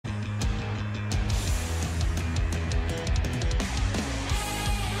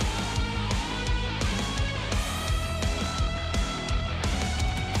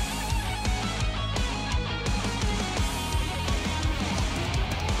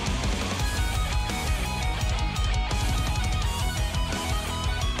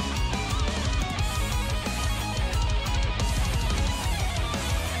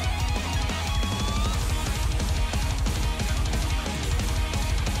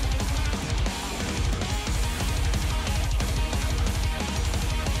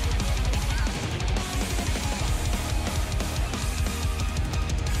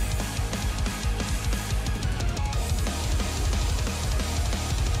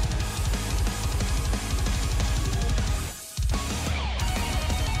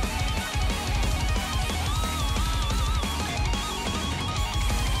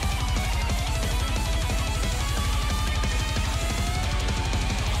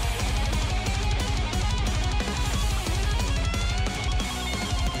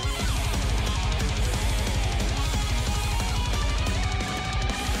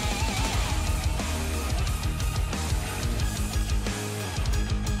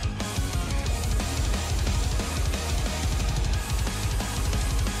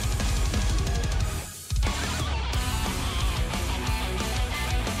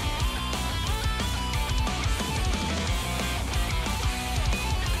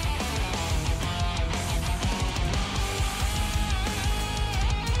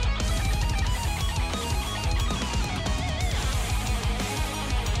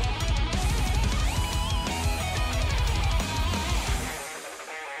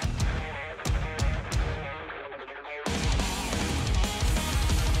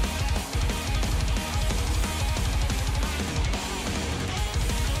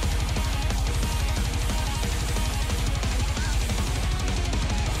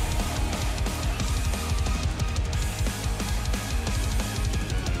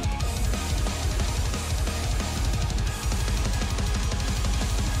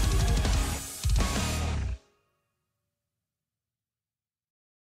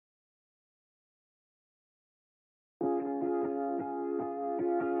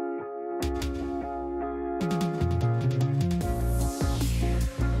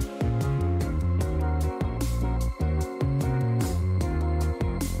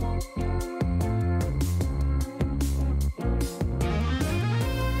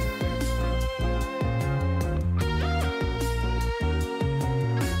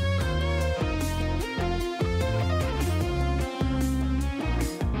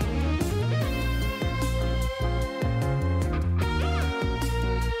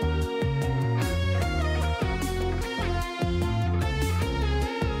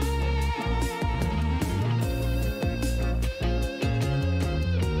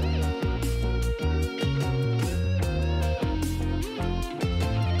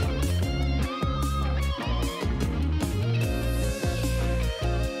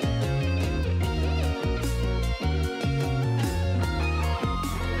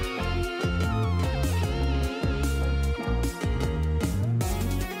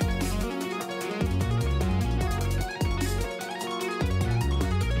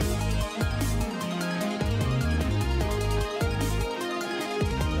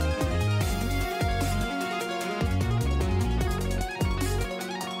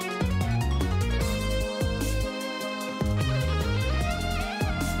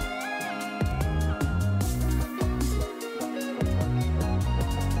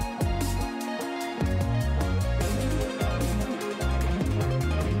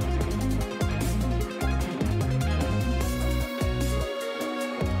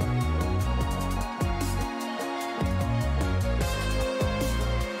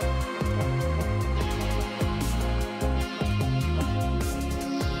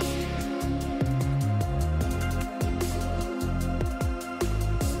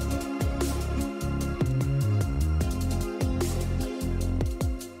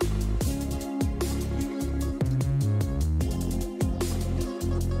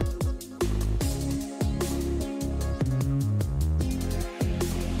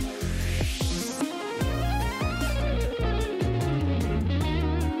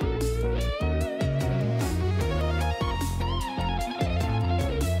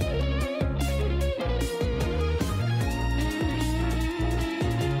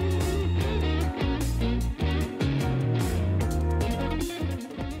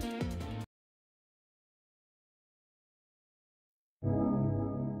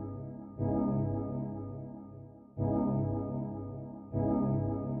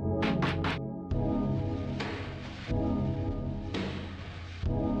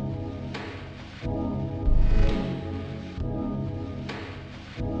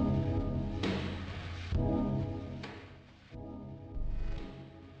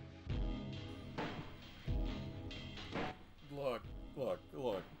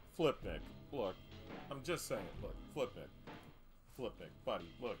look, Flipnick, look. I'm just saying, look, Flipnick, buddy,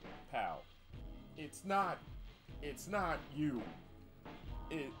 look, pal. It's not you.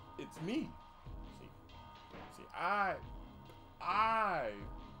 It's me. See, I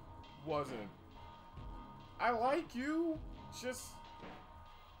wasn't. I like you, just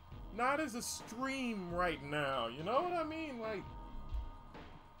not as a stream right now. You know what I mean? Like,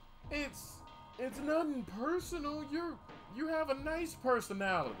 it's nothing personal. You have a nice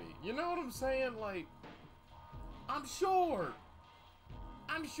personality. You know what I'm saying? Like, I'm sure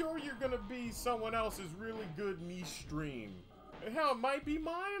you're gonna be someone else's really good niche stream. Hell, it might be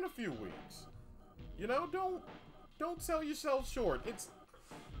mine in a few weeks. You know, don't sell yourself short. It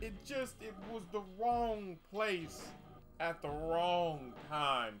was the wrong place at the wrong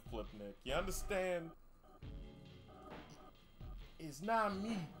time, Flipnick. You understand? It's not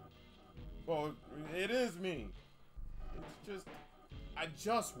me. Well, it is me. It's just, I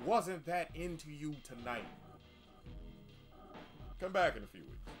just wasn't that into you tonight. Come back in a few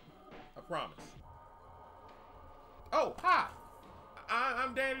weeks. I promise. Oh, hi!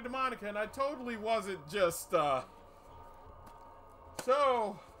 I'm Danny DeMonica, and I totally wasn't just, So,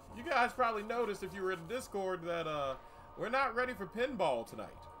 you guys probably noticed if you were in the Discord that, we're not ready for pinball tonight.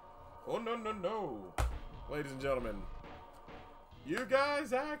 Oh, no. Ladies and gentlemen, you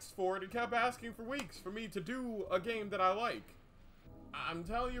guys asked for it and kept asking for weeks for me to do a game that I like. I'm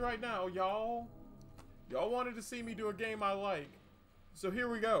telling you right now, y'all wanted to see me do a game I like. So here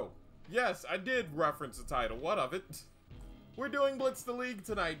we go. Yes, I did reference the title. What of it? We're doing Blitz the League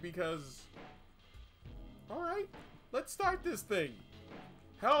tonight because... Alright, let's start this thing.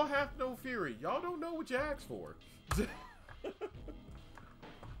 Hell hath no fury. Y'all don't know what you asked for.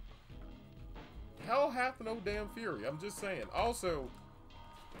 Hell hath no damn fury. I'm just saying. Also,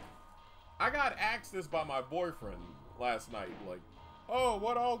 I got asked this by my boyfriend last night. Like, oh,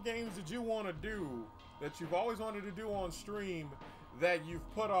 what all games did you want to do that you've always wanted to do on stream that you've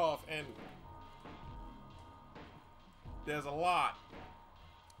put off? And there's a lot.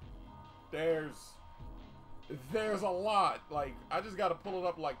 There's a lot. Like, I just gotta pull it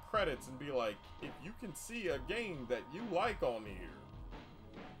up like credits and be like, if you can see a game that you like on here.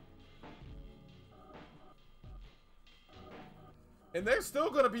 And there's still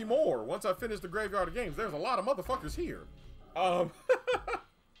gonna be more once I finish the Graveyard of Games. There's a lot of motherfuckers here. But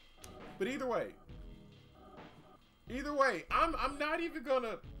either way, I'm not even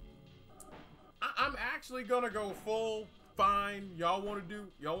gonna... I'm actually gonna go full fine. Y'all want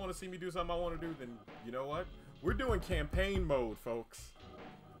to see me do something I want to do, then you know what? We're doing campaign mode, folks.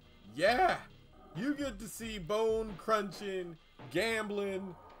 Yeah! You get to see bone crunching,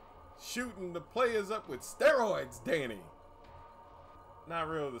 gambling, shooting the players up with steroids, Danny. Not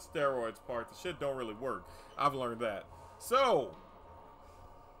really the steroids part. The shit don't really work. I've learned that. So,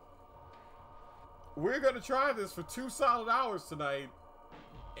 we're gonna try this for 2 solid hours tonight.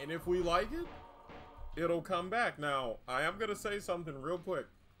 And if we like it, it'll come back. Now, I am gonna say something real quick.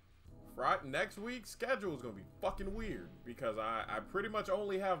 Next week's schedule is gonna be fucking weird because I pretty much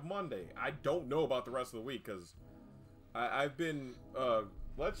only have Monday. I don't know about the rest of the week because I've been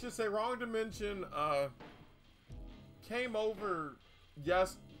let's just say Wrong Dimension came over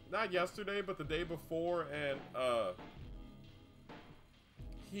not yesterday but the day before, and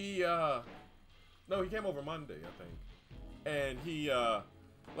he came over Monday, I think, and he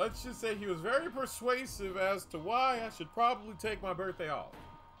let's just say he was very persuasive as to why I should probably take my birthday off.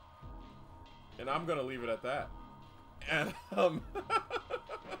 And I'm gonna leave it at that. And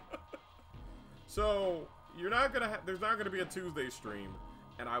so there's not gonna be a Tuesday stream,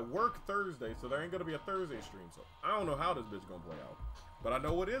 and I work Thursday, so there ain't gonna be a Thursday stream. So I don't know how this bitch gonna play out, but I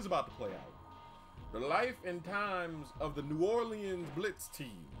know what is about to play out: the life and times of the New Orleans Blitz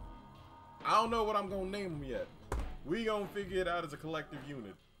team. I don't know what I'm gonna name them yet. We gonna figure it out as a collective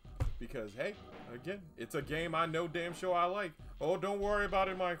unit. Because, hey, again, it's a game I know damn sure I like. Oh, don't worry about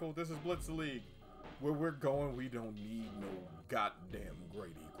it, Michael. This is Blitz the League. Where we're going, we don't need no goddamn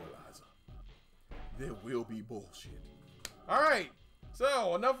great equalizer. There will be bullshit. Alright,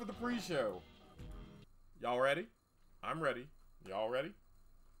 so enough with the pre-show. Y'all ready? I'm ready. Y'all ready?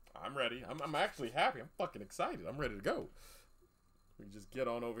 I'm ready. I'm actually happy. I'm fucking excited. I'm ready to go. We just get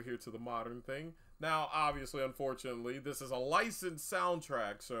on over here to the modern thing. Now, obviously, unfortunately, this is a licensed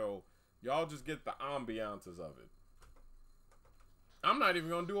soundtrack, so y'all just get the ambiances of it. I'm not even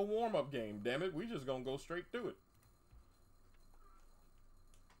gonna do a warm-up game, damn it. We just gonna go straight through it.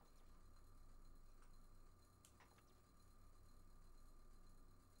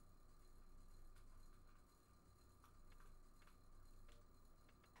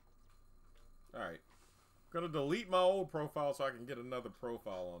 Alright. Gonna delete my old profile so I can get another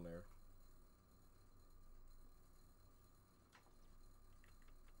profile on there.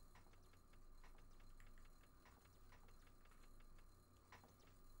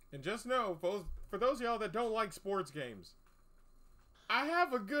 And just know, for those of y'all that don't like sports games, I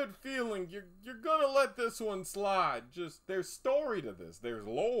have a good feeling you're gonna let this one slide. Just, there's story to this. There's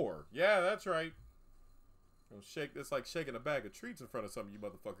lore. Yeah, that's right. Don't shake this like shaking a bag of treats in front of some of you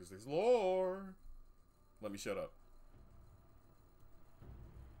motherfuckers. There's lore. Let me shut up.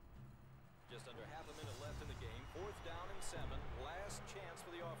 Just under half a minute left in the game. 4th down and 7. Last chance for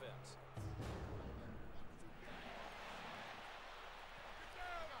the offense.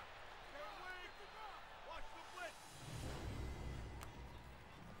 Watch the blitz.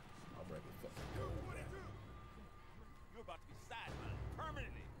 I'm ready to fucking go. You're about to be sidelined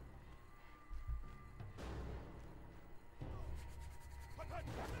permanently.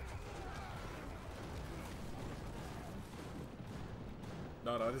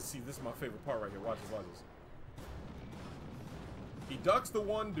 No, this is my favorite part right here. Watch this. He ducks the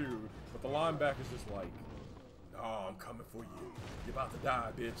one dude, but the linebacker's just like, no, I'm coming for you. You're about to die,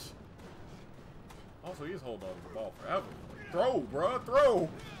 bitch. Also, he's holding on to the ball forever. Throw, bruh, throw!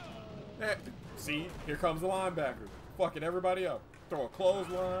 See, here comes the linebacker. Fucking everybody up. Throw a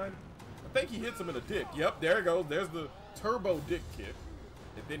clothesline. I think he hits him in the dick. Yep, there it goes. There's the turbo dick kick.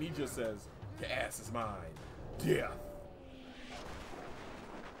 And then he just says, your ass is mine. Death.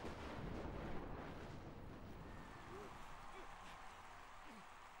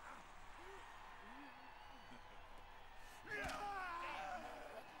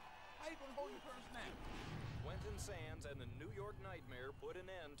 Quentin Sands and the New York Nightmare put an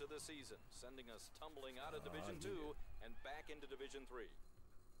end to the season, sending us tumbling out of Division 2 and back into Division 3.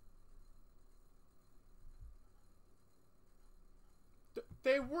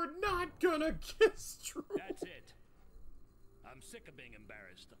 They were not gonna kiss Drew. That's it. I'm sick of being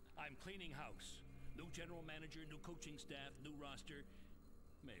embarrassed. I'm cleaning house. New general manager, new coaching staff, new roster.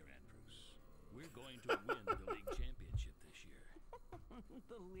 Mayor Andrews, we're going to win the league championship this year.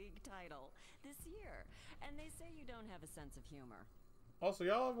 The league title this year. And they say you don't have a sense of humor. Also,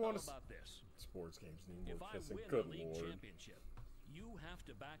 y'all ever want How to... about this? Sports games need If more I kissing. win the Good league lord. championship, you have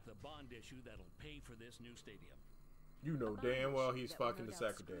to back the bond issue that'll pay for this new stadium. You know damn well he's fucking the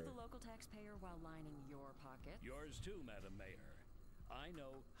secretary. Screw the local taxpayer while lining your pocket. Yours too, Madam Mayor. I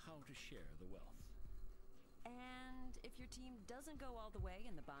know how to share the wealth. And if your team doesn't go all the way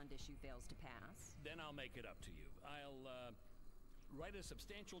and the bond issue fails to pass, Then I'll make it up to you. I'll write a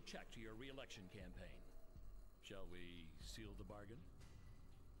substantial check to your re-election campaign. Shall we seal the bargain?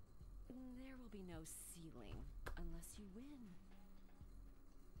 there will be no ceiling unless you win.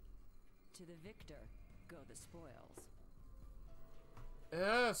 To the victor go the spoils.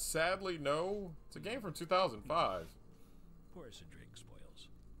 Sadly, no. It's a game from 2005. Pour us a drink, spoils.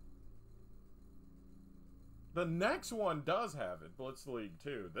 The next one does have it, Blitz the League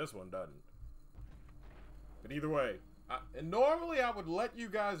 2. This one doesn't. But either way, and normally I would let you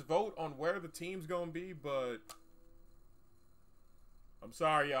guys vote on where the team's gonna be, but I'm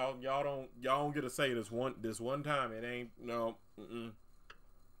sorry, y'all. Y'all don't get to say this one time. It ain't no.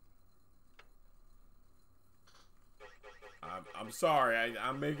 I'm sorry.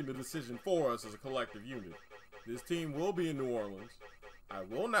 I'm making the decision for us as a collective unit. This team will be in New Orleans. I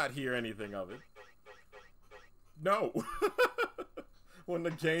will not hear anything of it. No. When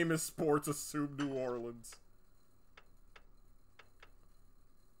the game is sports, assume New Orleans.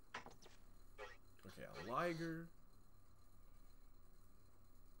 Okay, a Liger.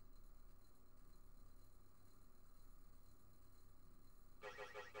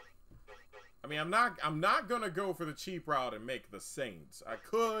 I mean, I'm not gonna go for the cheap route and make the Saints. I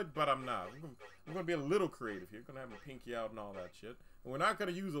could, but I'm not. I'm gonna be a little creative here. Gonna have a pinky out and all that shit. And we're not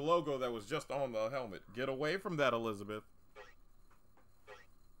gonna use a logo that was just on the helmet. Get away from that, Elizabeth.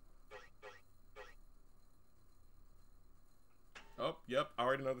 Oh, yep. I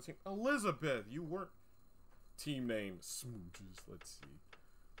already know the team. Elizabeth, you weren't. Team name Smooches. Let's see.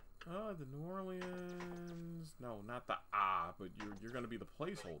 The New Orleans. No, not the but you're gonna be the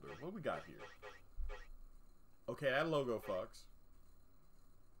placeholder. What we got here? Okay, that logo fucks.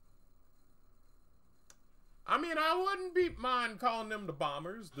 I mean, I wouldn't mind calling them the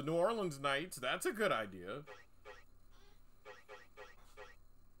Bombers, the New Orleans Knights. That's a good idea.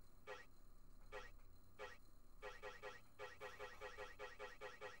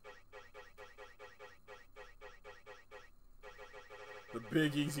 The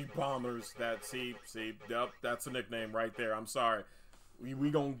Big Easy Bombers. Yep, that's a nickname right there. I'm sorry. We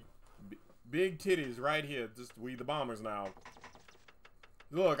gon' big titties right here. Just we the Bombers now.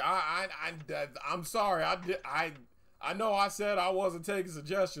 Look, I'm sorry. I know I said I wasn't taking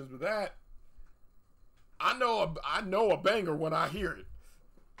suggestions, but that I know a banger when I hear it.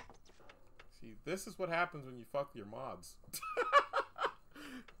 See, this is what happens when you fuck your mods.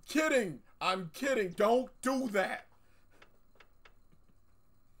 Kidding. I'm kidding. Don't do that.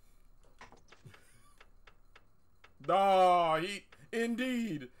 No,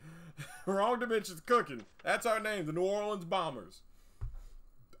 indeed. Wrong Dimension's cooking. That's our name, the New Orleans Bombers.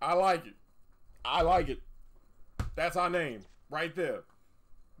 I like it. I like it. That's our name right there.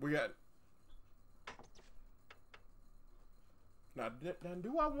 We got. Now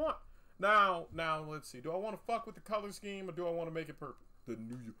do I want? Now let's see. Do I want to fuck with the color scheme or do I want to make it purple? The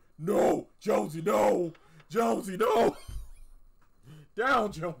New York. No, Jonesy, no, Jonesy, no.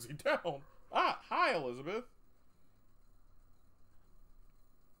 Down, Jonesy, down. Ah, hi, Elizabeth.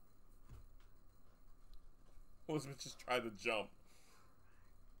 Elizabeth just tried to jump.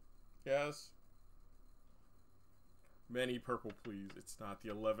 Yes. Many purple, please. It's not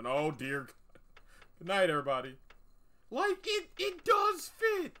the 11. Oh, dear God. Good night, everybody. Like, it does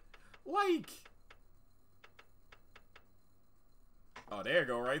fit. Like. Oh, there you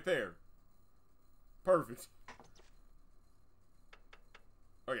go, right there. Perfect.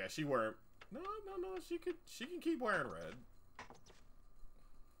 Oh, yeah, she wearing... No. She can keep wearing red.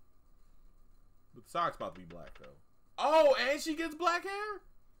 But the sock's about to be black, though. Oh, and she gets black hair?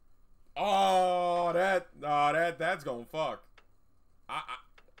 Oh, that's gonna fuck.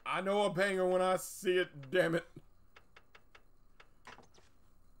 I know a banger when I see it, damn it.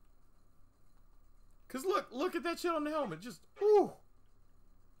 Cause look at that shit on the helmet. Just ooh.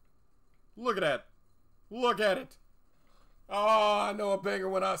 Look at that. Look at it. Oh, I know a banger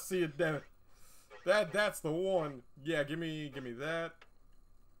when I see it, damn it. That's the one. Yeah, give me that.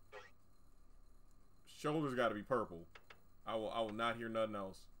 Shoulders gotta be purple. I will not hear nothing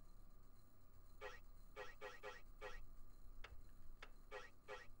else.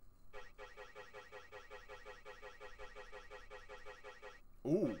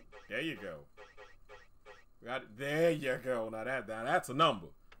 Ooh, there you go. There you go. Now that's a number.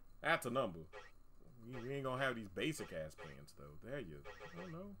 That's a number. We ain't gonna have these basic ass pants though. There you. Oh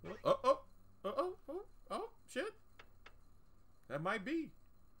no. Oh shit. That might be.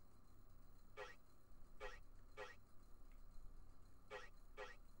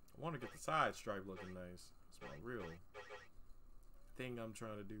 I want to get the side stripe looking nice. That's my real thing I'm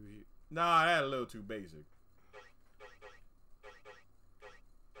trying to do here. Nah, that's a little too basic.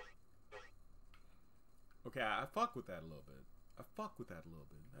 Okay, I fuck with that a little bit.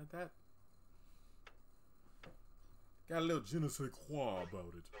 That got a little je ne sais quoi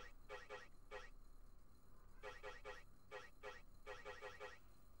about it.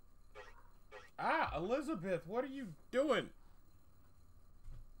 Ah, Elizabeth, what are you doing?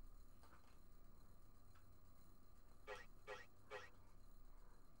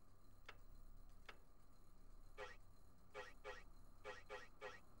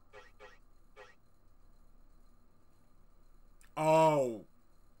 Oh,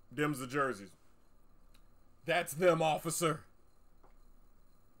 them's the jerseys. That's them, officer.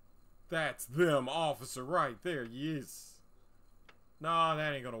 That's them, officer, right there. Yes. Nah,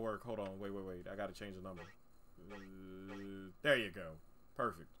 that ain't gonna work. Hold on. Wait. I gotta change the number. There you go.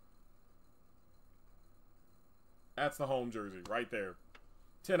 Perfect. That's the home jersey right there.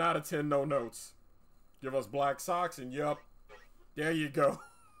 10 out of 10, no notes. Give us black socks and yup. There you go.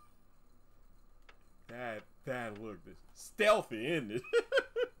 That looked stealthy, isn't it?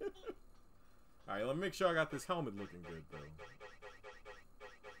 Alright, let me make sure I got this helmet looking good, though.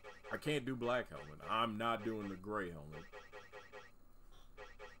 I can't do black helmet. I'm not doing the gray helmet.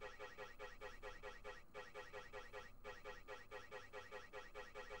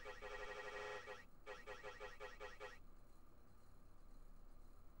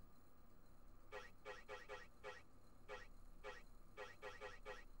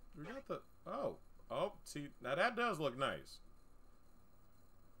 We got the... Oh, see, now that does look nice.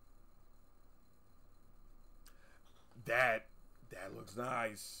 That looks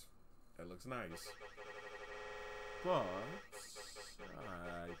nice. That looks nice. But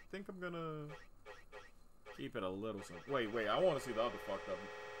I think I'm gonna keep it a little simple. Wait, I want to see the other fucked up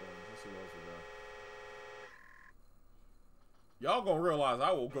things. Let's see what else we got. Y'all gonna realize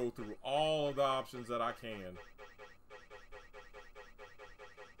I will go through all of the options that I can.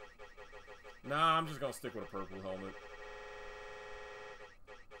 Nah, I'm just gonna stick with a purple helmet.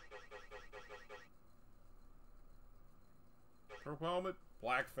 Purple helmet,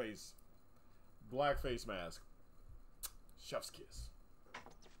 black face. Black face mask. Chef's kiss.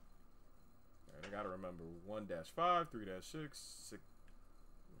 Alright, I gotta remember 1-5, 3-6, 6.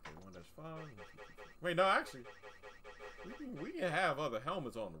 Okay, 1-5. Wait, no, actually, we can have other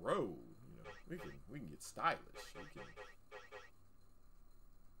helmets on the road. You know, we can get stylish. We can.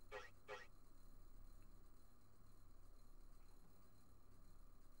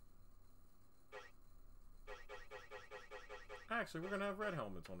 Actually, we're gonna have red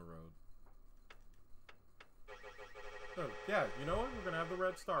helmets on the road. So, yeah, you know what? We're gonna have the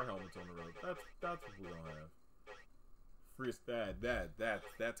red star helmets on the road. That's what we're gonna have. Free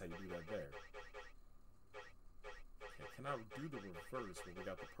that's how you do that there. Okay, can I do the reverse when we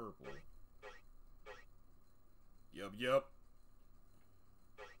got the purple? Yup.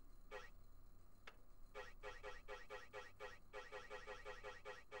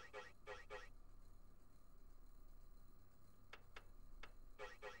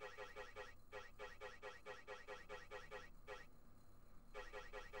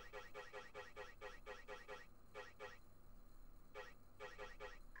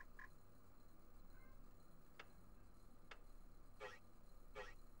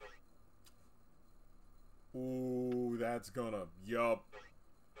 Ooh, that's gonna... Yup.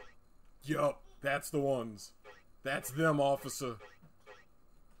 That's the ones. That's them, officer.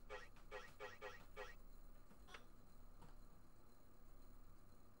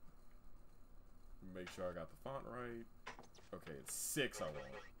 Make sure I got the font right. Okay, it's 6 I want.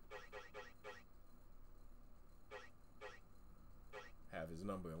 Have his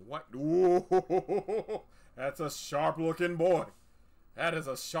number in white. Ooh, that's a sharp-looking boy. That is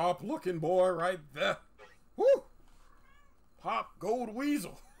a sharp-looking boy right there. Woo! Pop Gold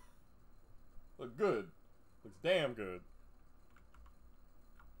Weasel. Look good. Looks damn good.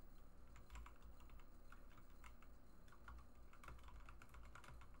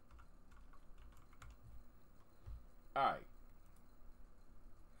 Alright.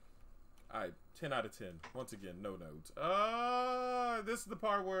 Alright, 10 out of 10. Once again, no notes. This is the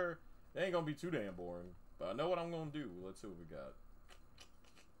part where it ain't gonna be too damn boring. But I know what I'm gonna do. Let's see what we got.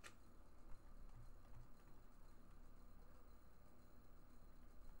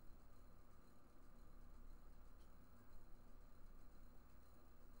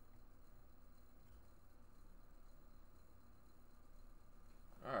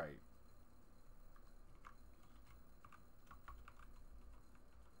 Alright.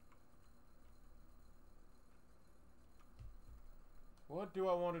 What do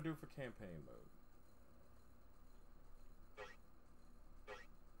I want to do for campaign mode?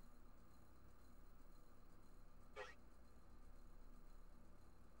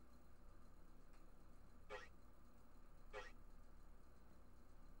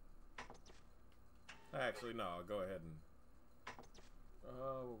 Actually, no, I'll go ahead and...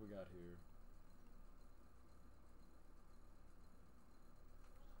 what we got here?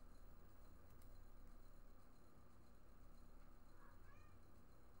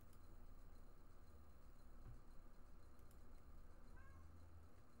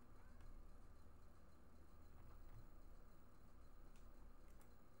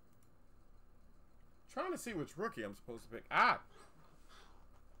 Trying to see which rookie I'm supposed to pick. Ah!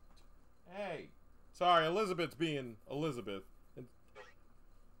 Hey. Sorry, Elizabeth's being Elizabeth. And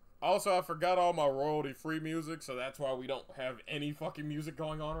also, I forgot all my royalty-free music, so that's why we don't have any fucking music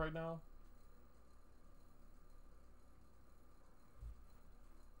going on right now.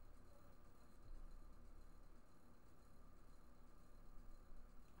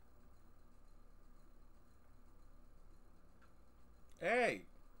 Hey!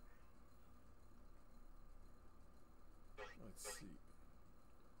 Let's see.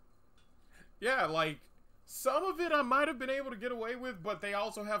 Yeah, like, some of it I might have been able to get away with, but they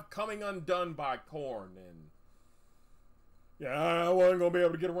also have Coming Undone by Korn, and... yeah, I wasn't gonna be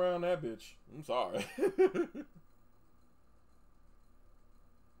able to get around that bitch. I'm sorry.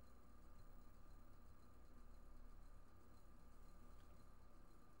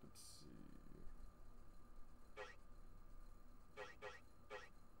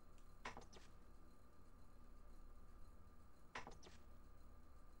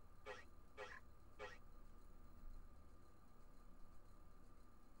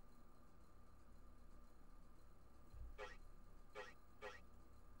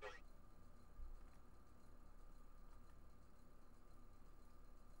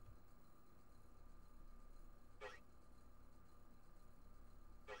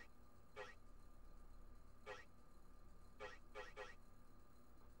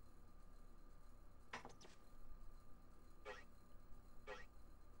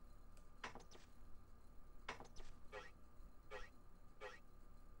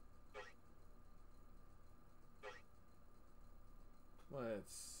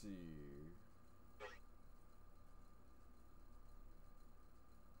 Let's see.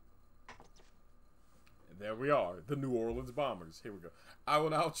 There we are, the New Orleans Bombers. Here we go. I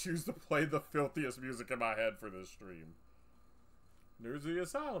will now choose to play the filthiest music in my head for this stream. Nerds of the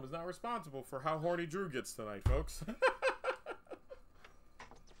Asylum is not responsible for how horny Drew gets tonight, folks.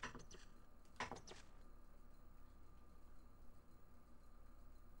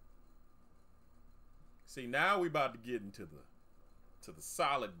 See, now we about to get into the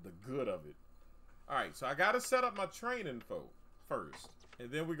solid, the good of it. All right, so I got to set up my training first, and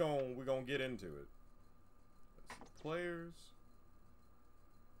then we're gonna get into it. Let's see, players.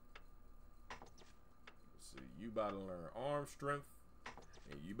 Let's see, you about to learn arm strength,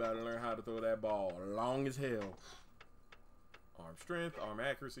 and you about to learn how to throw that ball long as hell. Arm strength, arm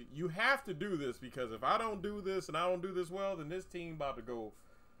accuracy. You have to do this because if I don't do this and I don't do this well, then this team about to go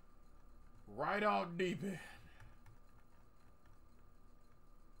right off deep end.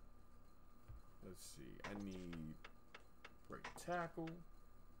 Let's see. I need break tackle.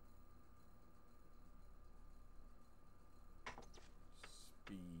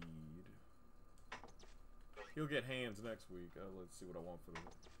 Speed. He'll get hands next week. Let's see what I want for the.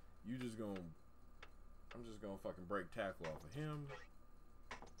 I'm just gonna fucking break tackle off of him.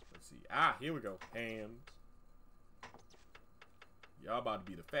 Let's see. Here we go. Hands. Y'all about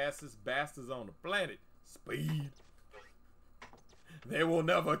to be the fastest bastards on the planet. Speed. They will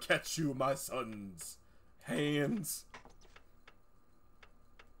never catch you, my sons. Hands.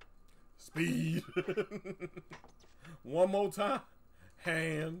 Speed. One more time.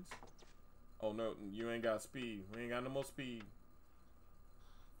 Hands. Oh, no. You ain't got speed. We ain't got no more speed.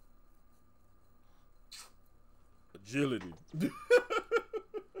 Agility.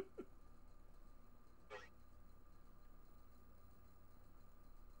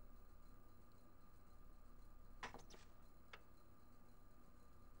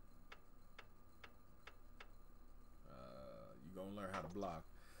 Learn how to block.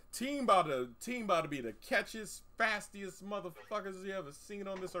 Team about to be the catchiest, fastest motherfuckers you ever seen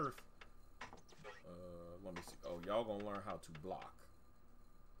on this earth. Let me see. Oh, y'all gonna learn how to block.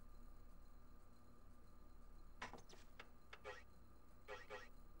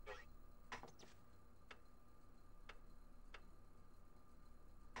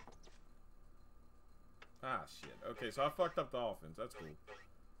 Shit. Okay, so I fucked up the offense. That's cool.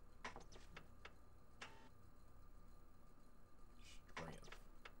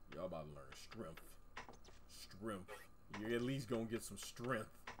 Y'all about to learn strength. Strength. You're at least gonna get some strength.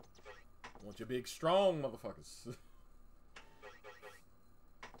 I want your big, strong motherfuckers.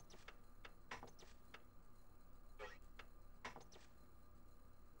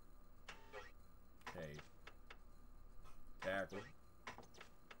 Okay. Tackle.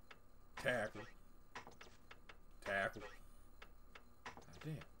 Tackle. Tackle. God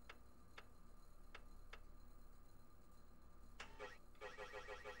damn.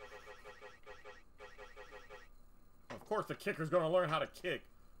 Of course the kicker's gonna learn how to kick.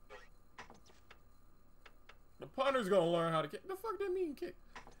 The punter's gonna learn how to kick. The fuck that mean kick?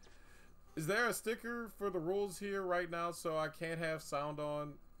 Is there a sticker for the rules here right now so I can't have sound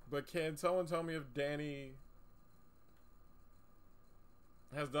on? But can someone tell me if Danny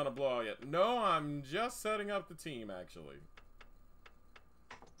has done a blowout yet? No, I'm just setting up the team actually.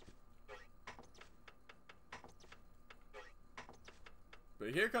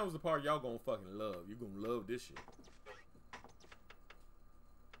 But here comes the part y'all gonna fucking love. You're gonna love this shit.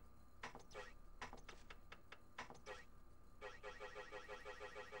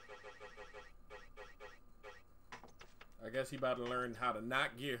 I guess he about to learn how to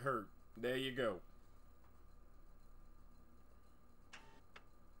not get hurt. There you go.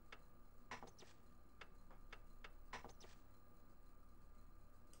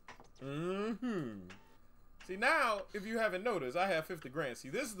 See, now, if you haven't noticed, I have 50 grand. See,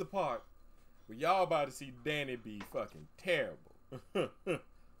 this is the part where y'all about to see Danny be fucking terrible.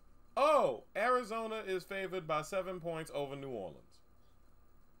 Oh, Arizona is favored by 7 points over New Orleans.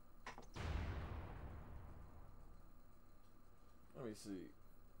 Let me see.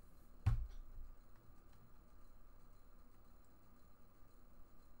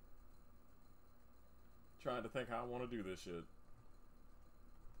 Trying to think how I want to do this shit.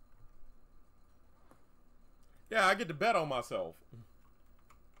 Yeah, I get to bet on myself.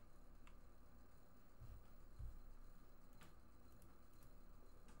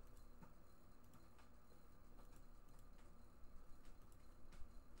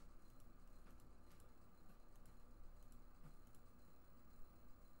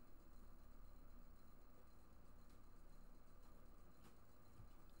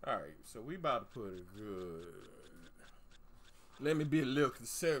 Alright, so we about to put a good... Let me be a little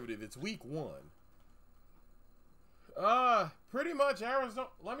conservative. It's week 1. Pretty much Arizona.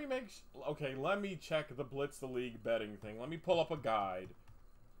 Let me okay, let me check the Blitz the League betting thing. Let me pull up a guide.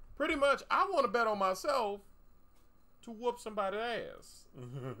 Pretty much, I want to bet on myself to whoop somebody's ass.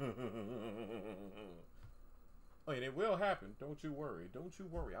 I mean, it will happen. Don't you worry. Don't you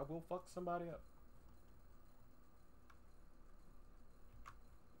worry. I will fuck somebody up.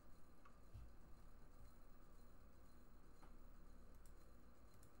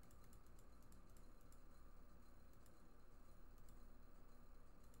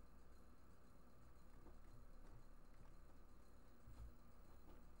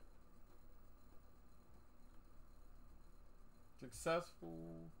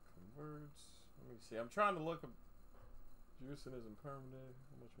 Successful converts. Let me see. I'm trying to look up. Juicing isn't permanent.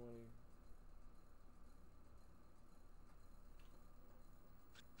 How much money?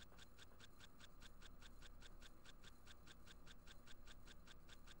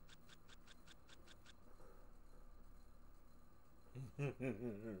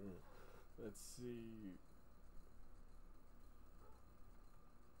 Let's see.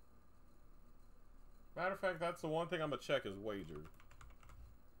 Matter of fact, that's the one thing I'm gonna check is wager.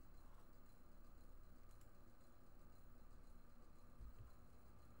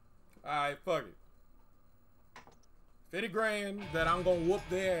 Alright, fuck it. 50 grand that I'm gonna whoop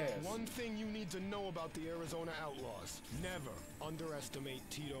their ass. One thing you need to know about the Arizona Outlaws: never underestimate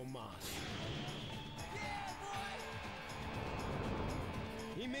Tito Mas.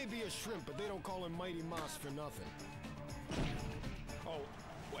 He may be a shrimp, but they don't call him Mighty Mas for nothing. Oh,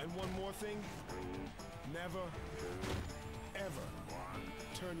 and one more thing. Never, ever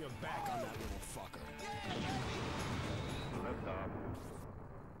turn your back on that little fucker. That's dumb.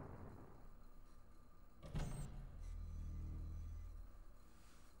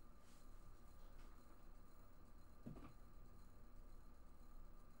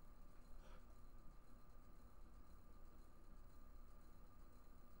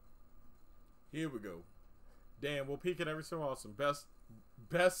 Here we go. Damn, we'll peek at every so awesome. Best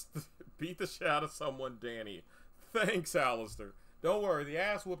beat the shit out of someone, Danny. Thanks, Alistair. Don't worry, the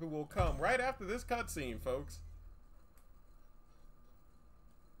ass whooping will come right after this cutscene, folks.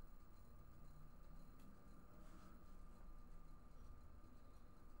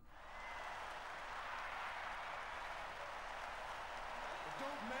 It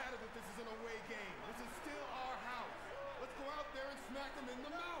don't matter that this is an away game. This is still our house. Let's go out there and smack them in the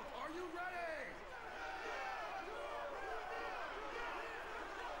mouth. Are you ready?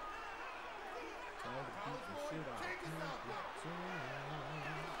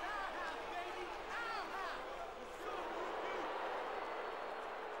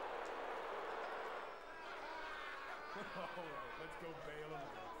 Let's go bail him.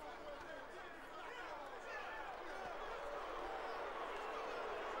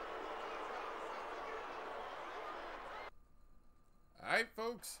 Alright,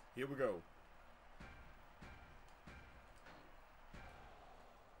 folks, here we go.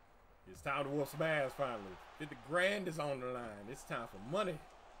 It's time to whoop some ass finally. 50 grand is on the line. It's time for money.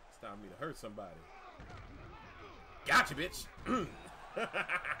 It's time for me to hurt somebody. Gotcha, bitch.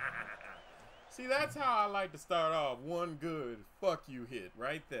 See, that's how I like to start off. One good fuck you hit.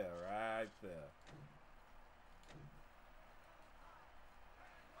 Right there. Right there.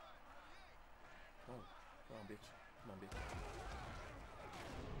 Come on, bitch. Come on, bitch.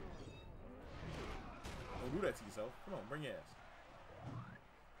 Don't do that to yourself. Come on, bring your ass.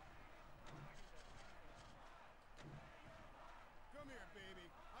 Come here, baby.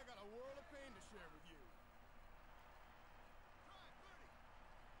 I got a world of pain to share with you.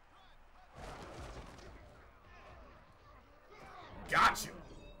 Got you.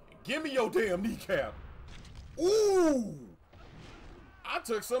 Give me your damn kneecap. Ooh. I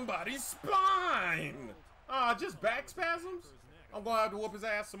took somebody's spine. Just back spasms? I'm gonna have to whoop his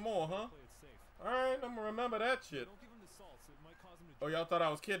ass some more, huh? Alright, I'm gonna remember that shit. Oh, y'all thought I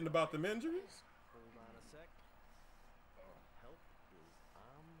was kidding about them injuries? Hold on a sec. Help is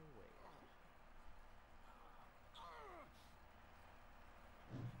on the way.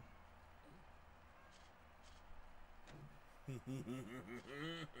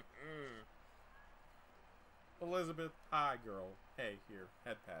 Elizabeth, hi girl. Hey, here,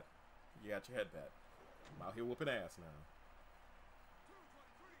 head pat. You got your head pat. I'm out here whooping ass now.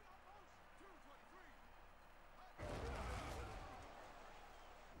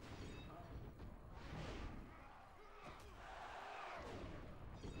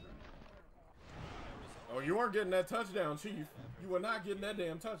 Oh, you weren't getting that touchdown, Chief. You were not getting that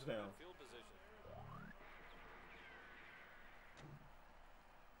damn touchdown. Field position.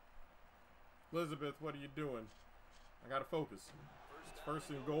 Elizabeth, what are you doing? I gotta focus. It's first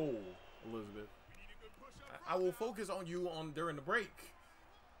and goal, Elizabeth. I will focus on you during the break.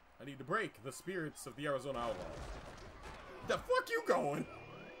 I need to break the spirits of the Arizona Outlaws. The fuck you going?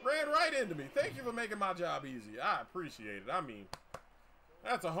 Ran right into me. Thank you for making my job easy. I appreciate it. I mean,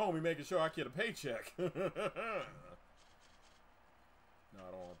 that's a homie making sure I get a paycheck. No, I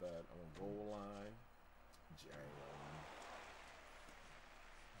don't want that. I want goal line. Jam.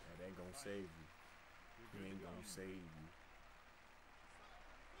 That ain't gonna save you. He ain't gonna save you.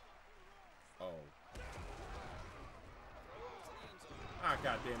 Oh. Ah,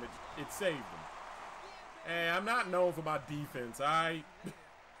 goddammit. It saved him. Hey, I'm not known for my defense. I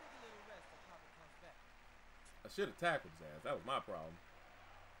should have tackled his ass. That was my problem.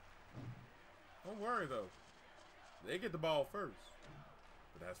 Don't worry, though. They get the ball first.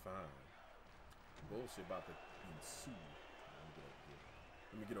 But that's fine. Bullshit about to ensue.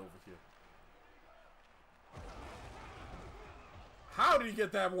 Let me get over here. How did he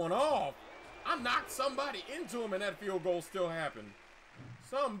get that one off? I knocked somebody into him and that field goal still happened.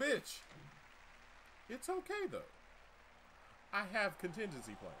 Some bitch. It's okay, though. I have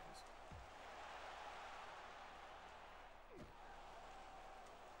contingency plans.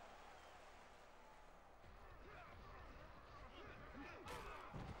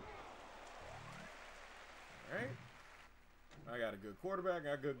 Alright. I got a good quarterback.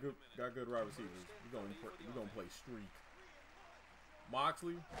 Got good wide receivers. We're gonna play streak.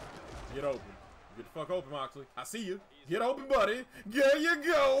 Moxley, get open. Get the fuck open, Moxley. I see you. Get open, buddy. There you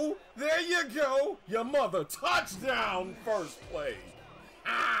go. There you go. Your mother. Touchdown. First play.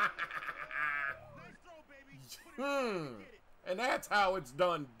 And that's how it's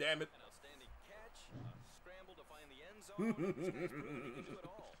done, damn it. An outstanding catch. Scramble to find the end zone. This guy's really can do it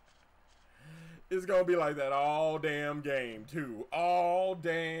all. It's going to be like that all damn game, too. All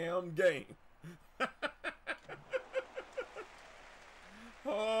damn game.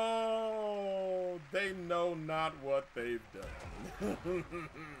 Oh, they know not what they've done.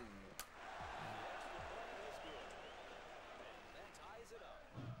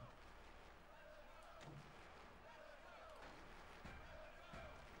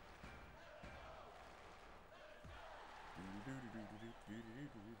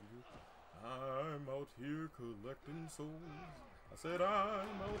 I'm out here collecting souls. I said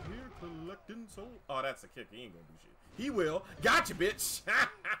I'm out here collecting souls. Oh, that's a kick. He ain't gonna do shit. He will. Gotcha, bitch.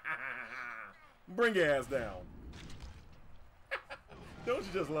 Bring your ass down. Don't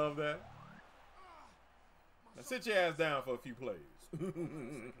you just love that? Now sit your ass down for a few plays. Let's have a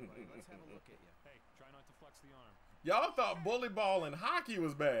look at you. Hey, try not to flex the arm. Y'all thought bully ball in hockey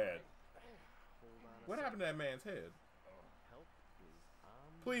was bad. What happened to that man's head?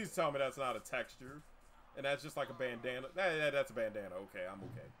 Please tell me that's not a texture. And that's just like a bandana. That's a bandana. Okay, I'm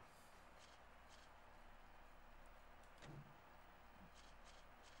okay.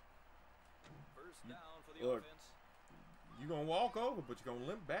 First down for the Look, offense. you gonna walk over, but you're gonna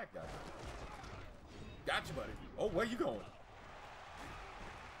limp back, guys. Gotcha, buddy. Oh, where you going?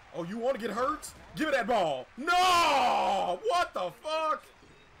 Oh, you want to get hurt? Give me that ball. No! What the fuck?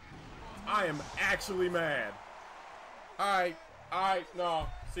 I am actually mad. All right, no.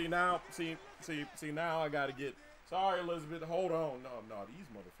 See now, see now I gotta get. Sorry, Elizabeth. Hold on. No, these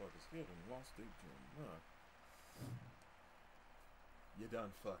motherfuckers still done lost their gym. You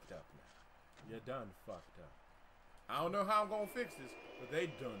done fucked up now. You done fucked up. I don't know how I'm gonna fix this, but they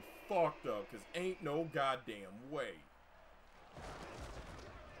done fucked up, cause ain't no goddamn way.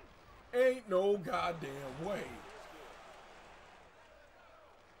 Ain't no goddamn way.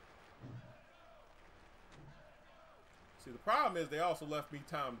 See, the problem is they also left me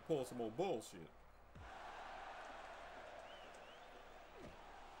time to pull some more bullshit.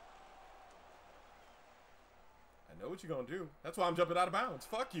 I know what you're gonna do. That's why I'm jumping out of bounds.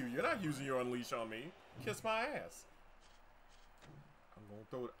 Fuck you. You're not using your unleash on me. Kiss my ass. I'm gonna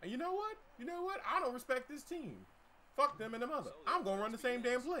throw it. You know what? You know what? I don't respect this team. Fuck them and the mother. I'm gonna run the same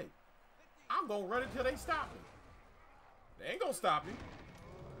damn play. I'm gonna run it till they stop me. They ain't gonna stop me.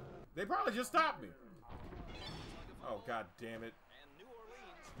 They probably just stopped me. Oh, god damn it.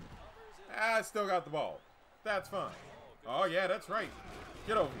 I still got the ball. That's fine. Oh, yeah, that's right.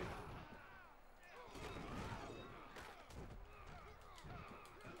 Get over here.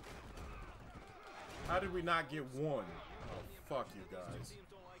 How did we not get one? Oh, fuck you guys.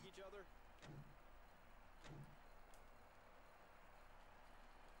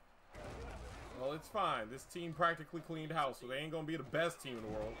 Well, it's fine. This team practically cleaned house, so they ain't gonna be the best team in the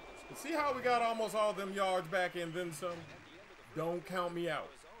world. But see how we got almost all them yards back and then some? Don't count me out.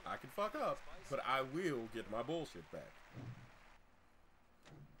 I can fuck up, but I will get my bullshit back.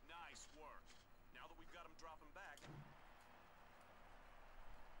 Nice work. Now that we've got him dropping back.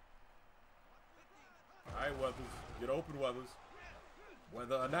 Alright, Weathers. Get open, Weathers.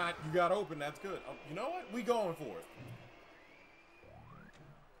 Whether or not you got open, that's good. Oh, you know what? We going for it.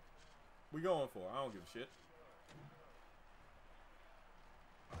 We going for it. I don't give a shit.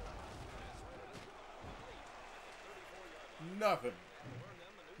 Nothing.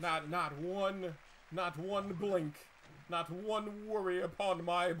 Not one blink. Not one worry upon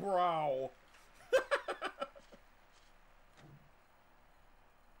my brow.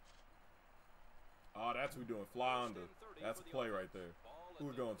 Oh, that's what we're doing. Fly under. That's a play right there. Who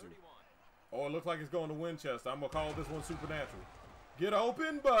we going to? Oh, it looks like it's going to Winchester. I'm going to call this one Supernatural. Get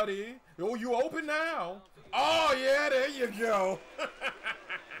open, buddy. Oh, you open now. Oh, yeah, there you go.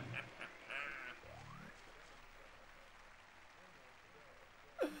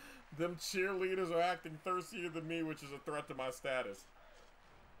 Them cheerleaders are acting thirstier than me, which is a threat to my status.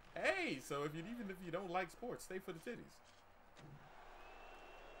 Hey, so even if you don't like sports, stay for the titties.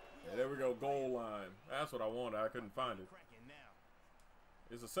 Yeah, there we go, goal line. That's what I wanted. I couldn't find it.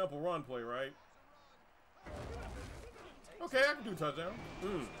 It's a simple run play, right? Okay, I can do touchdown.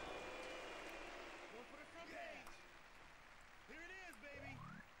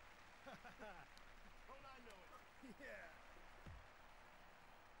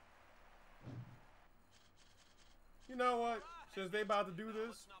 You know what? Since they about to do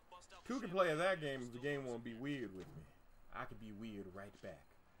this, two can play at that game if the game won't be weird with me. I can be weird right back.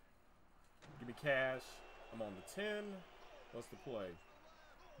 Give me cash. I'm on the 10. What's the play?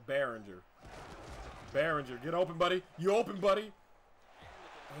 Behringer. Behringer, get open, buddy. You open, buddy.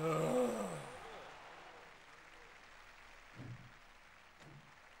 Ugh.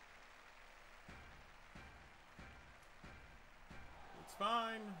 It's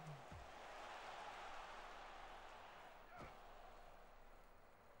fine.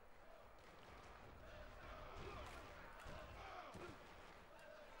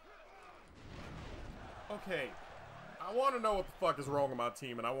 Okay, I want to know what the fuck is wrong with my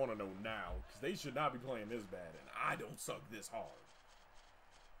team, and I want to know now, because they should not be playing this bad, and I don't suck this hard.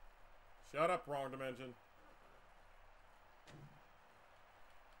 Shut up, wrong dimension.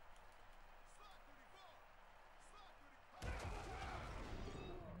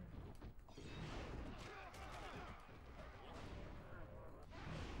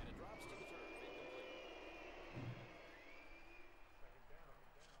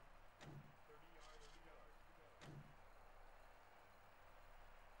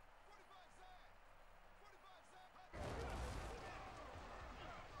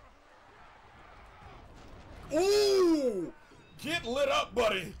 Ooh! Get lit up,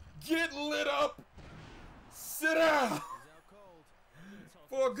 buddy! Get lit up! Sit down!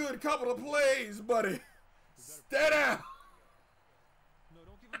 For a good couple of plays, buddy! Stay down! No,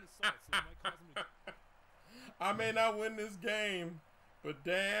 don't give him the salt, so it might cause him to... I may not win this game, but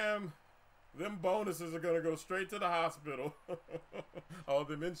damn, them bonuses are gonna go straight to the hospital. All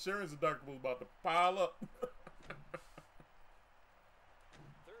them insurance deductibles about to pile up.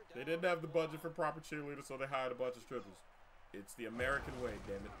 They didn't have the budget for proper cheerleaders, so they hired a bunch of strippers. It's the American way,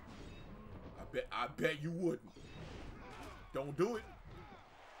 damn it. I bet you wouldn't. Don't do it.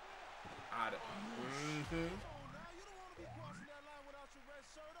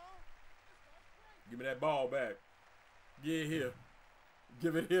 Give me that ball back. Get it here.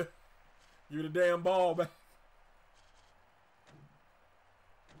 Give it here. Give me the damn ball back.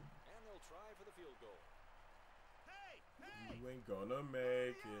 And they'll try for the field goal. You ain't gonna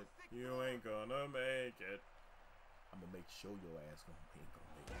make it. You ain't gonna make it. I'm gonna make sure your ass ain't gonna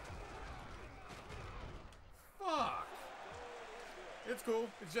make it. Fuck. It's cool.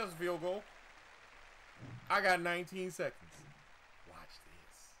 It's just a field goal. I got 19 seconds. Watch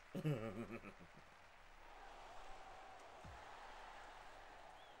this.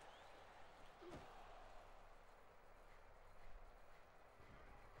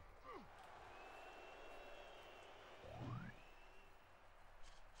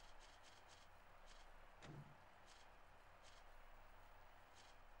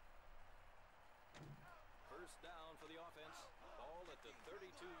 First down for the offense. Ball at the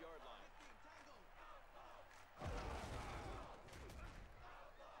 32-yard line.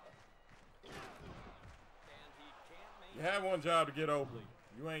 And he can't make You had one job to get open.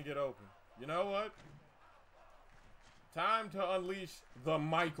 You ain't get open. You know what? Time to unleash the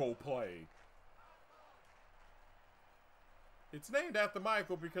Michael play. It's named after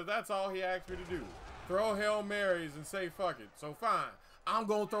Michael because that's all he asked me to do. Throw Hail Marys and say fuck it. So fine. I'm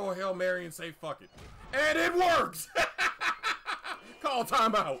going to throw a Hail Mary and say fuck it. And it works! Call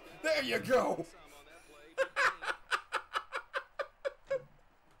timeout. There you go.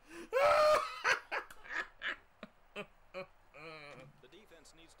 The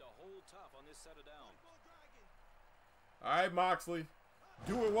defense needs to hold tough on this set of downs. All right, Moxley.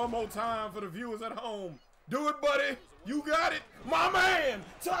 Do it one more time for the viewers at home. Do it, buddy. You got it. My man.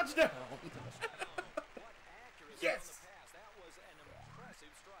 Touchdown. Yes. That was an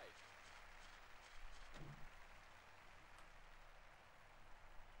impressive strike.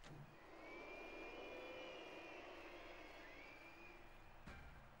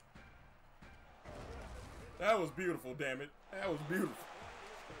 That was beautiful, damn it. That was beautiful.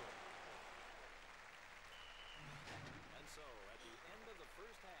 And so, at the end of the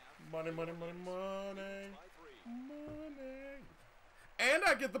first half, Money, money, money, money. Money. And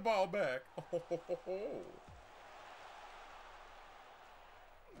I get the ball back. Oh, ho, ho, ho.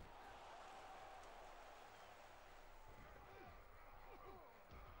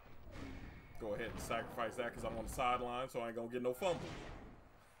 Go ahead and sacrifice that because I'm on the sideline, so I ain't gonna get no fumble.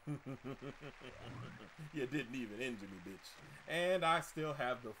 You didn't even injure me, bitch. And I still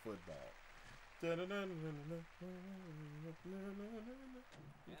have the football. and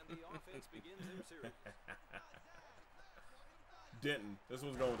the offense begins their series. Denton. This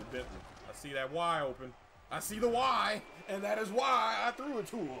one's going to Denton. I see that Y open. I see the Y, and that is why I threw it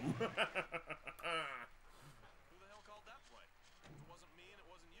to him. Who the hell called that play? If it wasn't me and it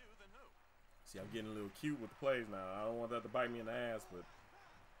wasn't you, then who? See, I'm getting a little cute with the plays now. I don't want that to bite me in the ass, but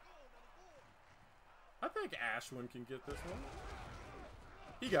I think Ashwin can get this one.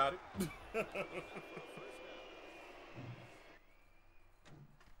 He got it. All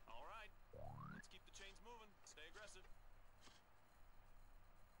right. Let's keep the chains moving. Stay aggressive.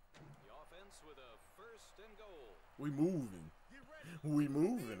 The offense with a first and goal. We moving. We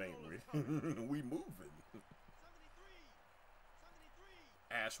moving, ain't we? We moving.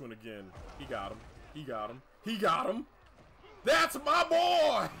 Ashwin again. He got him. He got him. He got him. That's my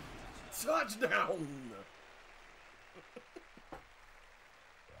boy! Touchdown!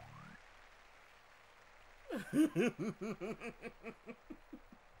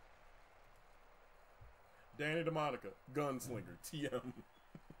 Danny DeMonica, gunslinger, TM.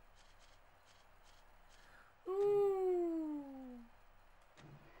 Ooh.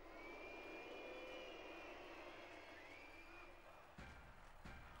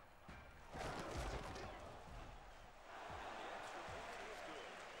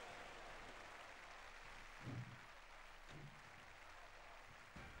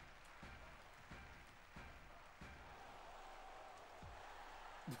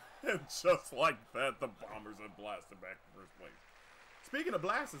 And just like that, the Bombers had blasted back in the first place. Speaking of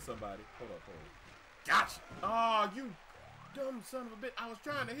blasting somebody, hold up. Gotcha. Oh, you dumb son of a bitch. I was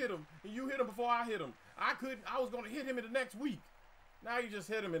trying to hit him, and you hit him before I hit him. I was going to hit him in the next week. Now you just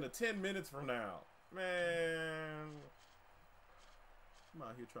hit him in the 10 minutes from now. Man. I'm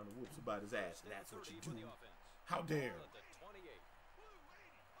out here trying to whoop somebody's ass, and that's what you do. How dare.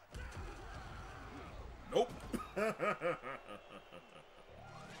 Nope.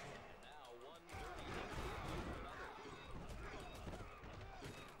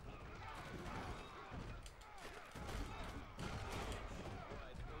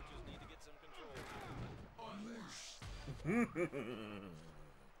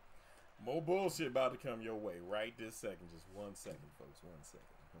 More bullshit about to come your way right this second. Just 1 second, folks. 1 second.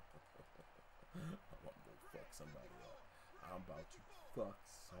 I'm about to fuck somebody up. I'm about to fuck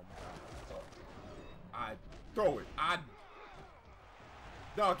somebody up. I throw it.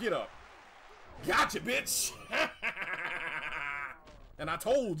 Dog, get up. Gotcha, bitch. And I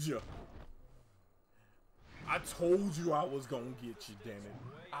told you. I told you I was gonna get you, damn it.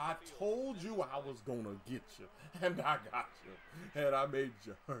 I told you I was gonna get you. And I got you. And I made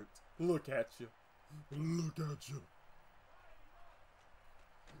you hurt. Look at you. Look at you.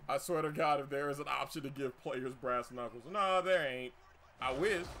 I swear to God, if there is an option to give players brass knuckles. No, there ain't. I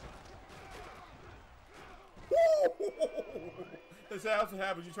wish. Woo! This is what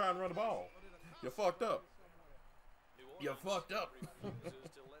happens. You try and run the ball. You're fucked up. You're fucked up.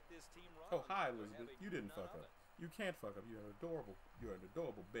 Oh, hi, Elizabeth. You didn't fuck up. You can't fuck up. You're an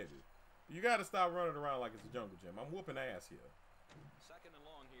adorable baby. You gotta stop running around like it's a jungle gym. I'm whooping ass here. Second and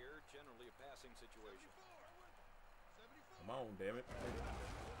long here, generally a passing situation. Come on, damn it.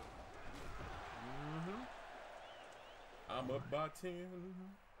 I'm up by 10.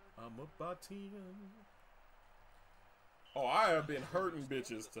 I'm up by 10. Oh, I have been hurting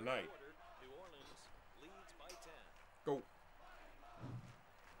bitches tonight. New Orleans leads by 10. Go.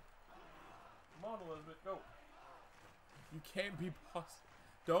 Come on, Elizabeth, go. You can't be boss.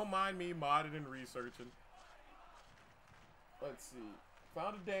 Don't mind me modding and researching. Let's see.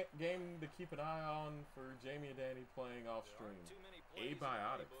 Found a game to keep an eye on for Jamie and Danny playing off stream.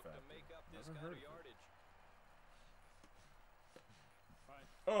 Abiotic Factor. Never heard of it.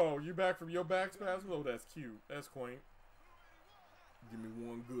 Oh, you back from your back spasm? Oh, that's cute. That's quaint. Give me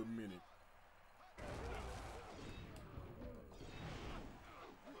one good minute.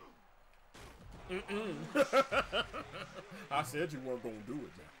 I said you weren't gonna do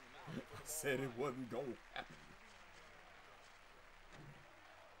it now. I said it wasn't gonna happen.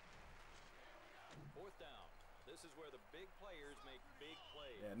 Fourth down. This is where the big players make big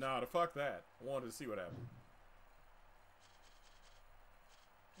plays. Yeah, nah, fuck that. I wanted to see what happened.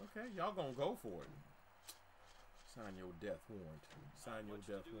 Okay, y'all gonna go for it. Sign your death warrant. Sign your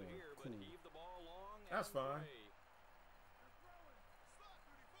death warrant. Here, cool. heave the ball long That's and fine. away.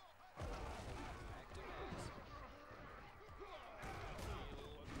 Back to pass.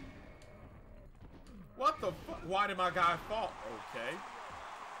 What the fuck? Why did my guy fall? Okay.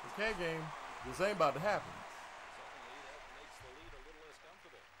 Okay, game. This ain't about to happen. Suddenly, that makes the lead a little less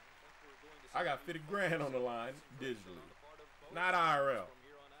comfortable. I think we're going to I got 50 grand on the line digitally. Not IRL. from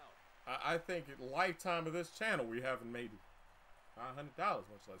here on out. I think at lifetime of this channel we haven't made $500,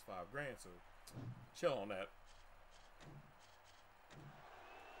 much less $5 grand. So chill on that.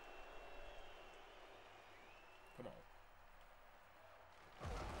 Come on.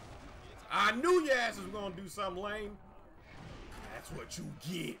 I knew your asses were gonna do something lame. That's what you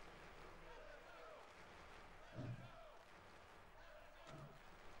get.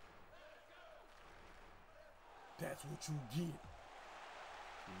 That's what you get.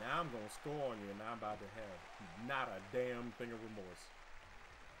 Now I'm gonna score on you, and I'm about to have not a damn thing of remorse.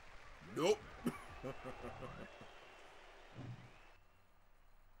 Nope.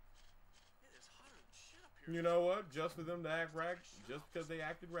 You know what? Just for them to act just because they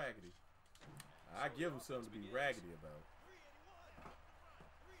acted raggedy, I give them something to be raggedy about.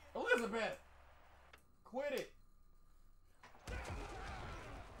 Elizabeth, quit it.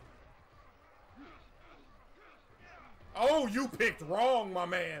 Oh, you picked wrong, my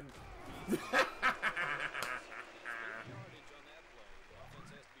man. Yardage on that play. The offense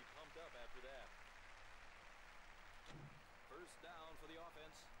has to be pumped up after that. First down for the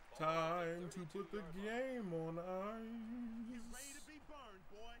offense. Ball Time at to the put the 32-yard line. game on Get ice. ready to be burned,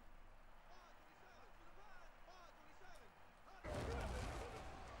 boy.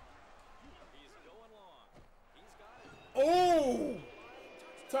 He's going long. He's got it. Oh!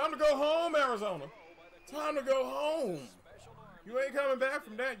 Time to go home, Arizona. Time to go home. Special arm. You ain't coming back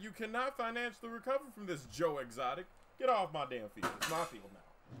from that. You cannot financially recover from this, Joe Exotic. Get off my damn field. It's my field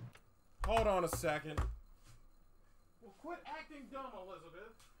now. Hold on a second. Well, quit acting dumb,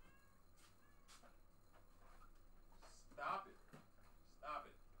 Elizabeth. Stop it. Stop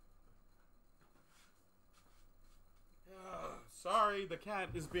it. Sorry, the cat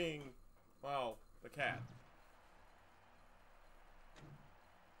is being, well, the cat.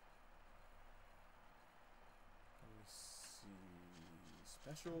 Let me see.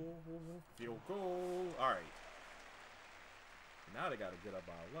 Special field goal. All right. Now they got to get up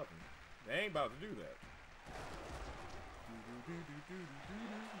by 11. They ain't about to do that.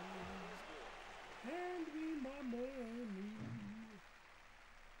 Hand me my money.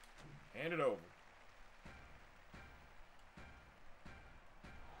 Hand it over.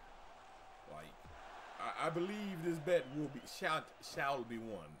 Like, I believe this bet will be shall be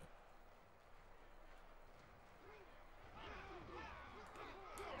won.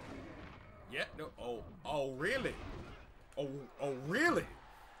 Yeah. No. Oh, really? Oh, really?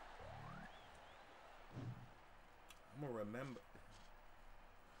 I'm gonna remember.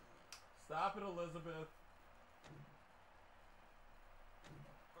 Stop it, Elizabeth.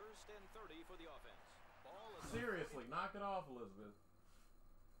 First and 30 for the offense. Ball is Seriously, knock it off, Elizabeth.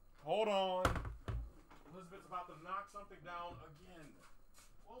 Hold on. Elizabeth's about to knock something down again.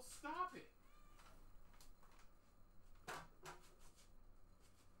 Well, stop it.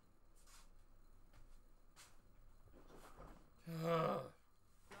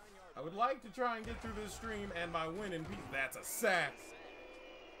 I would like to try and get through this stream and my win in peace. That's a sack.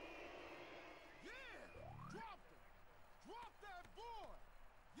 Yeah! Drop him! Drop that boy!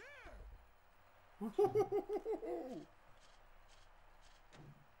 Yeah!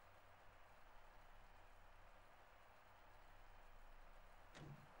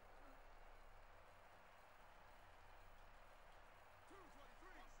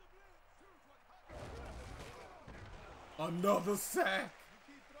 Another sack.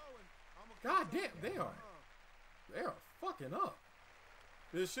 Keep throwing. God damn, they are fucking up.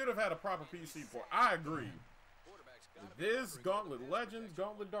 This should have had a proper PC port. I agree. quarterback's got to This, Gauntlet Legends,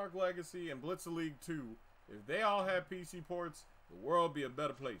 Gauntlet Dark Legacy, and Blitz The League 2, if they all had PC ports, the world would be a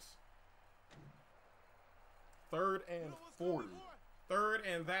better place. 3rd and 40. 3rd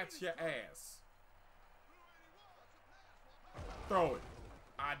and that's your ass. Throw it.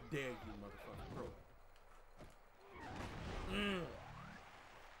 I dare you, motherfucker. Throw it.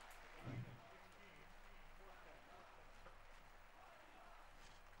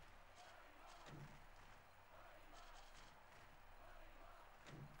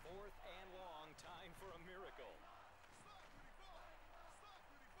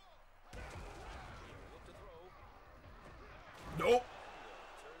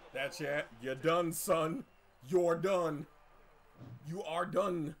 That's it. You're done, son. You're done. You are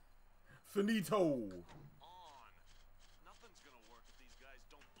done. Finito. On. Nothing's gonna work if these guys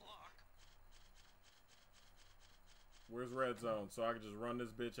don't block. Where's red zone? So I can just run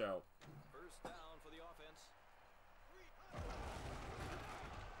this bitch out. First down for the offense.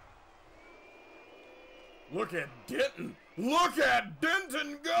 Look at Denton. Look at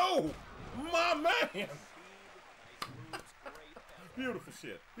Denton go. My man. Nice moves, great effort. Beautiful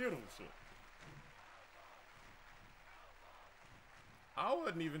shit. Beautiful shit. I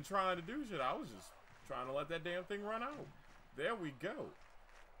wasn't even trying to do shit. I was just trying to let that damn thing run out. There we go.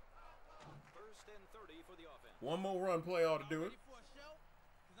 First and 30 for the offense. One more run play ought to do it.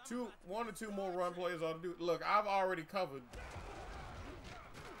 One or two more run plays ought to do it. Look, I've already covered.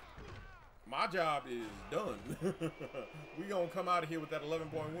 My job is done. We gonna come out of here with that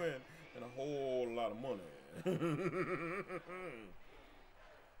 11-point win and a whole lot of money.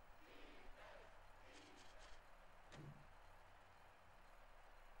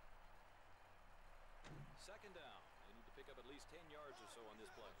 Second down. They need to pick up at least 10 yards or so on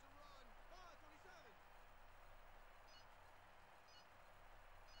this play.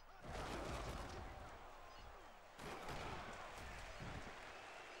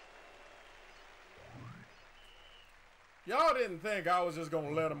 Y'all didn't think I was just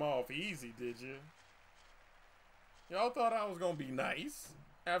gonna let them off easy, did you? Y'all thought I was gonna be nice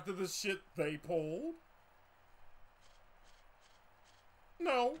after the shit they pulled?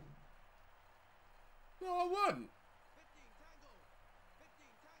 No. No, I wasn't.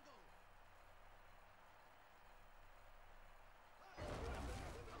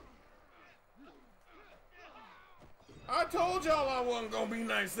 I told y'all I wasn't gonna be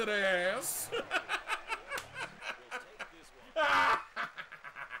nice to their ass.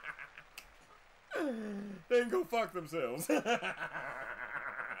 They can go fuck themselves. It's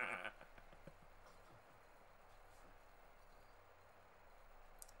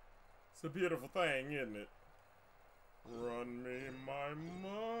a beautiful thing, isn't it? Run me my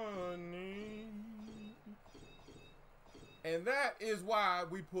money. And that is why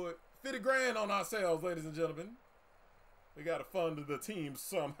we put 50 grand on ourselves, ladies and gentlemen. We gotta fund the team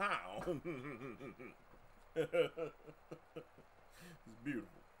somehow. It's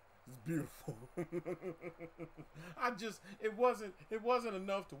beautiful. It's beautiful. It wasn't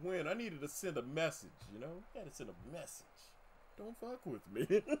enough to win. I needed to send a message, you know? I had to send a message. Don't fuck with me.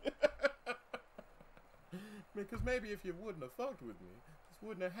 Because maybe if you wouldn't have fucked with me, this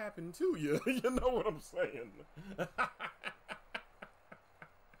wouldn't have happened to you. You know what I'm saying?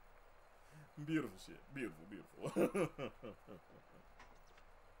 Beautiful shit. Beautiful, beautiful.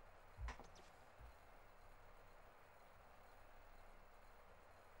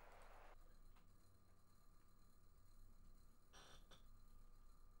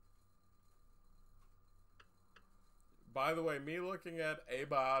 By the way, me looking at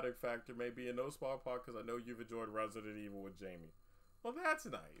Abiotic Factor may be in no small part because I know you've enjoyed Resident Evil with Jamie. Well, that's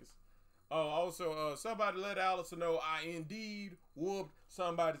nice. Oh, also, somebody let Allison know I indeed whooped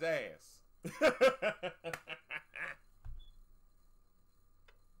somebody's ass.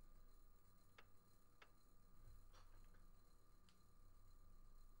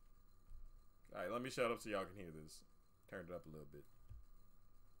 Alright, let me shut up so y'all can hear this. Turn it up a little bit.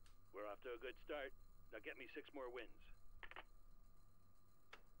 We're off to a good start. Now get me 6 more wins.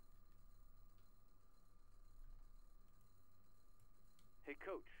 Hey,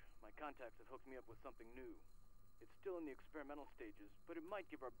 Coach. My contacts have hooked me up with something new. It's still in the experimental stages, but it might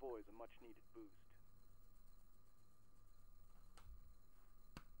give our boys a much-needed boost.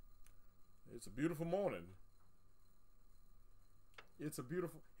 It's a beautiful morning. It's a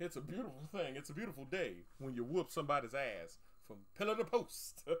beautiful thing. It's a beautiful day when you whoop somebody's ass from pillar to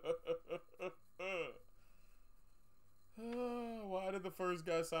post. Why did the first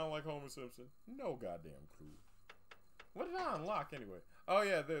guy sound like Homer Simpson? No goddamn clue. What did I unlock anyway? Oh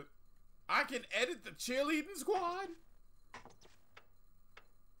yeah, I can edit the cheerleading squad?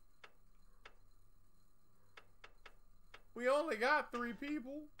 We only got 3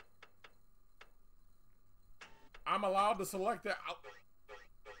 people. I'm allowed to select their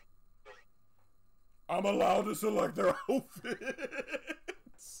I'm allowed to select their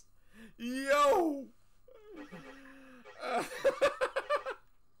outfits. Yo.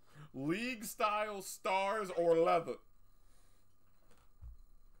 League style, stars, or leather.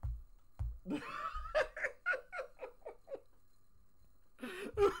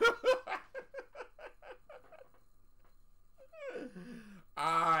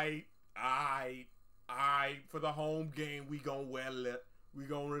 For the home game, we gonna let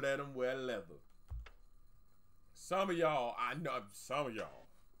them wear leather. Some of y'all, I know, some of y'all.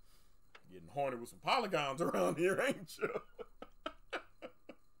 Getting horny with some polygons around here, ain't you?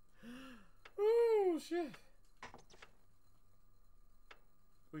 Ooh, shit.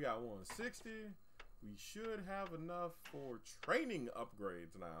 We got 160. We should have enough for training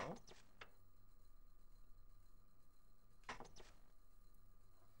upgrades now.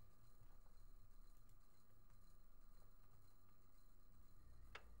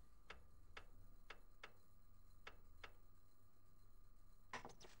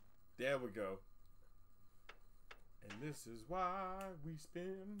 There we go. And this is why we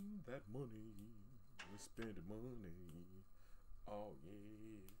spend that money. We spend the money. Oh yeah,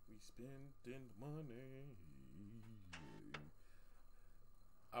 we spending the money.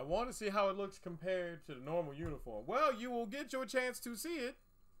 I want to see how it looks compared to the normal uniform. Well, you will get your chance to see it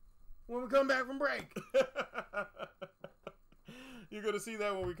when we come back from break. You're going to see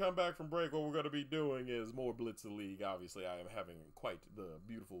that when we come back from break. What we're going to be doing is more Blitz the League. Obviously, I am having quite the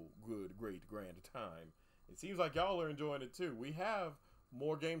beautiful, good, great, grand time. It seems like y'all are enjoying it too. We have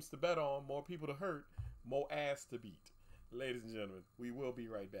more games to bet on, more people to hurt, more ass to beat. Ladies and gentlemen, we will be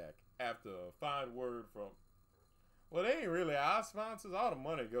right back after a fine word from... Well, they ain't really our sponsors. All the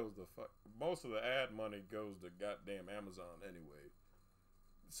money goes to... Most of the ad money goes to goddamn Amazon anyway.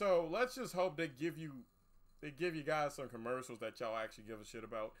 So, let's just hope they give you guys some commercials that y'all actually give a shit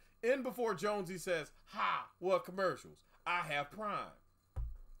about. In before Jonesy says, ha, what commercials? I have Prime.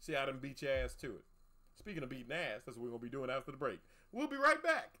 See, I done beat your ass to it. Speaking of beating ass, that's what we're going to be doing after the break. We'll be right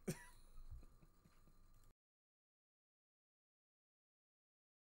back.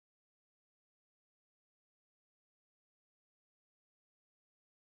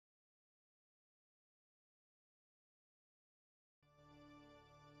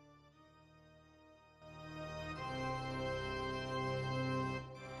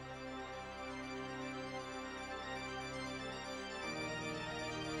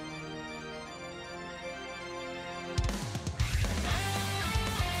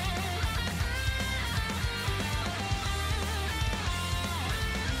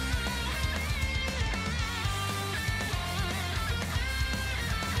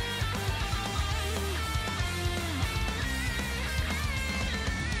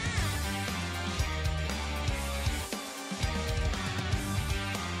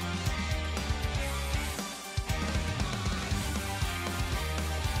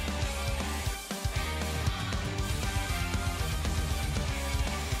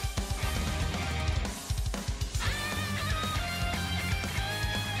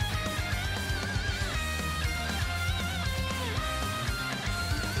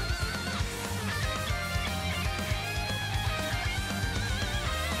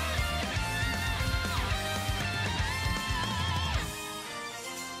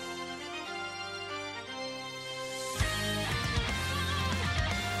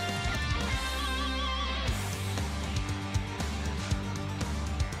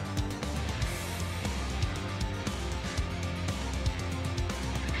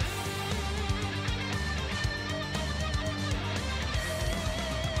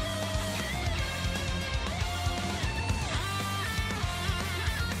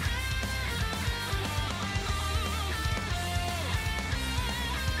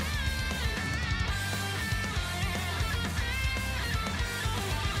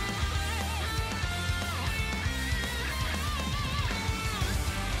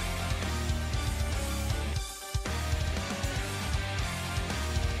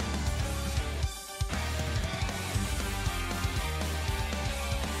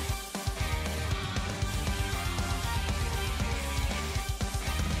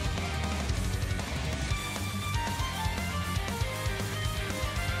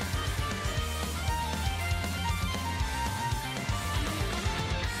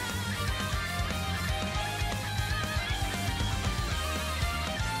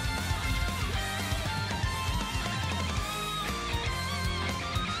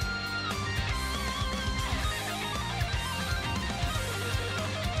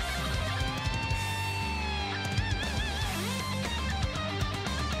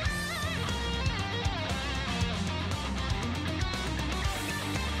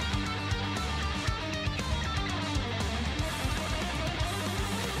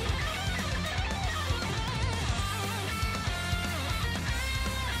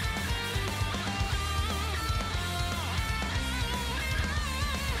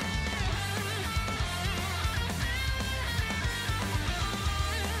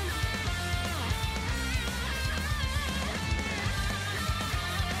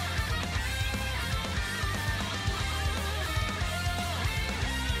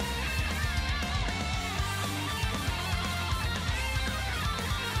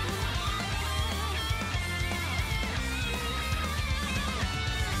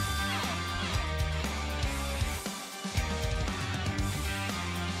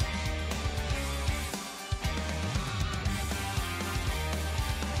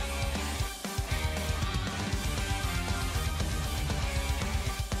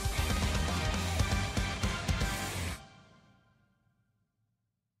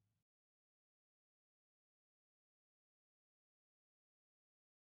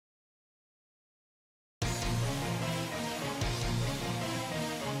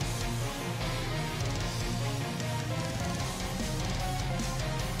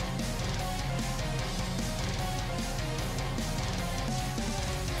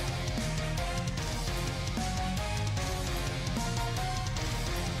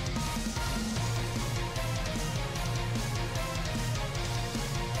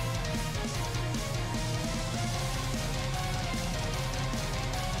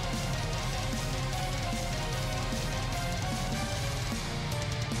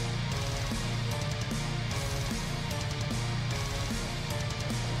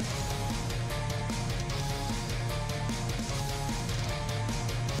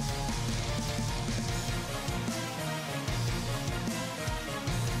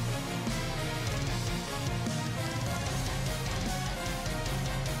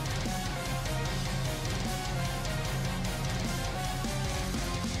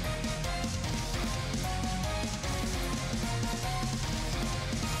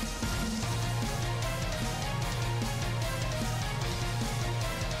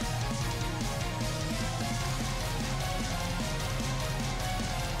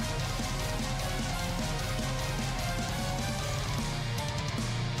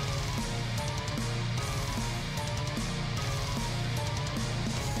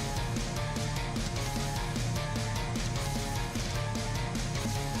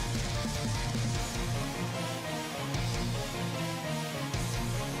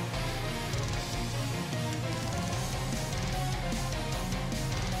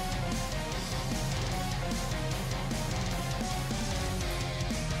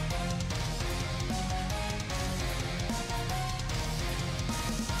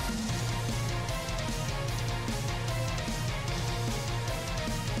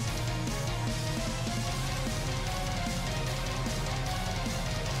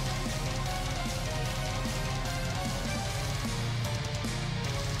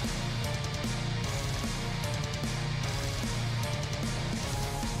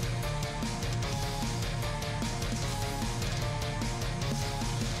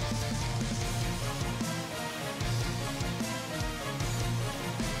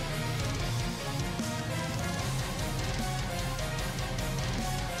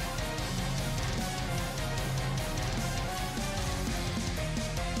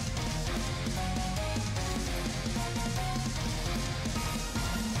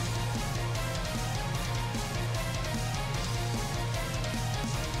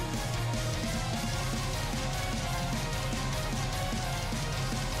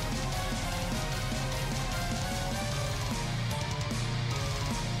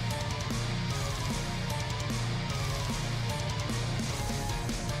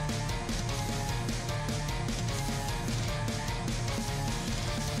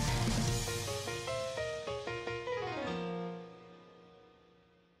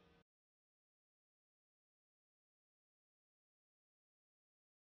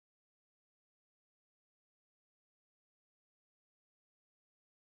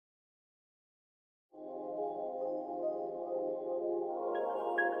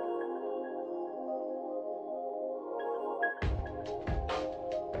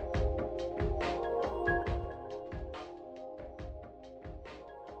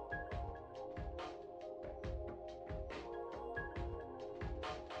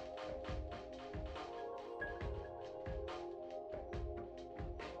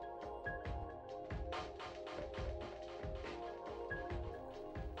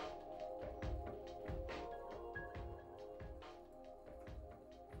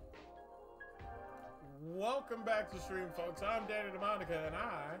 Welcome back to stream, folks. I'm Danny DeMonica, and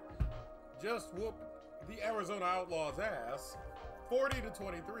I just whooped the Arizona Outlaws' ass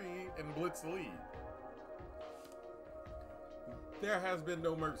 40-23 in Blitz the League. There has been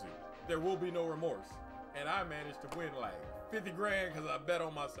no mercy. There will be no remorse. And I managed to win like 50 grand because I bet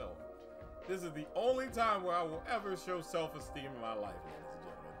on myself. This is the only time where I will ever show self-esteem in my life, ladies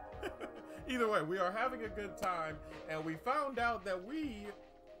and gentlemen. Either way, we are having a good time, and we found out that we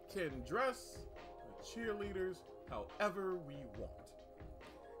can dress the cheerleaders however we want.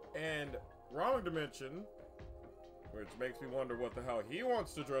 And Wrong Dimension, which makes me wonder what the hell he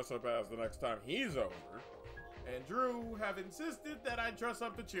wants to dress up as the next time he's over, and Drew have insisted that I dress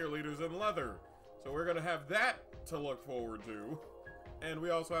up the cheerleaders in leather. So we're gonna have that to look forward to. And we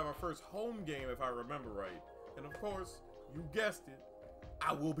also have our first home game, if I remember right. And of course, you guessed it,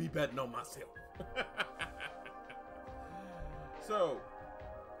 I will be betting on myself. So,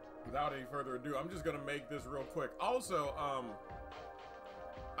 without any further ado, I'm just gonna make this real quick. Also,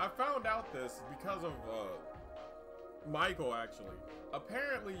 I found out this because of Michael, actually.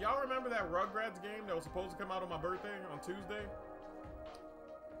 Apparently, y'all remember that Rugrats game that was supposed to come out on my birthday on Tuesday?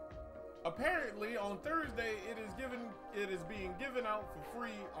 Apparently, on Thursday, it is being given out for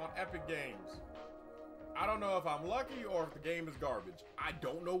free on Epic Games. I don't know if I'm lucky or if the game is garbage. I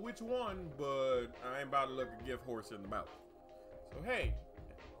don't know which one, but I ain't about to look a gift horse in the mouth. So hey,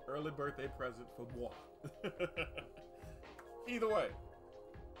 early birthday present for moi. Either way,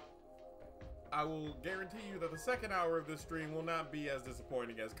 I will guarantee you that the second hour of this stream will not be as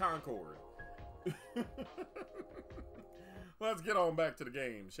disappointing as Concord. Let's get on back to the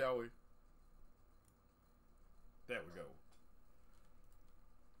game, shall we? There we go.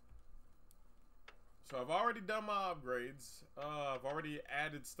 So I've already done my upgrades. I've already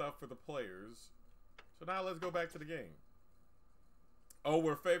added stuff for the players. So now let's go back to the game. Oh,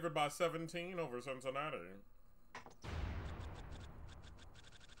 we're favored by 17 over Cincinnati.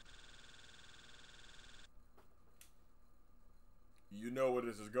 You know where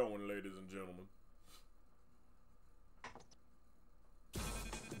this is going, ladies and gentlemen.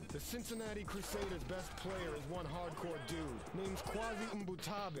 The Cincinnati Crusaders' best player is one hardcore dude named Kwasi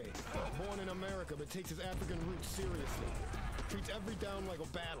Mbutabe. Born in America but takes his African roots seriously. Treats every down like a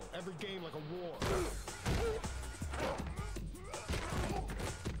battle, every game like a war.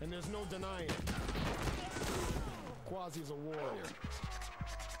 And there's no denying it. Kwasi's a warrior.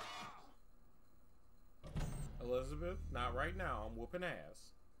 Elizabeth, not right now. I'm whooping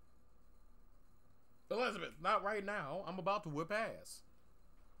ass. Elizabeth, not right now. I'm about to whip ass.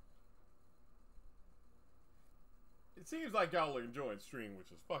 It seems like y'all are enjoying stream,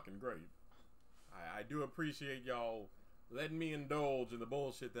 which is fucking great. I do appreciate y'all letting me indulge in the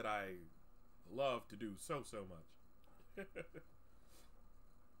bullshit that I love to do so much.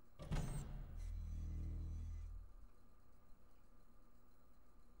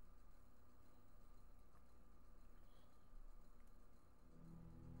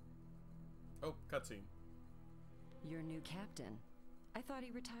 Oh, cutscene. Your new captain. I thought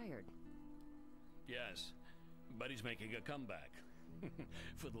he retired. Yes, but he's making a comeback.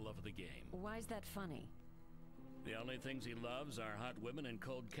 For the love of the game. Why's that funny? The only things he loves are hot women and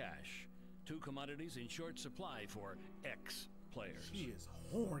cold cash. Two commodities in short supply for ex-players. She is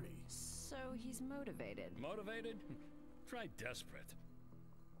horny. So he's motivated. Motivated? Try desperate.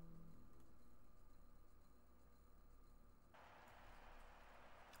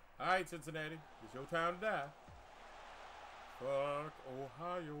 Alright, Cincinnati. It's your time to die. Fuck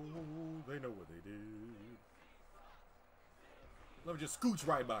Ohio. They know what they did. Let me just scooch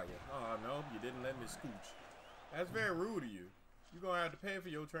right by you. Oh, no, you didn't let me scooch. That's very rude of you. You're going to have to pay for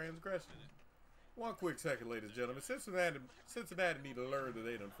your transgression. One quick second, ladies and gentlemen. Cincinnati need to learn that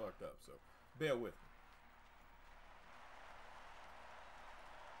they done fucked up, so bear with me.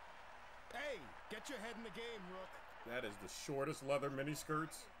 Hey, get your head in the game, Rook. That is the shortest leather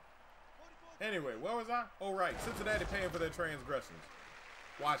miniskirts. Anyway, where was I? Oh, right. Cincinnati paying for their transgressions.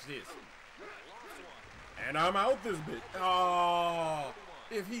 Watch this. And I'm out this bitch. Oh,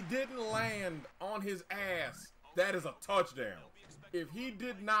 if he didn't land on his ass, that is a touchdown. If he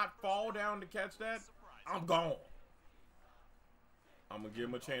did not fall down to catch that, I'm gone. I'm going to give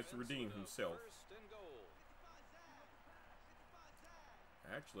him a chance to redeem himself.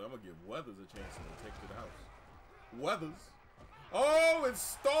 Actually, I'm going to give Weathers a chance to take to the house. Weathers. Oh,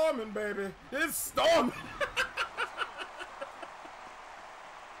 it's storming, baby. It's storming.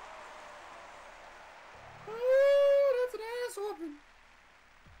 Oh, that's an ass whooping.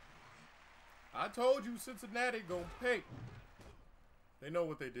 I told you Cincinnati gonna pay. They know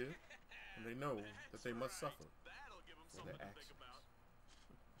what they did, and they know that they must suffer for their actions.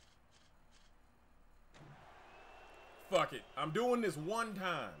 Fuck it. I'm doing this one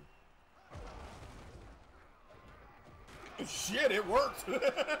time. Shit, it worked.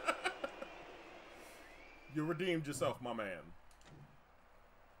 You redeemed yourself, my man.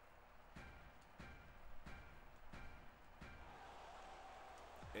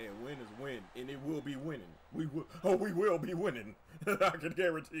 And win is win, and it will be winning. We will be winning. I can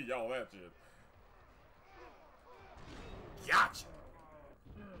guarantee y'all that shit. Gotcha.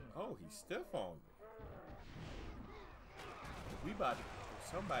 Oh, he's stiff on me.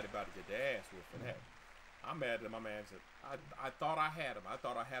 Somebody about to get their ass whipped for that. I'm mad that my man said, I thought I had him. I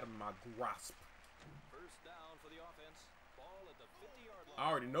thought I had him in my grasp. First down for the offense. Ball at the 50-yard line. I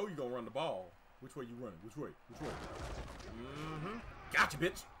already know you're gonna run the ball. Which way you running? Which way? Which way? Gotcha,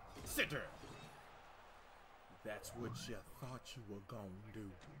 bitch. Sit there. That's what you thought you were gonna do.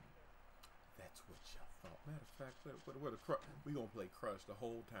 That's what you thought. Matter of fact, we gonna play Crush the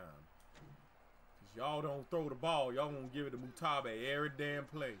whole time. Cause y'all don't throw the ball. Y'all gonna give it to Mutabe every damn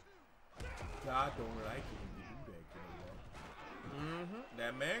play. God don't like it when you do that, you know that.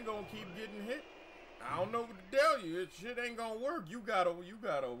 That man gonna keep getting hit. I don't know what to tell you. It shit ain't gonna work. You got a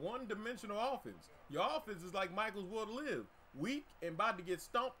one-dimensional offense. Your offense is like Michael's will to live. Weak and about to get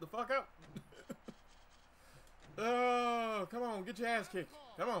stomped the fuck out. Oh, come on, get your ass kicked.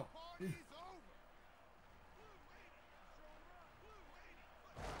 Come on.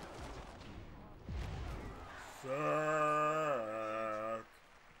 Suck.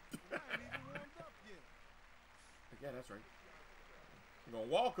 Yeah, that's right. You're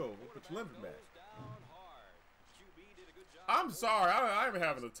gonna walk over, put your limp back. I'm sorry, I'm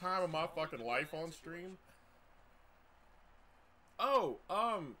having the time of my fucking life on stream. Oh,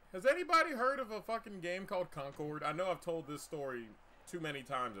 has anybody heard of a fucking game called Concord? I know I've told this story too many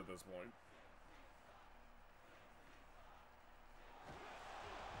times at this point.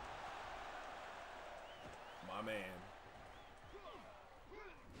 My man.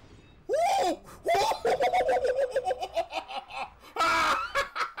 Woo!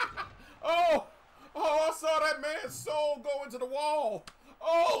 Oh! Oh, I saw that man's soul go into the wall.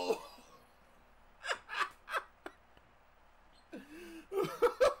 Oh!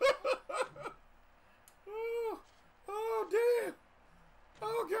 Oh, damn.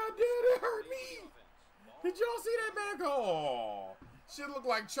 Oh, god damn, it hurt me. Did y'all see that man go? Oh, shit looked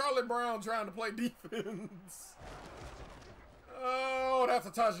like Charlie Brown trying to play defense. Oh, that's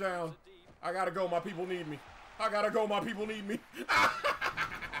a touchdown. I gotta go, my people need me. I gotta go, my people need me.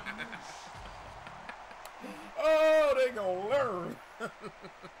 Oh, they gonna learn.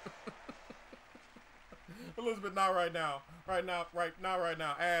 Elizabeth, not right now. Right now.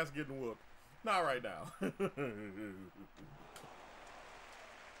 Ass getting whooped. Not right now.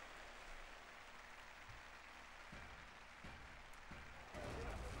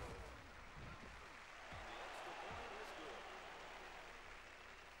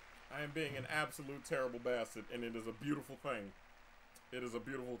 I am being an absolute terrible bastard, and it is a beautiful thing. It is a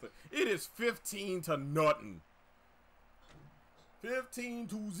beautiful thing. It is 15-0.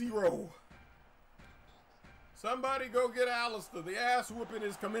 15-0. Somebody go get Alistair. The ass whooping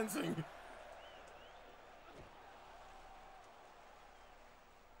is commencing.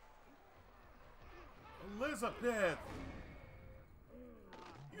 Elizabeth.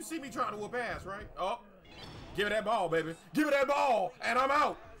 You see me trying to whoop ass, right? Oh. Give me that ball, baby. Give me that ball, and I'm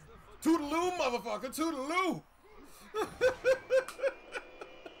out. Toodaloo, motherfucker. Toodaloo.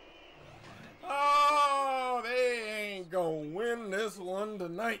 Oh, they ain't gonna win this one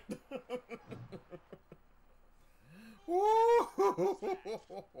tonight.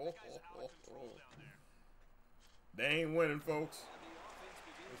 They ain't winning, folks.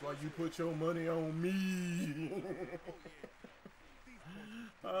 That's why you put your money on me.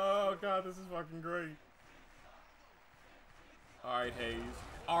 Oh, God, this is fucking great. All right, Hayes.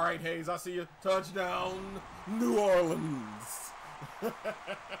 All right, Hayes, I see you. Touchdown, New Orleans.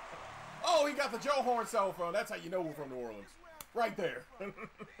 Oh, he got the Joe Horn cell phone. That's how you know we're from New Orleans. Right there. And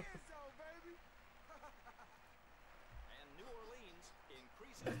New Orleans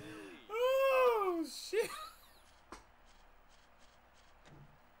increases their lead. Oh, shit.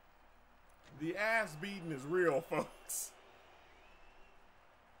 The ass beating is real, folks.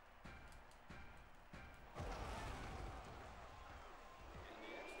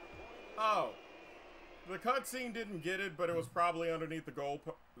 Oh, the cutscene didn't get it, but it was probably underneath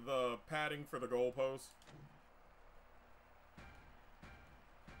the padding for the goalpost.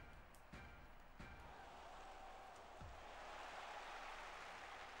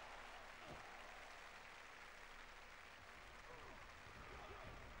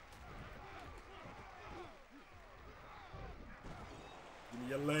 Give me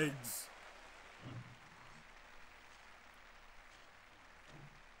your legs.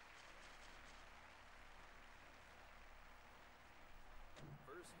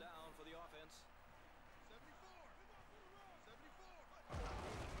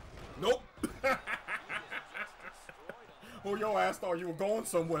 Nope. Oh, your ass thought you were going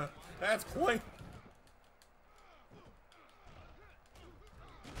somewhere. That's quaint.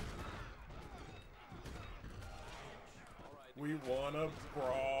 We wanna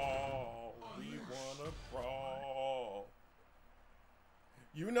brawl. We wanna brawl.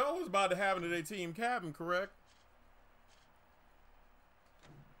 You know what's about to happen to their team captain, correct?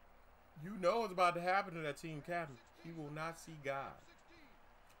 You know what's about to happen to that team captain. He will not see God.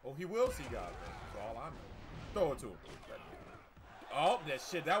 Oh, he will see God, though. That's all I know. Throw it to him. Oh, that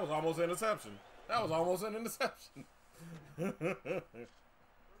shit. That was almost an interception. That was almost an interception.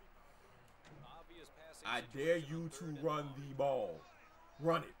 I dare you to run the ball.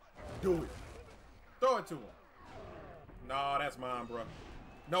 Run it. Do it. Throw it to him. No, that's mine, bro.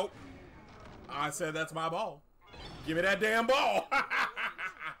 Nope. I said that's my ball. Give me that damn ball.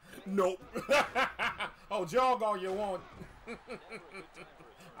 Nope. Oh, jog all you want.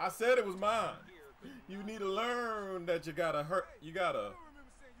 I said it was mine. You need to learn that you gotta hurt. You gotta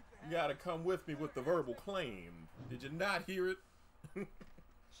come with me with the verbal claim. Did you not hear it?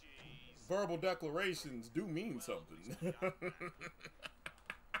 Verbal declarations do mean something.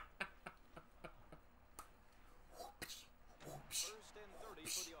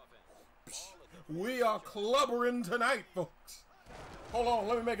 We are clubbering tonight, folks. Hold on,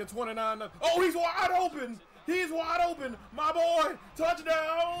 let me make it 29. Oh, he's wide open. He's wide open. My boy,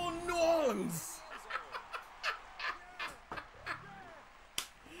 touchdown, New Orleans.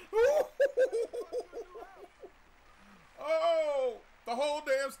 Oh, the whole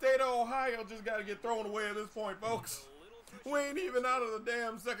damn state of Ohio just got to get thrown away at this point, folks. We ain't even out of the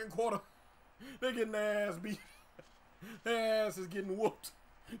damn second quarter. They're getting their ass beat. Their ass is getting whooped,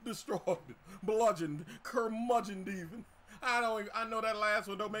 destroyed, bludgeoned, curmudgeoned even. I know that last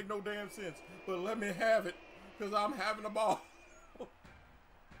one don't make no damn sense, but let me have it, because I'm having a ball.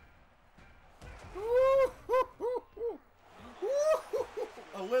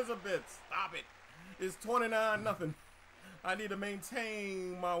 Elizabeth, stop it. It's 29-0. I need to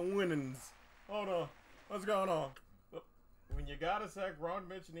maintain my winnings. Hold on. What's going on? When you got a sec, Ron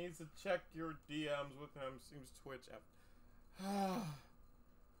Mitch needs to check your DMs with him. Seems Twitch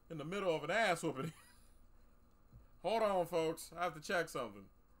in the middle of an ass whooping. Hold on, folks. I have to check something.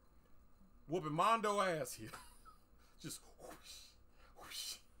 Whooping Mondo ass here. Just whoosh,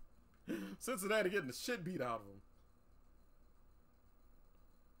 whoosh. Cincinnati getting the shit beat out of him.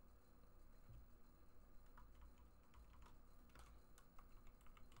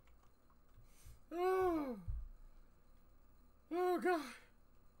 Oh. Oh, God.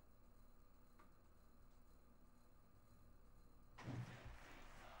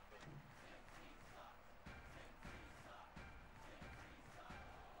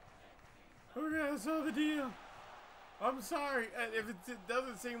 Okay, I saw the deal. I'm sorry. If it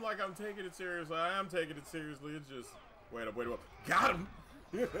doesn't seem like I'm taking it seriously, I am taking it seriously. It's just... Wait up. Got him!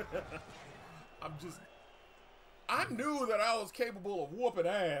 I knew that I was capable of whooping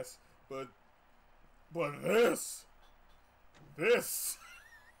ass, but this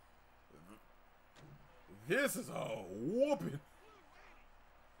is a whooping.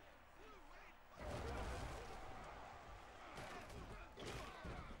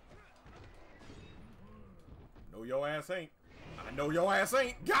 No, your ass ain't. I know your ass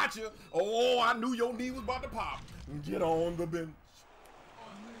ain't. Gotcha. Oh, I knew your knee was about to pop. Get on the bench.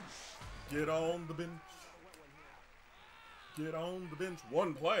 Get on the bench. Get on the bench.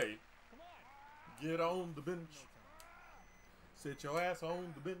 One play. Get on the bench. Sit your ass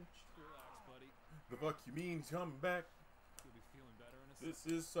on the bench. Relax, buddy. The fuck you mean he's coming back? You'll be feeling better in a This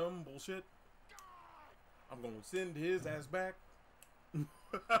is some bullshit. I'm gonna send his ass back.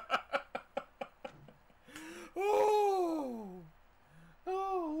 Oh!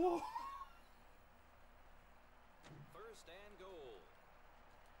 Oh! First and goal.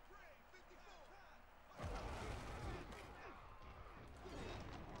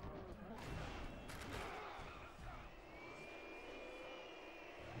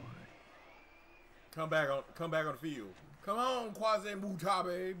 Come back on the field. Come on, Kwame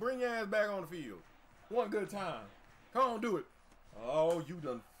Mutabe. Bring your ass back on the field. One good time. Come on, do it. Oh, you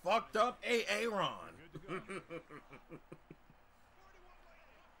done fucked up Aaron.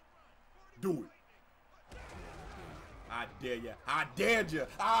 Do it. I dare you. I dared you.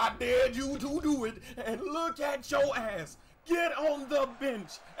 I dared you to do it. And look at your ass. Get on the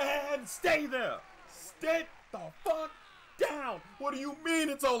bench and stay there. Stay the fuck down. What do you mean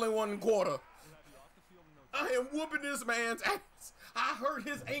it's only one quarter? I am whooping this man's ass. I hurt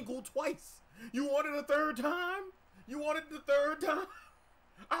his ankle twice. You wanted a third time? You wanted the third time?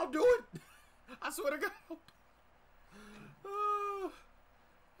 I'll do it. I swear to God.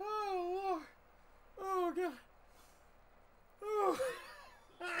 Oh, Lord. Oh, God. Oh.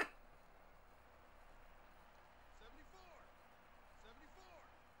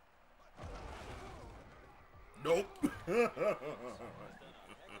 74. Nope. Done a heck of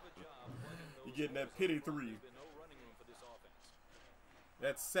a job plugging You're getting that pity three. There's been no running room for this offense.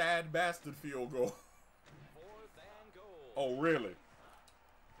 That sad bastard field goal. 4th and goal. Oh, really?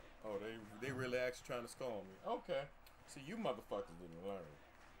 Oh, they really actually trying to score on me. Okay. See, you motherfuckers didn't learn.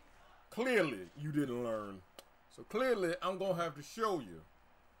 Clearly, you didn't learn. So clearly, I'm going to have to show you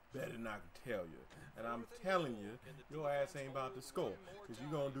better than I can tell you. And I'm telling you, your ass ain't about to score. Because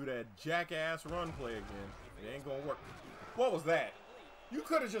you're going to do that jackass run play again. It ain't going to work. What was that? You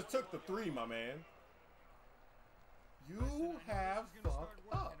could have just took the 3, my man. You have fucked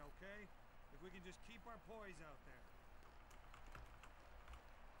up. Okay? If we can just keep our poise out there.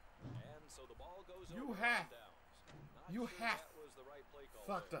 And so the ball goes You over have- on downs. Not you sure have that was the right play call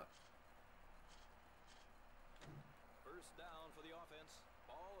fucked there. up. First down for the offense.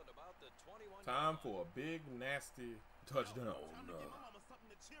 Ball at about the 21. Time for a big, nasty touchdown. Time to give mama something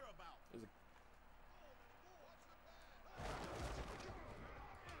to cheer about. Is it-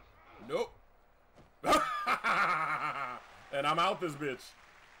 Nope. And I'm out this bitch.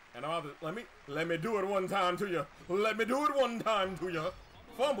 And I'm out this. Let me do it one time to you. Let me do it one time to you.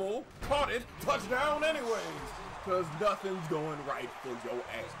 Fumble, caught it, touchdown anyways. Cause nothing's going right for your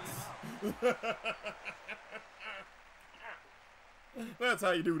ass. That's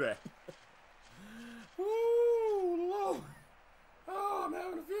how you do that. Woo, Lord. Oh, I'm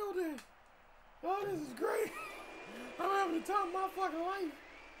having a field day. Oh, this is great. I'm having the time of my fucking life.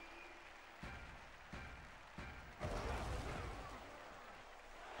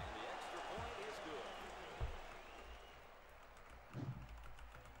 And the extra point is good.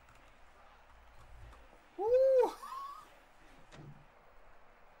 Woo.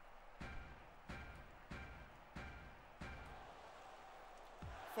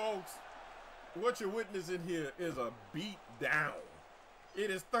 Folks, what you're witnessing here is a beat down. It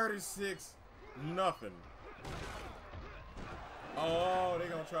is 36-0. Oh, they're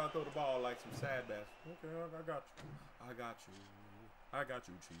gonna try to throw the ball like some sad bass. Okay, I got you. I got you. I got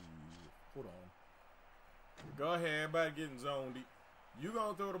you, Chief. Hold on. Go ahead, everybody getting zoned. You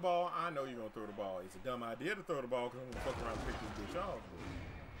gonna throw the ball? I know you're gonna throw the ball. It's a dumb idea to throw the ball because I'm gonna fuck around and pick this bitch off.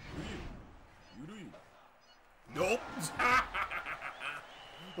 But do you? You do you. Nope.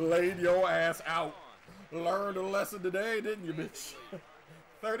 Laid your ass out. Learned a lesson today, didn't you, bitch?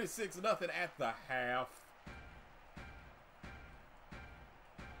 36-0 at the half.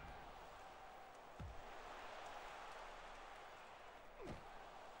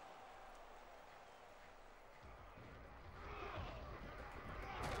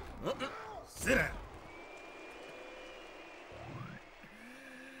 Sit down.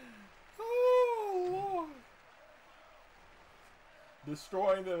 Oh, Lord.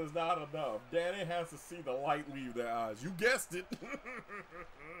 Destroying them is not enough. Danny has to see the light leave their eyes. You guessed it. So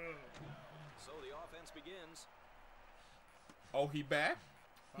the offense begins. Oh, he back?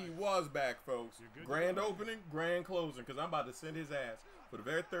 He was back, folks. Grand opening, grand closing, because I'm about to send his ass for the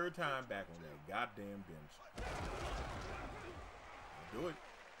very 3rd time back on that goddamn bench. Do it.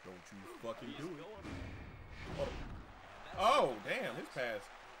 Don't you fucking do it. Oh, damn, his pass.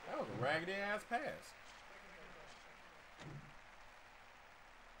 That was a raggedy ass pass.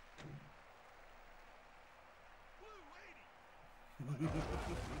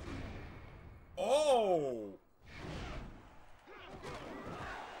 Oh!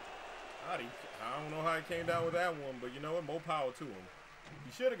 I don't know how he came down with that one, but you know what? More power to him.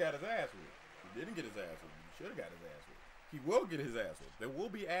 He should have got his ass whipped. He didn't get his ass whipped. He should have got his ass whipped. He will get his ass whipped. There will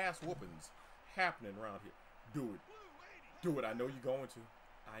be ass whoopings happening around here. Do it. Do it. I know you're going to.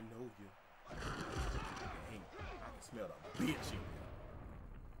 I know you. Dang, I can smell the bitch in here.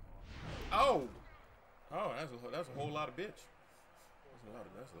 Oh! Oh, that's a whole lot of bitch.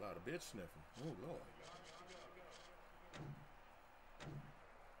 That's a lot of bitch sniffing. Oh, Lord.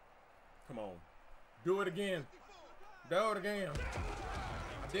 Come on. Do it again. Do it again. I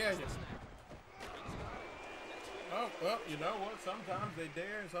dare you. Oh, well, you know what? Sometimes they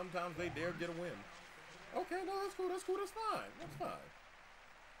dare and sometimes they dare get a win. Okay, no, that's cool. That's cool. That's fine. That's fine.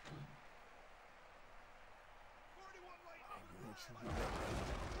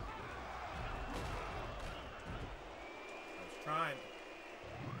 I was trying.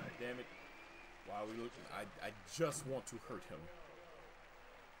 God damn it. Why are we looking? I just want to hurt him.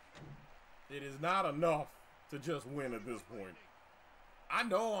 It is not enough to just win at this point. I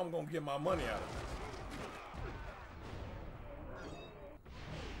know I'm going to get my money out of this.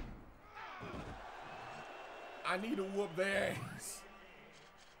 I need to whoop their ass.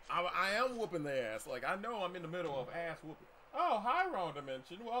 I am whooping their ass. Like, I know I'm in the middle of ass whooping. Oh, hi, Wrong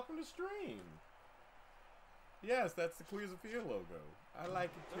Dimension. Welcome to stream. Yes, that's the Queers of Fear logo. I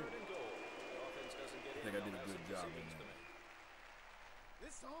like it too. I think I did a good job in that.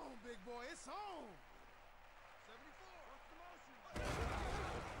 It's on, big boy. It's on. 74.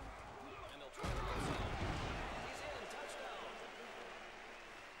 And they'll try to get some. He's in. Touchdown.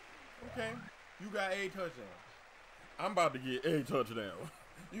 Okay, you got a touchdown. I'm about to get a touchdown.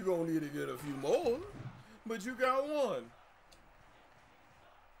 You gonna need to get a few more, but you got one.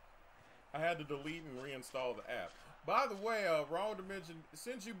 I had to delete and reinstall the app. By the way, Wrong Dimension,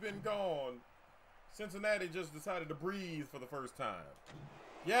 since you've been gone, Cincinnati just decided to breathe for the first time.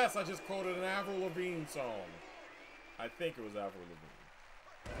 Yes, I just quoted an Avril Lavigne song. I think it was Avril Lavigne.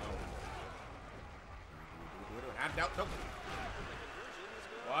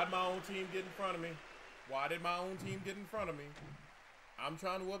 Why did my own team get in front of me? Why did my own team get in front of me? I'm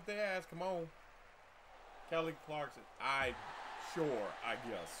trying to whoop their ass. Come on. Kelly Clarkson. I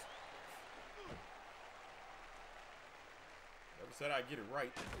guess. Never said I'd get it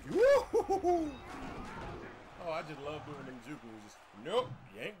right. Woo-hoo-hoo-hoo. Oh, I just love doing them jukeos. Just, nope,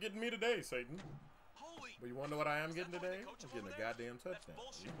 you ain't getting me today, Satan. But you want to know what I am getting today? I'm getting a goddamn touchdown.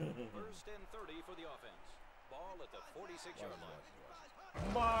 First and 30 for the offense. Ball at the 46-yard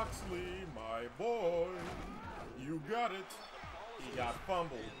line. Moxley, my boy, you got it. He got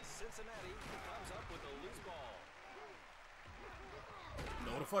fumbled. And Cincinnati comes up with a loose ball.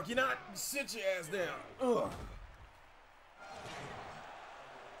 No, the fuck you not. Sit your ass down. Ugh.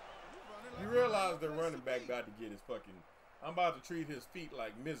 You realize the running back about to get his fucking... I'm about to treat his feet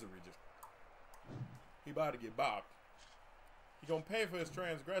like misery. Just... He about to get bopped. He gonna pay for his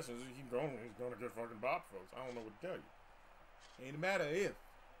transgressions. He's gonna get fucking bopped, folks. I don't know what to tell you. Ain't a matter if.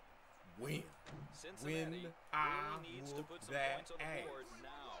 When. Cincinnati When I really needs to whoop put some that points on the ass. board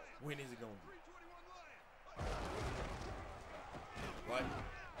now. When is it gonna be? What?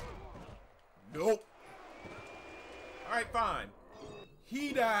 Nope. Alright, fine.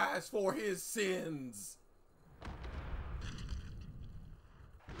 He dies for his sins. He's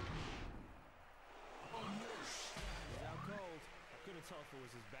out cold. I couldn't tell if it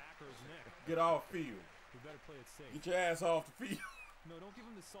was his back or his neck. Get off field. We better play it safe. Get your ass off the field. No, don't give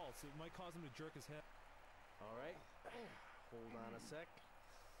him the salts. It might cause him to jerk his head. All right. Hold on a sec.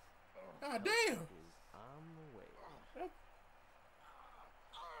 God damn. Is on the way.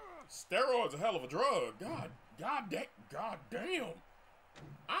 Steroids a hell of a drug. God damn.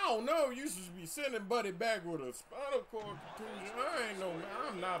 I don't know. You should be sending Buddy back with a spinal cord contusion.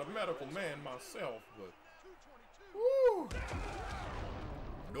 I'm not a medical man myself, but. Woo.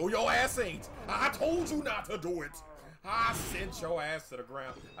 No, your ass ain't. I told you not to do it. I sent your ass to the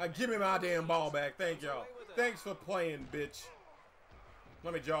ground. Give me my damn ball back. Thank y'all. Thanks for playing, bitch.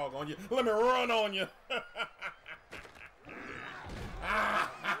 Let me jog on you. Let me run on you.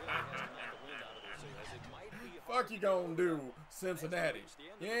 Fuck you gonna do, Cincinnati?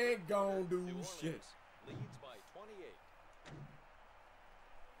 You ain't gonna do shit. Leads by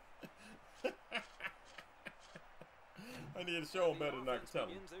 28. I need to show them better than I can tell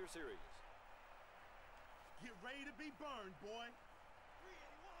them. Begins their series. Get ready to be burned, boy.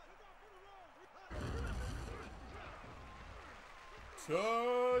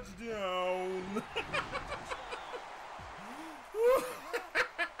 Touchdown.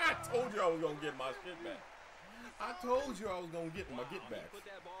 I told you I was gonna get my shit back. I told you I was gonna get my get back. Put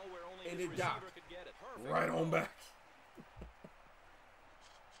that ball where only And his it got receiver could get it. Perfect. right on back.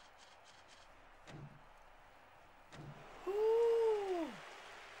 Woo.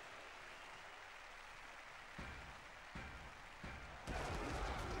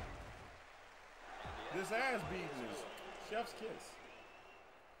 This ass beating is chef's kiss.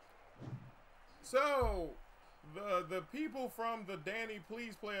 So, the people from the Danny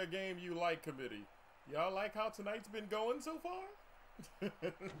Please Play a Game You Like committee, y'all like how tonight's been going so far?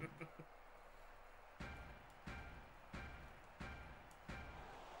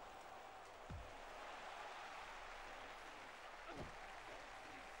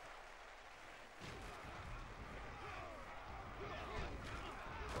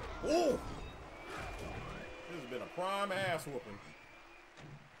 Oh! This has been a prime ass whooping.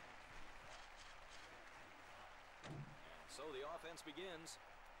 So the offense begins.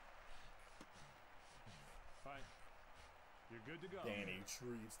 Fine. You're good to go. Danny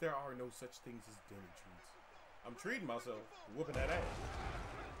treats. There are no such things as Danny treats. I'm treating myself, whooping that ass.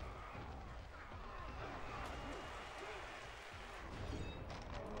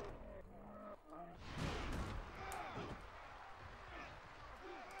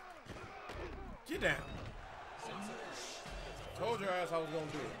 Get down. Told your ass I was gonna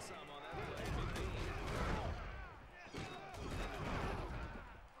do it.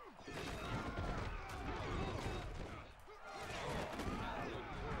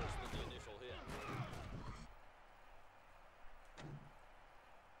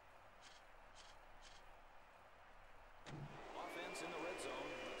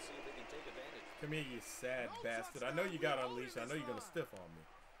 Come here, you sad bastard. I know you got unleashed. I know you're gonna stiff on me.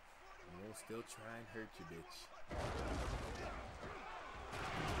 I'm gonna still try and hurt you, bitch.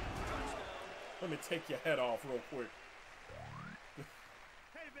 Let me take your head off real quick.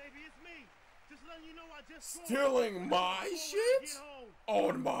 Hey, baby, it's me. Just letting you know I just stealing my shit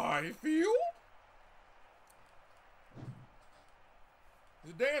on my field?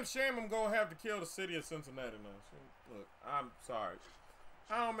 It's a damn shame I'm gonna have to kill the city of Cincinnati now. So, look, I'm sorry.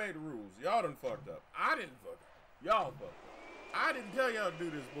 I don't make the rules. Y'all done fucked up. I didn't fuck up. Y'all fucked up. I didn't tell y'all to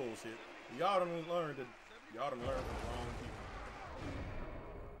do this bullshit. Y'all done learned from the wrong people.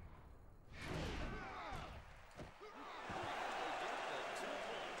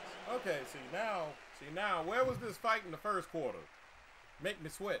 Okay, see now, where was this fight in the first quarter? Make me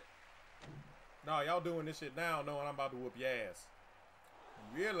sweat. No, y'all doing this shit now knowing I'm about to whoop your ass.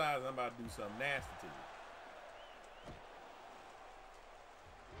 You realize I'm about to do something nasty to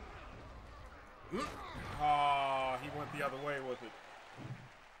you. Oh, he went the other way with it.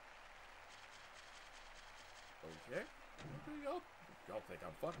 Okay. Y'all think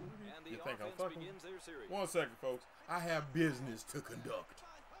I'm fucking with you? You think I'm fucking with you? 1 second, folks. I have business to conduct.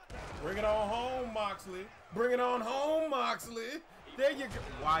 Bring it on home, Moxley. Bring it on home, Moxley. There you go.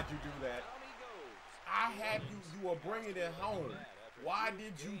 Why'd you do that? I had you. You were bringing it home. Why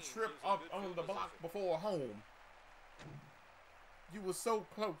did you trip up on the block before home? You were so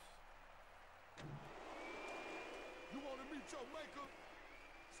close. You want to meet your maker?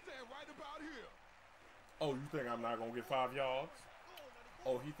 Stand right about here. Oh, you think I'm not gonna get 5 yards?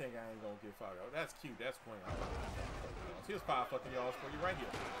 Oh, he think I ain't gonna get 5 yards. That's cute. That's plenty. Here's 5 fucking yards for you right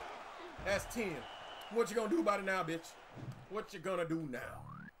here. That's 10. What you gonna do about it now, bitch? What you gonna do now?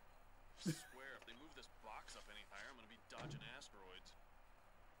 I swear, if they move this box up any higher, I'm gonna be dodging asteroids.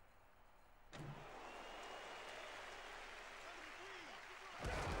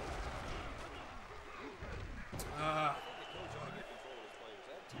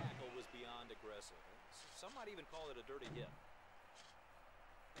 That tackle was beyond aggressive. Some might even call it a dirty hit.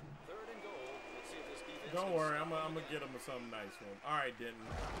 3rd and goal. Let's see if this defense. Don't worry, I'm gonna get him something nice for him. All right, Denton.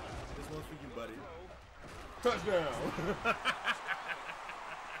 This one's for you, buddy. Touchdown.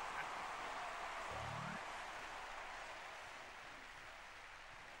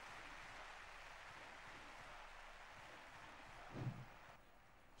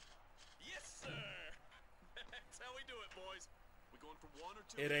 Yes, sir. That's how we do it, boys. We going for 1 or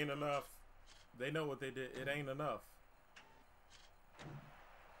 2? It ain't enough. They know what they did. It ain't enough.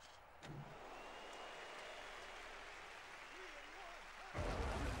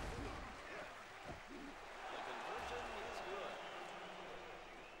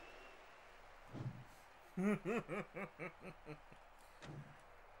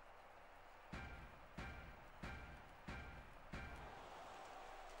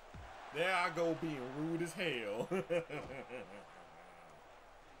 There I go being rude as hell.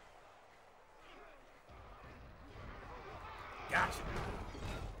 Gotcha.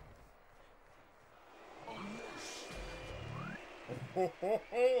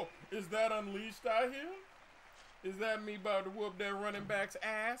 Is that unleashed out here? Is that me about to whoop that running back's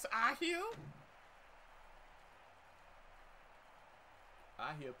ass out here?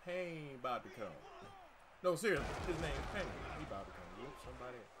 I hear Pain about to come. No, seriously, his name's Pain. He about to come. Whoop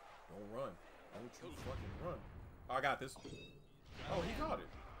somebody. Don't run. Don't you fucking run. Oh, I got this. Oh, he caught it.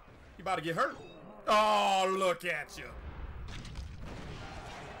 He about to get hurt. Oh, look at you.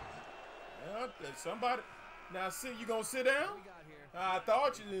 Yeah, somebody. Now, see, you gonna sit down? I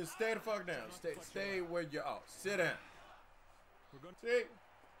thought you didn't. Stay the fuck down. Stay where you are. Sit down. See,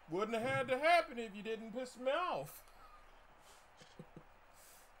 wouldn't have had to happen if you didn't piss me off.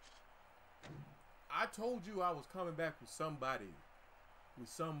 I told you I was coming back with somebody. With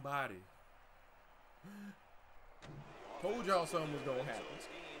somebody. Told y'all something was gonna happen.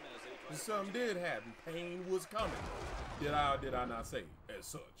 And something did happen. Pain was coming. Did I not say as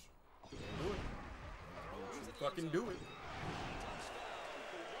such? Do it. Don't you fucking do it.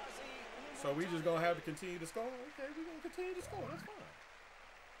 So we just gonna have to continue to score? Okay, we're gonna continue to score. That's fine.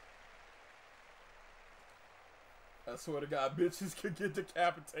 I swear to God, bitches could get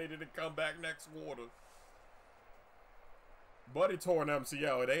decapitated and come back next quarter. Buddy tore an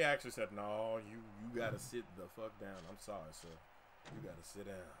MCL. They actually said, no, you gotta sit the fuck down. I'm sorry, sir. You gotta sit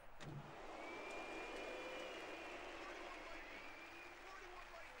down.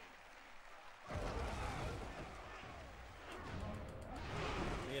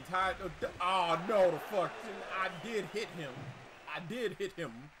 Kai. Oh no, the fuck! I did hit him. I did hit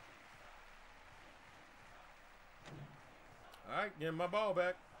him. All right, give my ball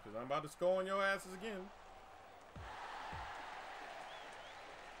back because I'm about to score on your asses again.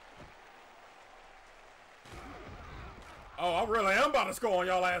 Oh, I really am about to score on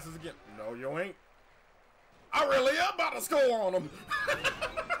y'all asses again. No, you ain't. I really am about to score on them.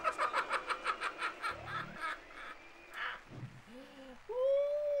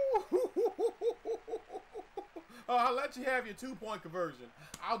 Oh, I'll let you have your 2-point conversion.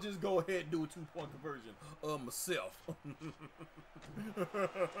 I'll just go ahead and do a 2-point conversion of myself.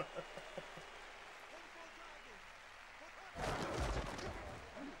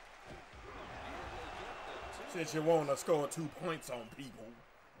 Since you want to score 2 points on people,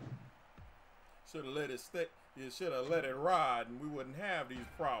 should have let it stick. You should have let it ride, and we wouldn't have these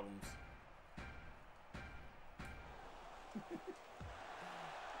problems.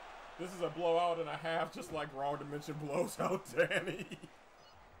 This is a blowout and a half, just like Raw Dimension blows out Danny.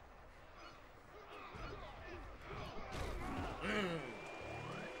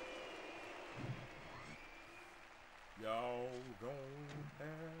 Y'all gon'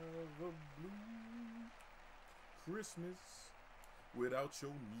 have a blue Christmas without your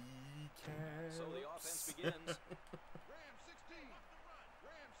kneecaps. So the offense begins. Ram 16.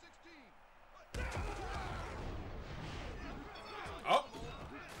 Ram 16. Oh.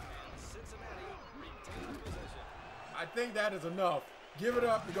 Cincinnati retains possession. I think that is enough. Give it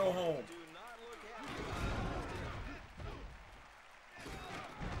up to go home. Do not look happy.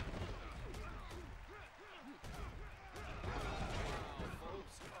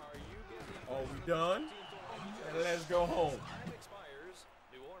 Folks, are you getting Are we done? And let's go home. time expires.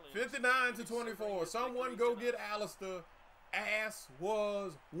 New Orleans 59-24. Someone go get Alistair. Ass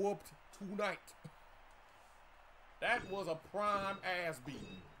was whooped tonight. That was a prime ass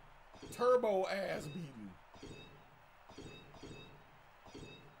beating. Turbo ass beating.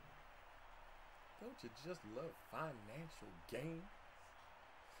 Don't you just love financial gain?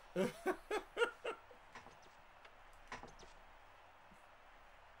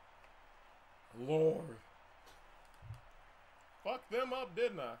 Lord. Fuck them up,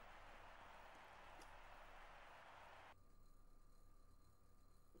 didn't I?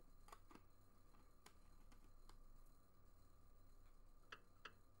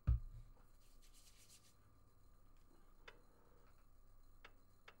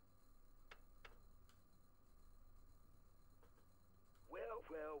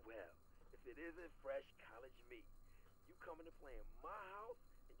 Well, if it isn't fresh college meat, you coming to play in my house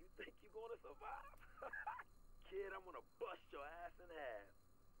and you think you're gonna survive? Kid, I'm gonna bust your ass in half.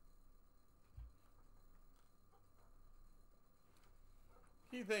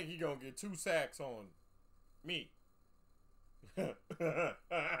 He think he gonna get 2 sacks on me.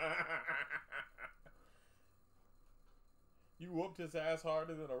 You whooped his ass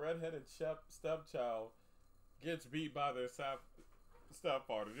harder than a redheaded stepchild gets beat by their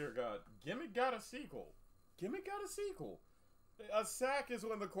stepfather. Dear God. Gimmick got a sequel. Gimmick got a sequel. A sack is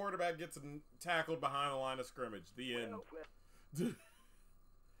when the quarterback gets tackled behind the line of scrimmage. The end.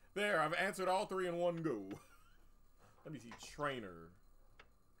 There, I've answered all 3 in one go. Let me see. Trainer.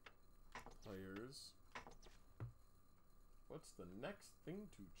 Players. What's the next thing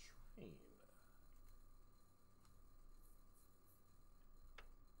to train?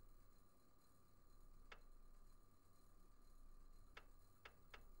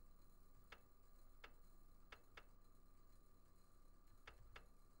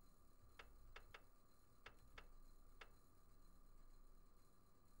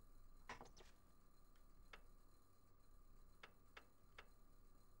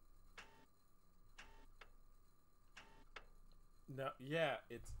 No, yeah,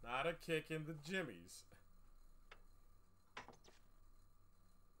 it's not a kick in the jimmies.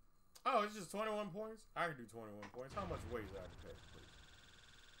 Oh, it's just 21 points? I can do 21 points. How much weight do I have to pay, please?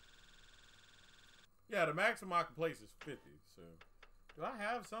 Yeah, the maximum I can place is 50, so... Do I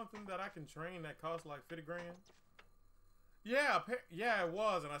have something that I can train that costs like 50 grand? Yeah, yeah, it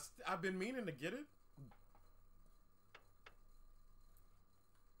was, and I've been meaning to get it.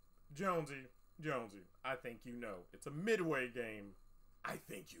 Jonesy, I think you know. It's a midway game. I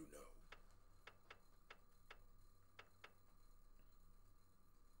think you know.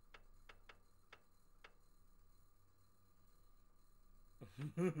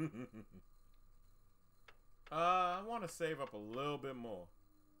 I want to save up a little bit more.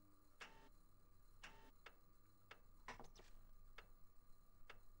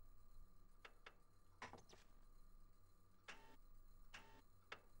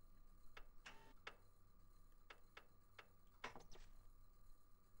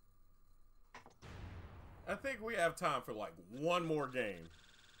 I think we have time for like one more game.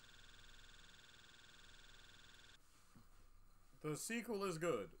 The sequel is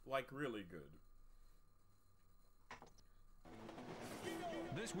good, like really good.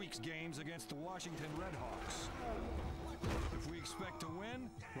 This week's game's against the Washington Redhawks. If we expect to win,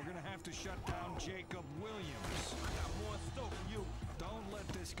 we're gonna have to shut down Jacob Williams. I got more stuff than you. Don't let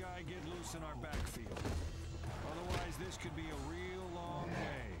this guy get loose in our backfield. Otherwise, this could be a real long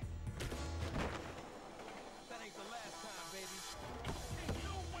day. That ain't the last time, baby. Ain't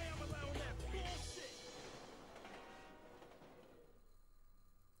no way I'm allowing that bullshit.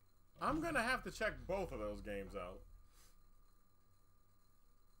 I'm gonna have to check both of those games out.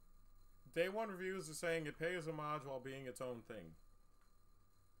 Day one reviews are saying it pays homage while being its own thing.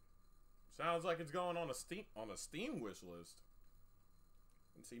 Sounds like it's going on a Steam wish list.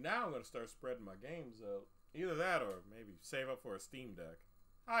 And see, now I'm gonna start spreading my games out. Either that or maybe save up for a Steam Deck.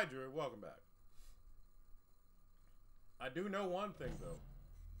 Hi Drew, welcome back. I do know one thing though.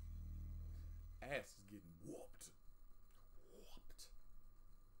 Ass is getting whooped.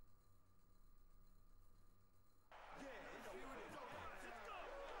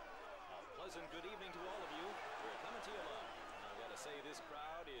 Pleasant good evening to all of you. We're coming to you live. And I gotta say, this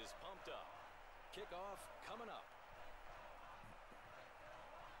crowd is pumped up. Kickoff coming up.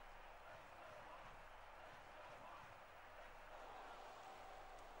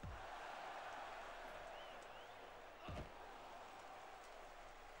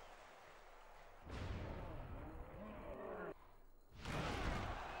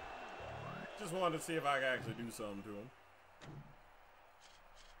 Just wanted to see if I could actually do something to him.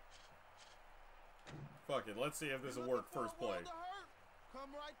 Fuck it, let's see if this will work first play.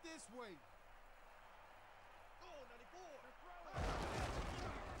 Come right this way.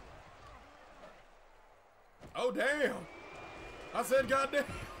 Oh damn! I said goddamn.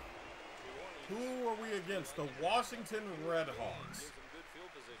 Who are we against? The Washington Redhawks.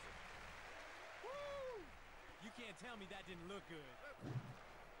 You can't tell me that didn't look good.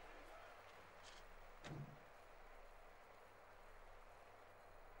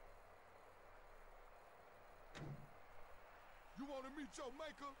 You want to meet your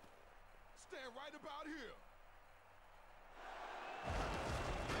maker? Stand right about here.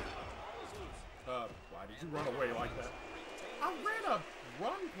 Why did you run away like that? I ran a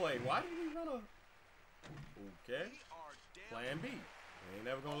run play. Why did we run a... Okay. Plan B. We ain't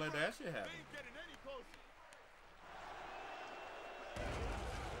never gonna let that shit happen.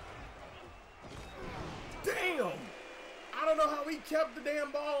 Damn! I don't know how he kept the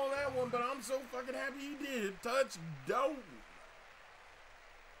damn ball on that one, but I'm so fucking happy he did. Touchdown!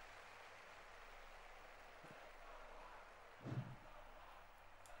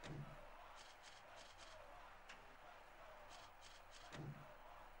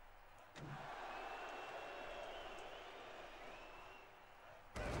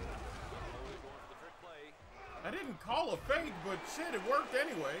 I didn't call a fake, but shit, it worked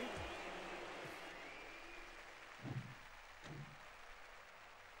anyway.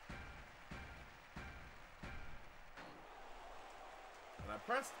 And I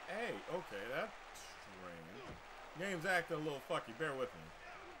pressed A. Okay, that's strange. Game's acting a little fucky. Bear with me.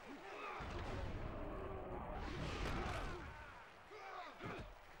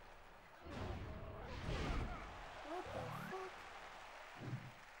 What the fuck?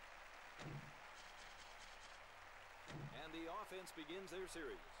 And the offense begins their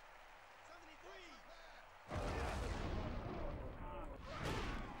series.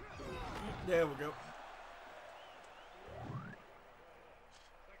 There we go.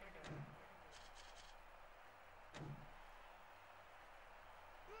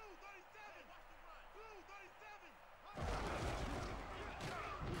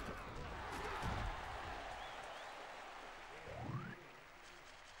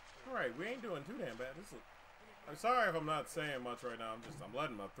 Alright, we ain't doing too damn bad. This is... I'm sorry if I'm not saying much right now. I'm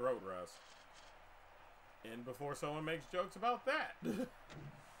letting my throat rest. And before someone makes jokes about that.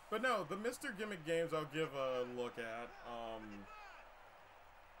 But no, the Mr. Gimmick games I'll give a look at.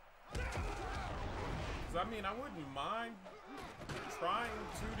 'Cause I mean, I wouldn't mind trying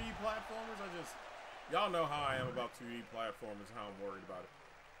 2D platformers. Y'all know how I am about 2D platformers, how I'm worried about it.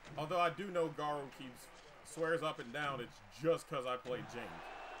 Although I do know Garo swears up and down it's just because I played Jane.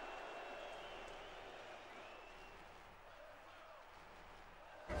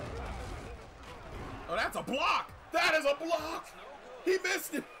 Oh, that's a block! That is a block! He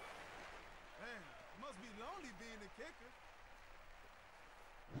missed it! Man, must be lonely being a kicker.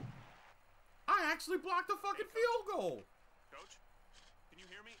 I actually blocked a fucking field goal! Coach, can you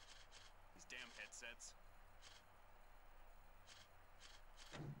hear me? These damn headsets.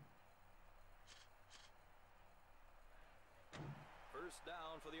 First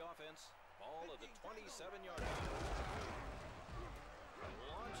down for the offense. Ball at the 27-yard line.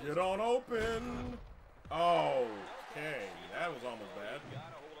 Get on open. Oh, okay. That was almost bad.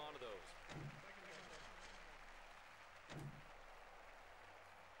 Gotta hold on to those.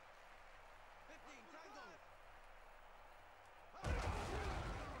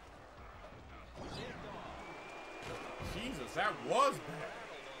 Jesus, that was bad.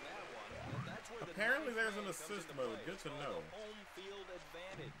 Apparently there's an assist mode. Good to know.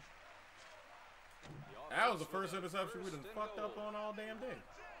 That was the first interception we done fucked up on all damn day.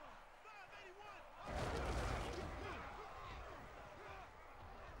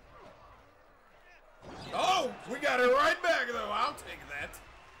 Oh, we got it right back though. I'll take that.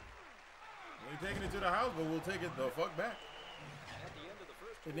 We ain't taking it to the house, but we'll take it the fuck back.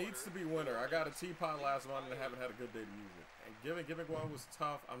 It needs to be winter. I got a teapot last month and I haven't had a good day to use it. And gimmick 1 was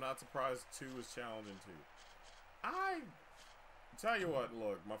tough. I'm not surprised 2 is challenging too. I tell you what,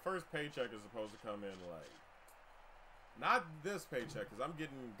 look, my first paycheck is supposed to come in like, not this paycheck, because I'm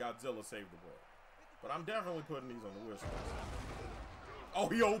getting Godzilla Save the World. But I'm definitely putting these on the wish list. Oh,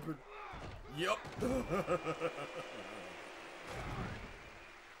 he opened. Yep.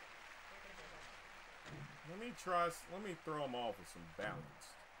 Let me throw them off with some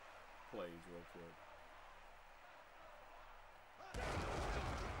balanced plays real quick.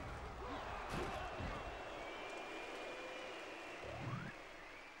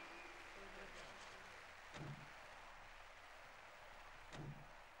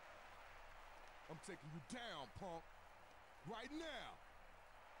 I'm taking you down, punk. Right now.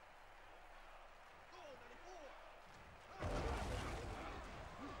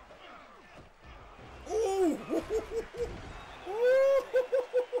 Ooh!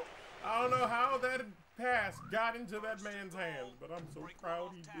 I don't know how that pass got into that man's hands, but I'm so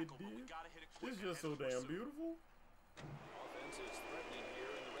proud he did this. It's just so damn beautiful.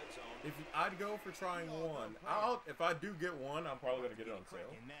 If I'd go for trying one, if I do get one, I'm probably gonna get it on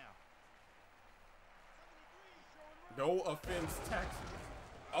sale. No offense, Texas.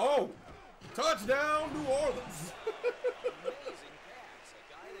 Oh, touchdown, New Orleans. Amazing pass. A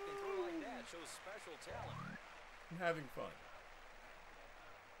guy that can throw like that shows special talent. I'm having fun.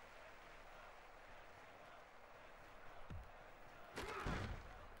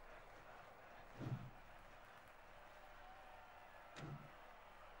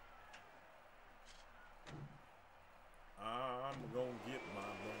 I'm gonna get my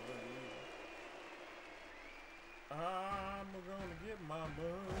money. I'm gonna get my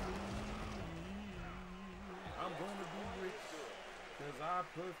money. I'm gonna be rich, cause I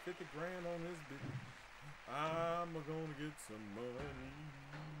put 50 grand on this bitch. I'm gonna get some money.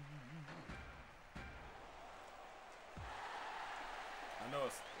 I know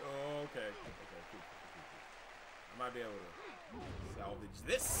it's, oh, okay, cool. I might be able to salvage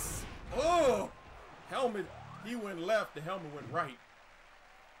this. Oh, helmet, he went left, the helmet went right.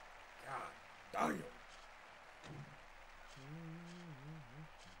 God damn.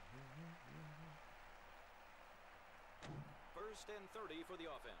 First and 30 for the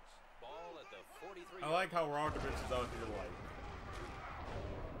offense. Ball at the 43. I like how Rodgers is out here like,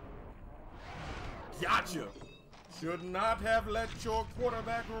 gotcha. Should not have let your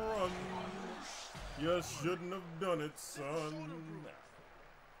quarterback run. You shouldn't have done it, son.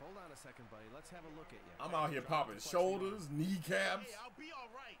 Hold on a second, buddy. Let's have a look at you. I'm out here popping shoulders, kneecaps. Hey, I'll be all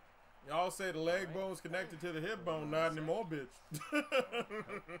right. Y'all say the leg bone's connected to the hip bone, not anymore, bitch.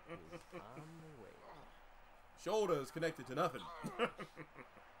 Shoulder is connected to nothing.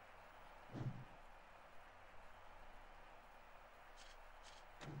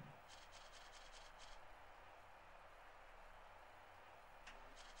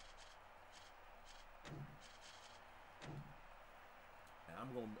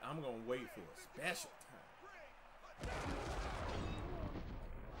 I'm gonna wait for a special time.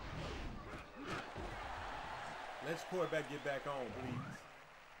 Let your quarterback get back on, please.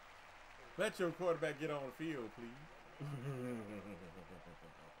 Let your quarterback get on the field, please.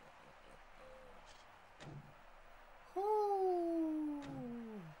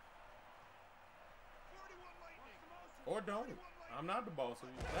 Or don't. I'm not the boss of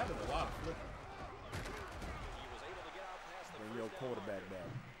you. That is a lot of flipping. Bring your quarterback back.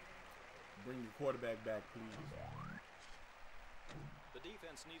 Bring your quarterback back, please. The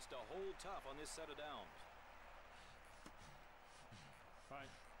defense needs to hold tough on this set of downs. Fine.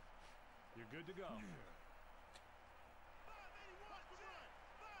 You're good to go.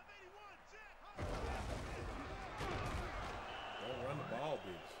 Don't run the ball,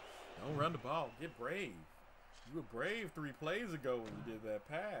 bitch. Don't run the ball. Get brave. You were brave 3 plays ago when you did that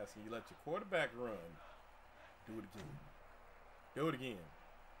pass and you let your quarterback run. Do it again. Do it again.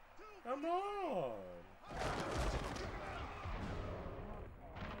 Come on.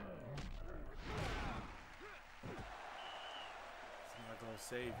 It's not gonna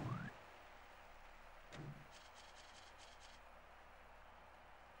save you.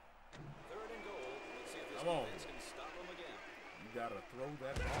 Third and goal. Let's see if this Come on. defense can stop them again. You gotta throw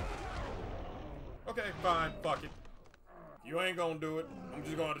that ball. Okay, fine. Fuck it. You ain't gonna do it. I'm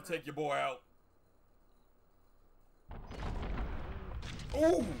just gonna have to take your boy out.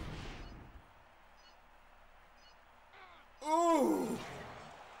 Ooh! Ooh!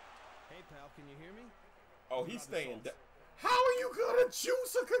 Hey, pal, can you hear me? Oh, he's staying down. How are you gonna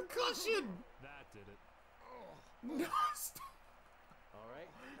choose a concussion? That did it. No, stop. All right.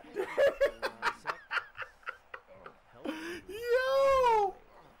 Yo!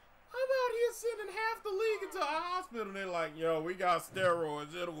 I'm out here sending half the league into a hospital and they're like, yo, we got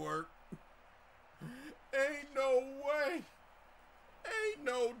steroids, it'll work. Ain't no way. Ain't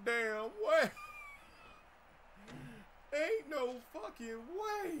no damn way. Ain't no fucking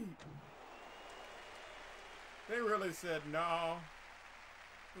way. They really said, no.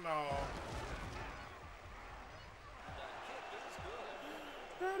 No.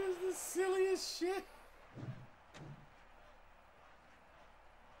 That is the silliest shit.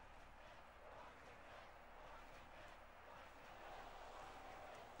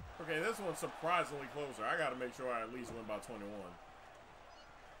 Okay, this one's surprisingly closer. I gotta make sure I at least win by 21.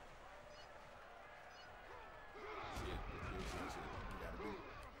 Shit.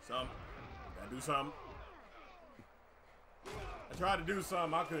 Gotta do something. I tried to do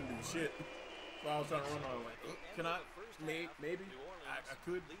something, I couldn't do shit. So I was trying to run on like, can I? Maybe? I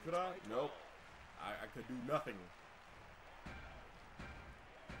could I? Nope. I could do nothing.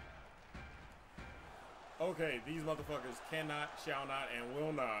 Okay, these motherfuckers cannot, shall not, and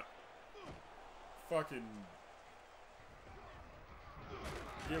will not fucking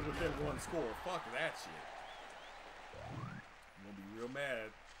get within one score. Fuck that shit. I'm gonna be real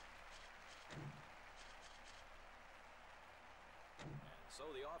mad. So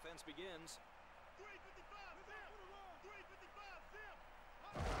the offense begins.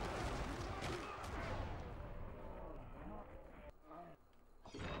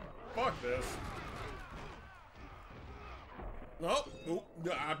 Fuck this. Oh,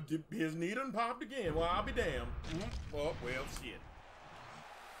 his knee done popped again. Well, I'll be damned. Oh, well, shit.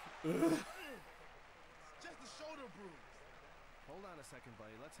 Just a shoulder bruise. Hold on a second,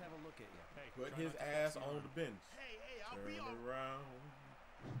 buddy. Let's have a look at you. Hey, Put try his not to ass flex on around. the bench. Hey, I'll Turn be all right. around.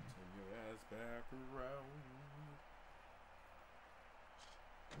 Turn your ass back around.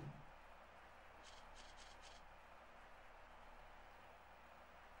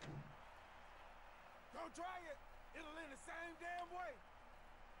 Don't try it. It'll end the same damn way.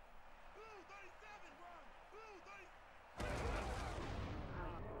 Blue 37, run. Blue 30.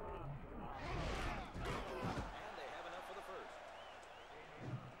 And they have enough for the first.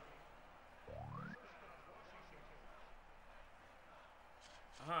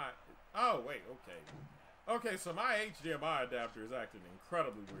 Hi. Oh, wait, okay. Okay, so my HDMI adapter is acting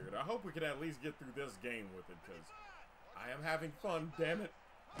incredibly weird. I hope we can at least get through this game with it, because I am having fun, damn it.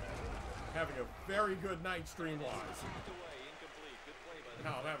 Having a very good night stream-wise. No,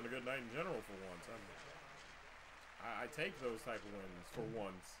 I'm having a good night in general for once. I take those type of wins for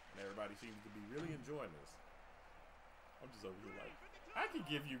once, and everybody seems to be really enjoying this. I'm just over here like, I could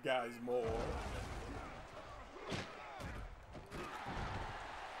give you guys more.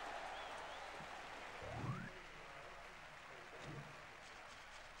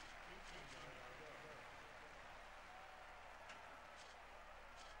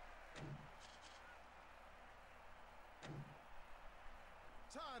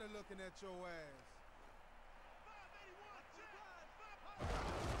 Tired of looking at your ass.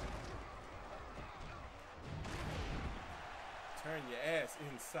 Turn your ass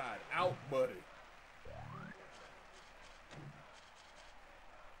inside out, buddy.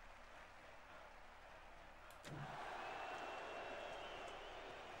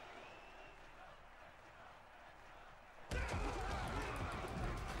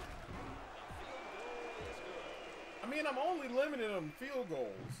 I mean, I'm only limited on field goals.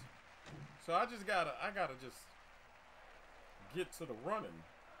 So I gotta just get to the running.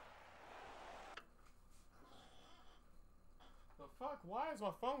 The fuck? Why is my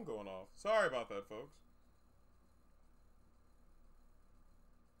phone going off? Sorry about that, folks.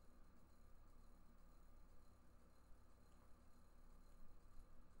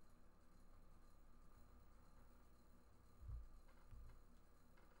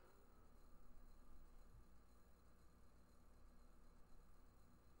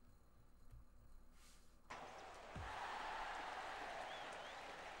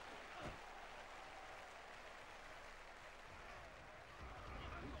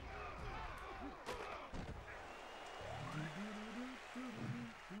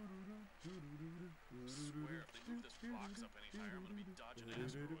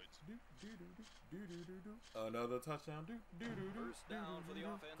 Another touchdown. First down for the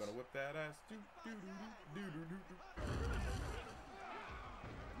offense. Gonna whip that ass.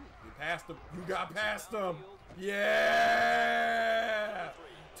 You passed him. You got past him. Yeah.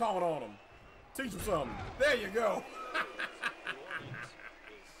 Taunt on him. Teach him something. There you go.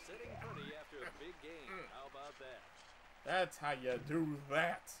 Sitting pretty after a big game. How about that? That's how you do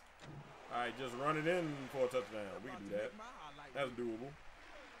that. All right, just run it in for a touchdown. We can do that. That's doable.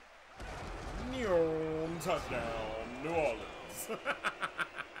 Touchdown, New Orleans.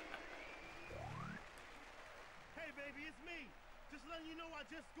 Hey, baby, it's me. Just letting you know I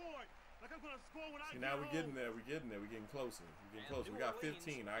just scored. Like I'm gonna score when I See, get now home. we're getting there. We're getting there. We're getting closer. We're getting closer. We got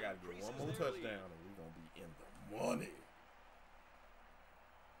 15. I got to get one more touchdown, and we're going to be in the money.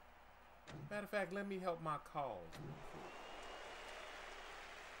 Matter of fact, let me help my cause.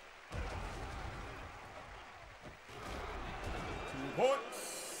 2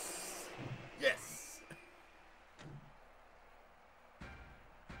 points. Yes.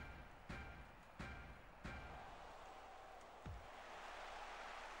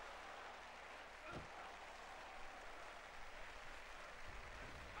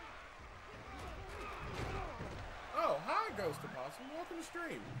 Oh, hi, Ghost Apostle. Welcome to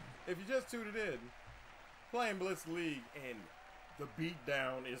stream. If you just tuned in, playing Blitz The League, and the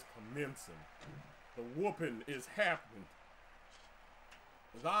beatdown is commencing. The whooping is happening.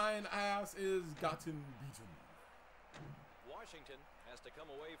 Thine ass is gotten beaten. Washington has to come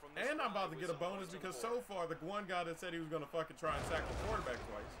away from this. And I'm about to drive get a with some bonus points on because the board. so far the one guy that said he was going to fucking try and sack the quarterback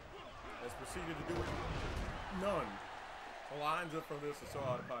twice has proceeded to do it. None. The lines up from this are so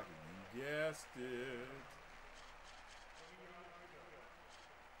out of pocket. You guessed it.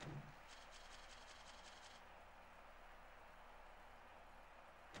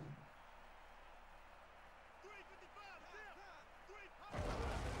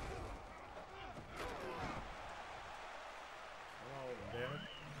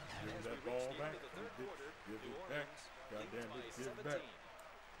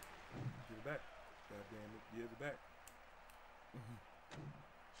 Give it back.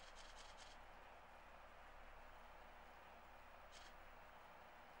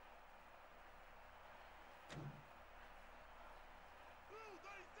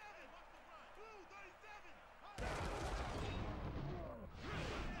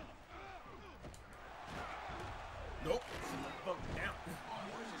 Nope. Fuck down.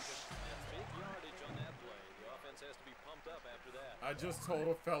 Big yardage on that play. The offense has to be pumped up after that. I just told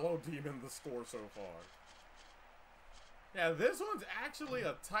a fellow demon the score so far. Yeah, this one's actually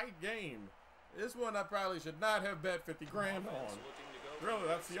a tight game. This one I probably should not have bet 50 grand on. Really,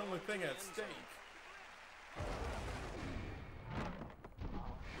 that's the only thing at stake.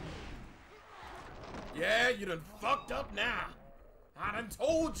 Yeah, you done fucked up now. I done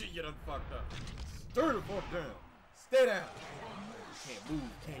told you you done fucked up. Stir the fuck down. Stay down. Can't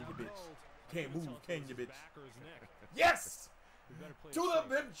move, can you, bitch? Can't move, can you, bitch? Yes! To the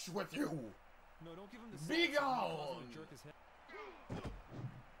bench with you! No, don't give him the Be gone! Jerk his head.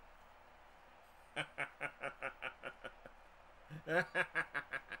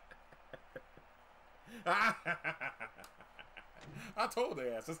 I told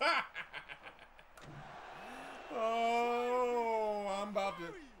the asses.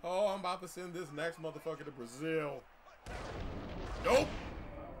 I'm about to send this next motherfucker to Brazil. Nope.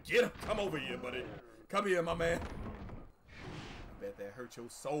 Get him. Come over here, buddy. Come here, my man. I bet that hurt your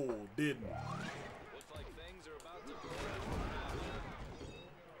soul, didn't it? Looks like things are about to blow.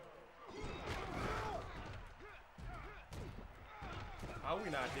 How we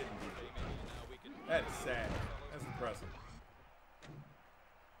not hitting people? That is sad. That's impressive.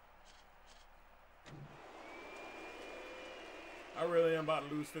 I really am about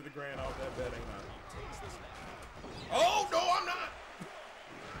to lose 50 grand off that bet, ain't I? Oh, no, I'm not!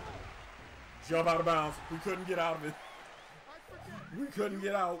 Jump out of bounds. We couldn't get out of it. We couldn't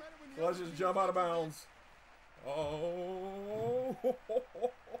get out. So let's just jump out of bounds. Oh.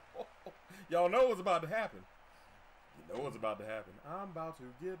 Y'all know what's about to happen. You know what's about to happen. I'm about to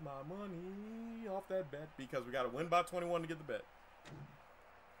get my money off that bet because we got to win by 21 to get the bet.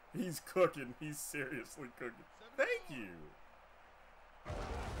 He's cooking. He's seriously cooking. Thank you.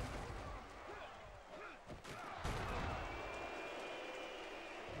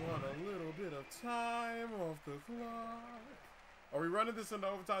 Want a little bit of time off the clock. Are we running this into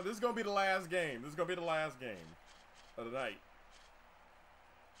overtime? This is going to be the last game. This is going to be the last game of the night.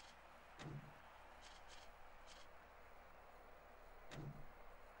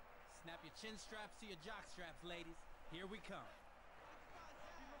 Snap your chin straps to your jock straps, ladies. Here we come.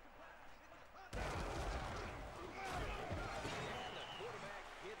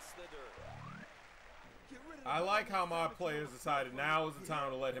 I like how my players decided now is the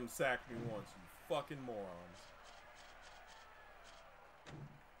time to let him sack me once, you fucking morons.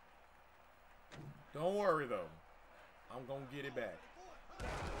 Don't worry, though. I'm gonna get it back.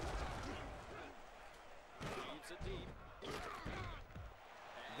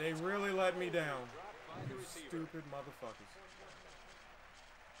 They really let me down. You stupid motherfuckers.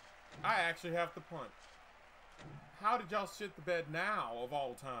 I actually have to punt. How did y'all shit the bed now, of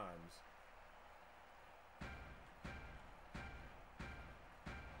all times?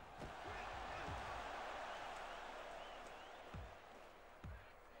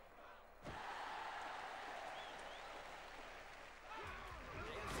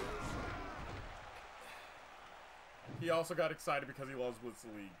 He also got excited because he loves Blitz The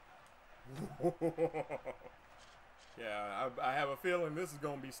League. Yeah, I have a feeling this is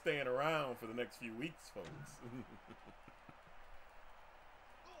going to be staying around for the next few weeks, folks.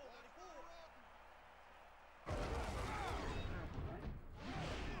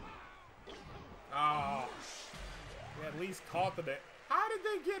 Oh, they at least caught the day. How did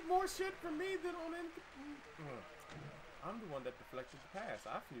they get more shit from me than on any? I'm the one that deflected the pass.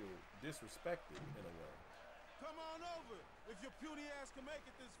 I feel disrespected in a way. Come on over, if your puny ass can make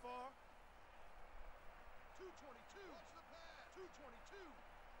it this far. 222. What's the pass? 222.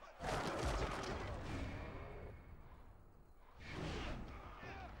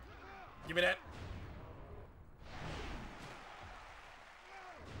 Give me that.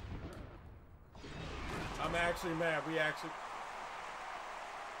 I'm actually mad. We actually...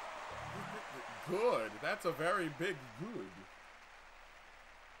 Good. That's a very big good.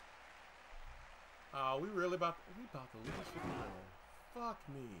 We really about to lose the game. Fuck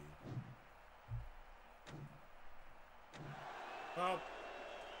me. Well,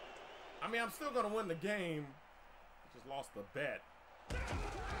 I mean, I'm still gonna win the game. Just lost the bet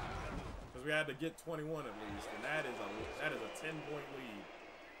because we had to get 21 at least, and that is a 10-point lead.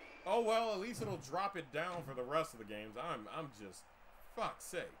 Oh well, at least it'll drop it down for the rest of the games. I'm just fuck's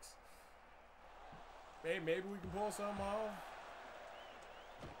sakes. Hey, maybe we can pull something off.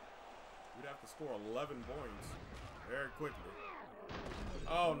 We'd have to score 11 points very quickly.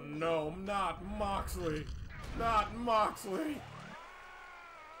 Oh no, not Moxley. Not Moxley.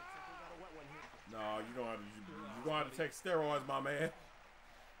 No, you're gonna have to take steroids, my man.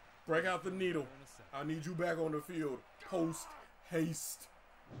 Break out the needle. I need you back on the field. Post haste.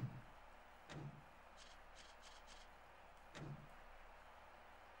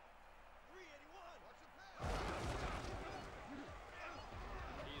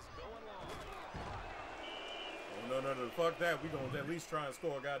 No, fuck that. We gonna at least try and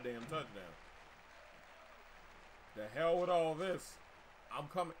score a goddamn touchdown. The hell with all this. I'm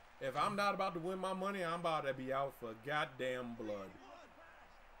coming. If I'm not about to win my money, I'm about to be out for goddamn blood.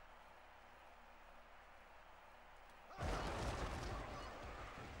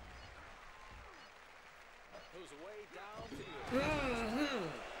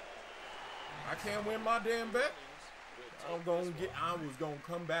 I can't win my damn bet. I was gonna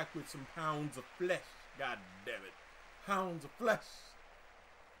come back with some pounds of flesh. God damn it. Pounds of flesh.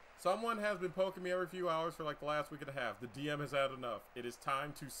 Someone has been poking me every few hours for like the last week and a half. The DM has had enough. It is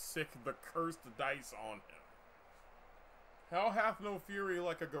time to sick the cursed dice on him. Hell hath no fury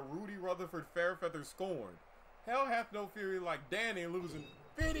like a Garudi Rutherford Fairfeather scorned. Hell hath no fury like Danny losing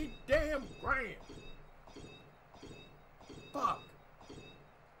 50 damn grand. Fuck.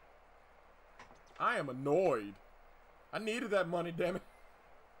 I am annoyed. I needed that money, damn it.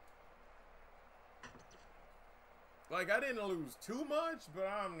 Like, I didn't lose too much, but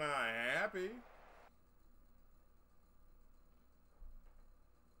I'm not happy.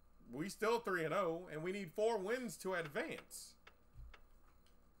 We still 3-0, and we need 4 wins to advance.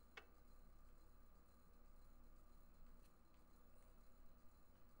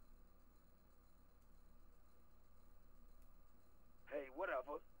 Hey,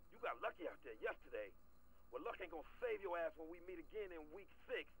 whatever. You got lucky out there yesterday. Well, luck ain't gonna save your ass when we meet again in week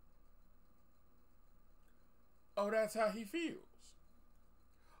 6. Oh, that's how he feels.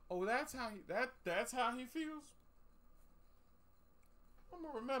 Oh, that's how he feels. I'm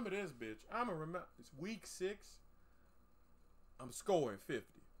gonna remember this, bitch. I'm gonna remember. It's week 6. I'm scoring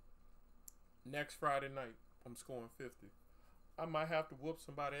 50. Next Friday night, I'm scoring 50. I might have to whoop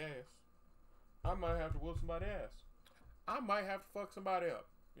somebody's ass. I might have to whoop somebody's ass. I might have to fuck somebody up.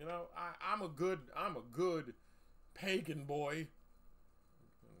 You know, I'm a good pagan boy.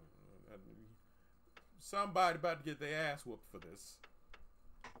 Somebody about to get their ass whooped for this.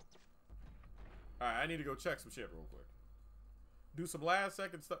 Alright, I need to go check some shit real quick. Do some last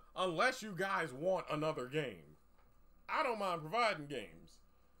second stuff. Unless you guys want another game. I don't mind providing games.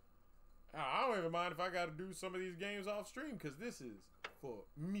 I don't even mind if I got to do some of these games off stream, because this is for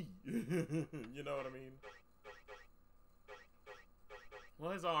me. You know what I mean?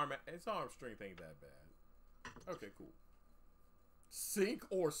 Well, his arm strength ain't that bad. Okay, cool. Sink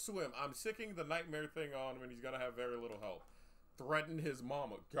or swim. I'm sicking the nightmare thing on when he's gonna have very little help. Threaten his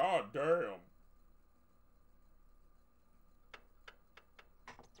mama. God damn.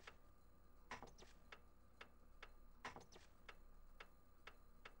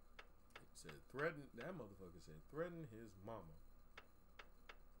 Said threaten, that motherfucker said threaten his mama.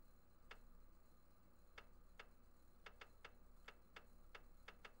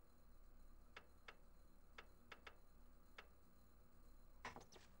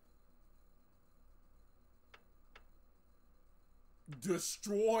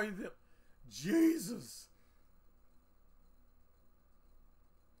 Destroy them. Jesus.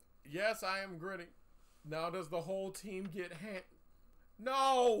 Yes, I am gritty. Now does the whole team get hand?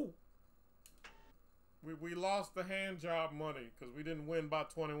 No! We lost the hand job money because we didn't win by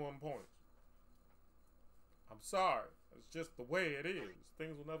 21 points. I'm sorry. It's just the way it is.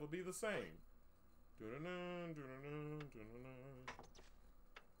 Things will never be the same.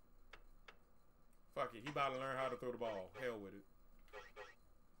 Fuck it. He about to learn how to throw the ball. Hell with it.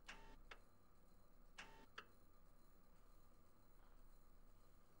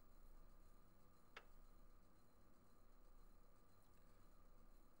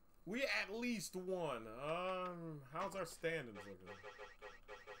 We at least won. How's our standings looking?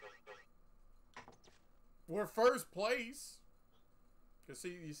 We're first place. Cause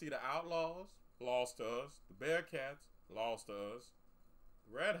you see the Outlaws lost to us. The Bearcats lost to us.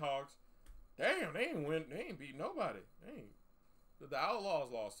 The Redhawks, damn, they ain't beat nobody. The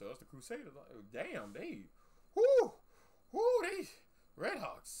Outlaws lost to us. The Crusaders, damn, they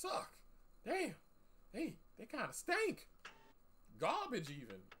Redhawks suck. Damn, they kind of stink. Garbage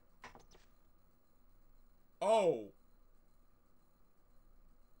even. Oh.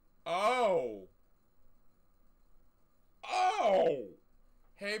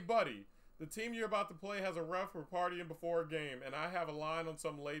 Hey, buddy. The team you're about to play has a ref for partying before a game, and I have a line on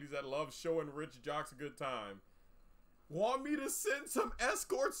some ladies that love showing rich jocks a good time. Want me to send some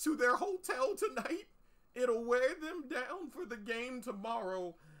escorts to their hotel tonight? It'll wear them down for the game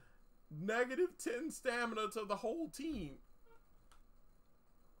tomorrow. -10 stamina to the whole team.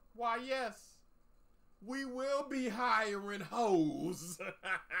 Why, yes. We will be hiring hoes.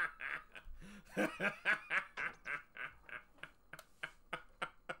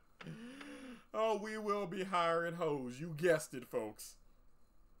 Oh, we will be hiring hoes. You guessed it, folks.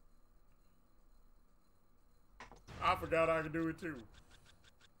 I forgot I could do it too.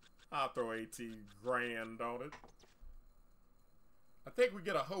 I'll throw 18 grand on it. I think we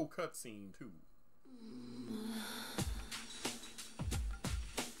get a hoe cutscene too.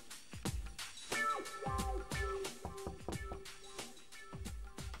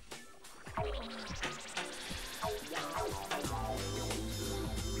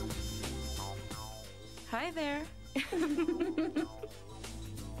 Hi there.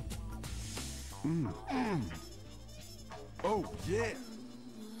 Oh, yeah.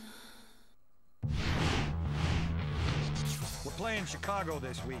 We're playing Chicago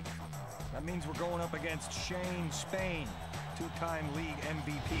this week. That means we're going up against Shane Spain, two-time league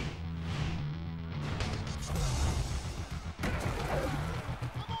MVP.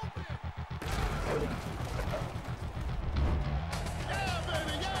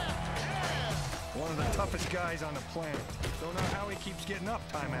 One of the toughest guys on the planet. Don't know how he keeps getting up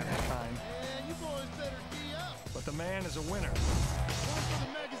time after time. Man, you boys better D up. But the man is a winner. One for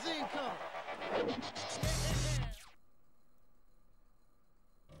the magazine cover.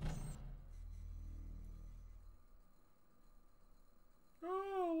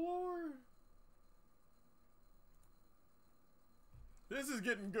 Oh, Lord. This is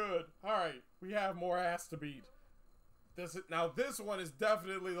getting good. Alright, we have more ass to beat. Now this one is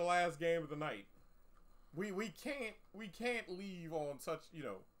definitely the last game of the night. We can't leave on such, you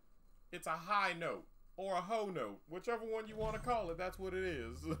know, it's a high note or a ho note, whichever one you want to call it. That's what it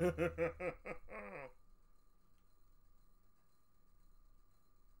is.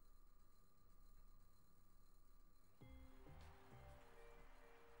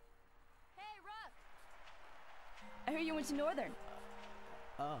 I hear you went to Northern.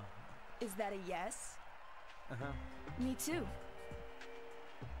 Oh. Is that a yes? Uh-huh. Me too.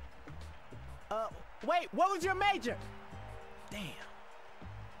 Wait, what was your major? Damn.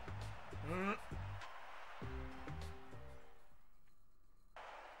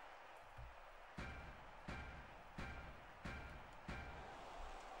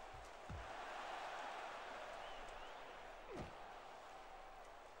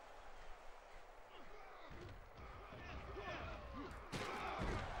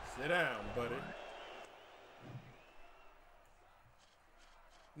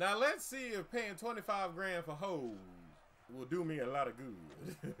 Now let's see if paying 25 grand for hoes will do me a lot of good.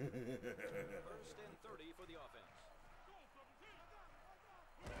 First and 30 for the offense.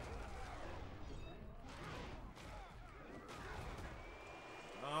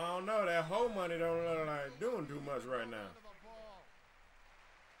 I don't know. That hoe money don't look like doing too much right now.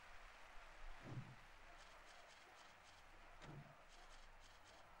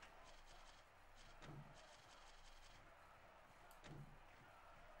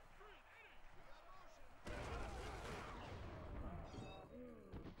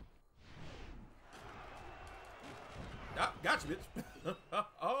 Ah, gotcha, bitch.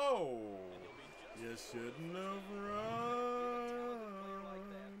 Oh, you shouldn't have run,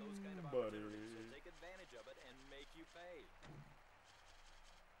 buddy. Take advantage of it and make you pay.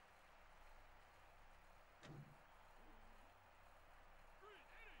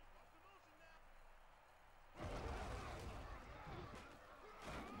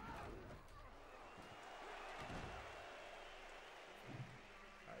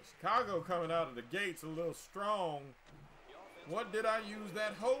 All right, Chicago coming out of the gates a little strong. What did I use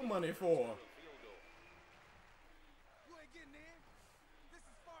that hoe money for? You ain't getting in. This is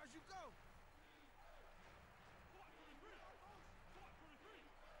as far as you go.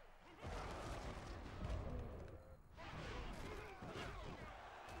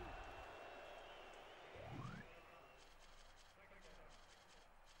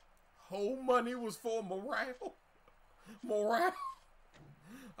 Whole money was for morale. Morale.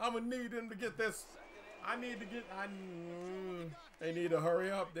 I'm gonna need them to get this. I need to get. They need to hurry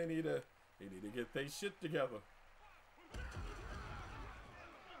up. They need to get their shit together.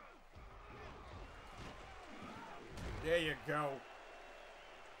 There you go.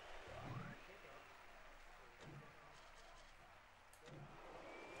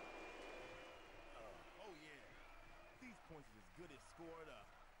 Oh yeah. These points are as good as scored up.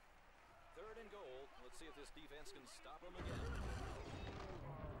 Third and goal. Let's see if this defense can stop them again.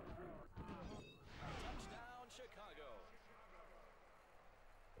 Touchdown, Chicago.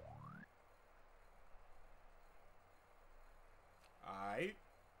 Alright.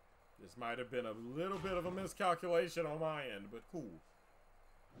 This might have been a little bit of a miscalculation on my end, but cool.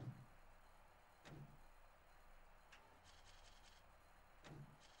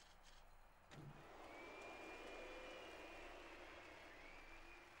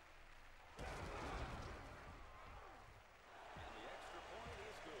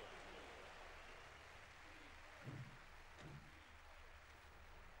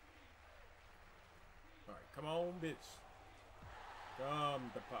 Alright, come on, bitch.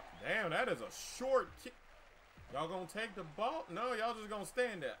 Damn, that is a short kick. Y'all gonna take the ball? No, y'all just gonna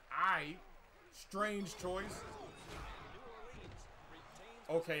stand there. Aight. Strange choice.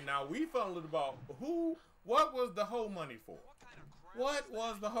 Okay, now we fumbled the ball. What was the whole money for? What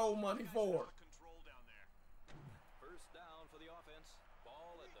was the whole money for? First down for the offense.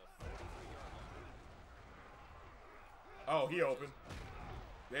 Ball at the 43-yard line. Oh, he open.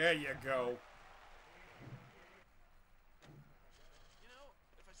 There you go.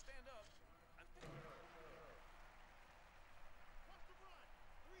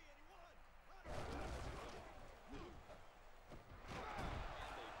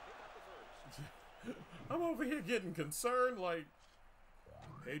 I'm over here getting concerned, like,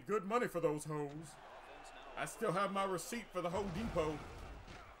 paid good money for those hoes. I still have my receipt for the Home Depot.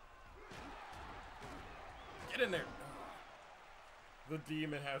 Get in there. The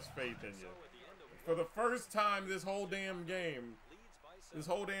demon has faith in you. For the first time this whole damn game, this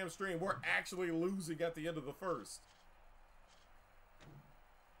whole damn stream, we're actually losing at the end of the first.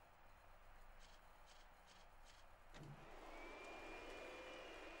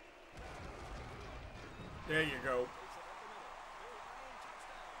 There you go.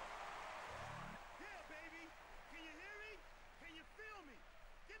 Yeah, baby. Can you hear me? Can you feel me?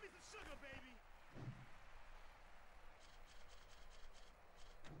 Give me some sugar, baby.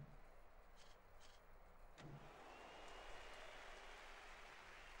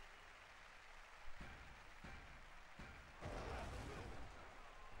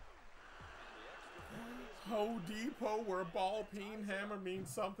 Home Depot, where ball peen hammer means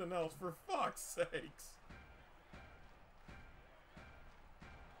something else, for fuck's sakes.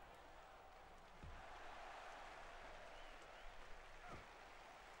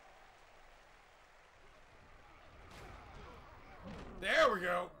 There we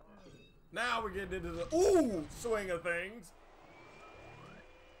go. Now we're getting into the swing of things.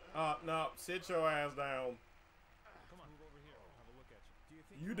 No, sit your ass down. Come on, move over here. I'll have a look at you. Do you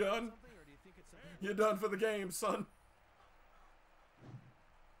think You done? something, or do you think it's something? You're done for the game, son.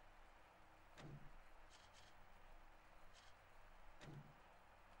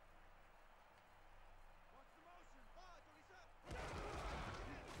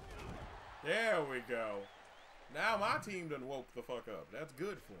 There we go. Now my team done woke the fuck up. That's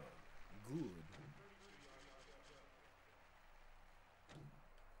good for them. Good.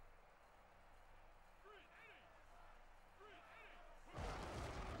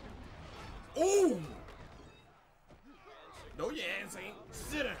 Ooh! No, you ain't.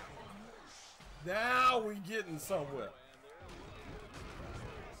 Sit down. Now we getting somewhere.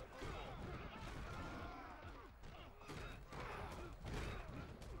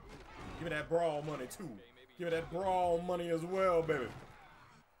 Give me that brawl money too. Give me that brawl money as well, baby.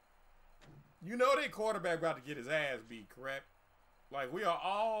 You know that quarterback about to get his ass beat, correct? Like we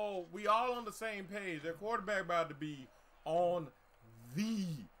all on the same page. Their quarterback about to be on the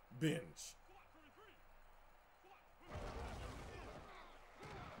bench.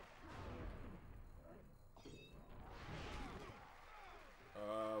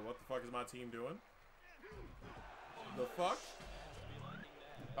 What the fuck is my team doing? The fuck?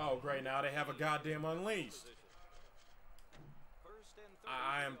 Oh, great. Now they have a goddamn unleashed.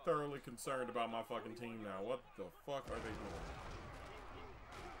 I am thoroughly concerned about my fucking team now. What the fuck are they doing?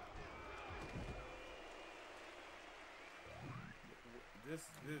 This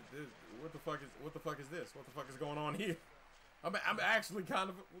what the fuck is this? What the fuck is going on here? I'm actually kind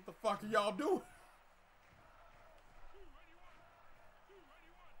of, what the fuck are y'all doing?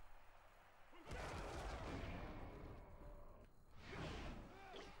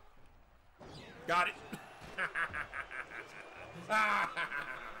 Got it.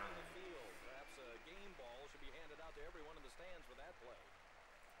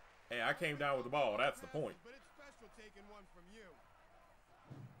 Hey, I came down with the ball. That's the point. But it's special taking one from you.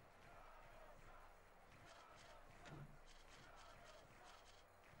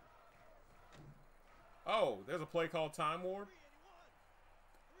 Oh, there's a play called Time Warp?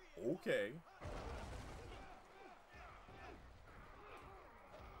 Okay.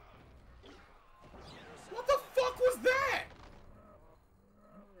 What the fuck was that?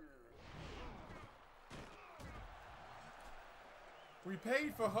 We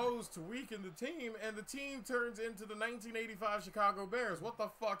paid for hoes to weaken the team, and the team turns into the 1985 Chicago Bears. What the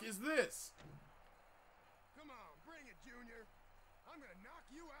fuck is this? Come on, bring it, Junior. I'm gonna knock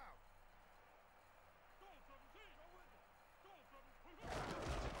you out.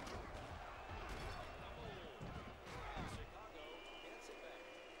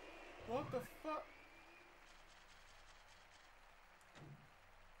 What the fuck?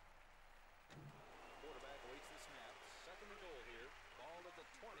 Quarterback waits the snap. Second and goal here. Ball at the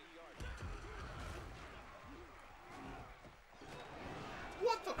 20-yard line.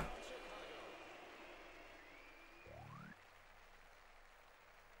 What the?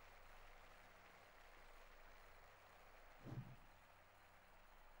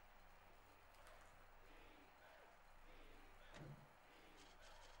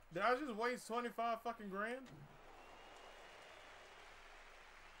 Did I just waste 25 fucking grand?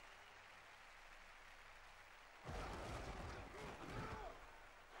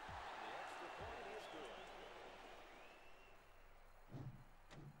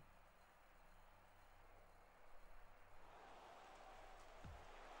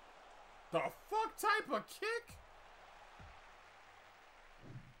 The fuck type of kick?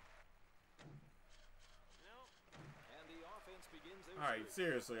 Alright,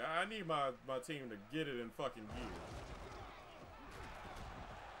 seriously, I need my team to get it in fucking gear.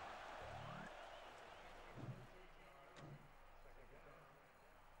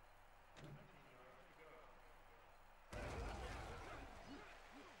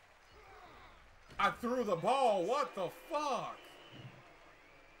 I threw the ball, what the fuck?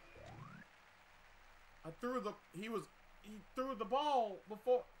 He threw the ball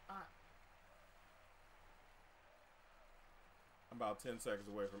before I'm about 10 seconds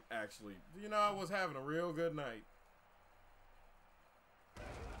away from actually, you know, I was having a real good night.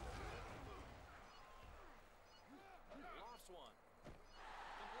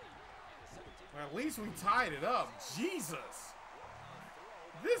 Well, at least we tied it up. Jesus.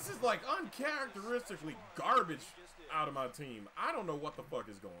 This is like uncharacteristically garbage out of my team. I don't know what the fuck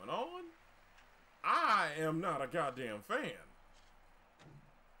is going on. I am not a goddamn fan.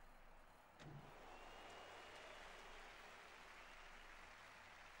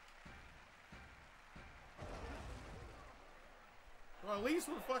 Well, at least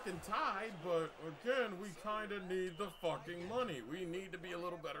we're fucking tied, but again, we kind of need the fucking money. We need to be a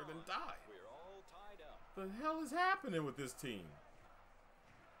little better than tied. The hell is happening with this team?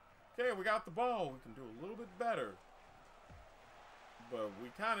 Okay, we got the ball. We can do a little bit better. But we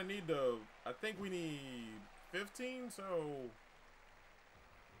kind of need to, I think we need 15, so.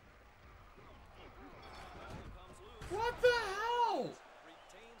 What the hell?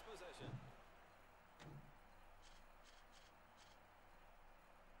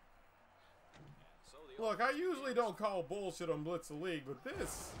 Look, I usually don't call bullshit on Blitz the League, but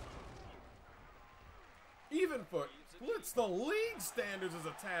this, even for Blitz the League standards, is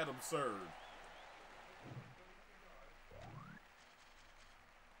a tad absurd.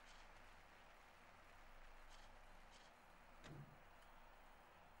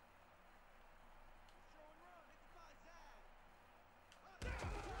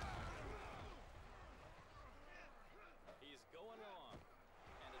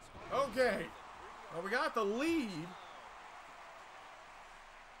 Okay, well, we got the lead.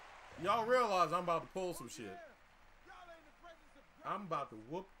 Y'all realize I'm about to pull some shit. I'm about to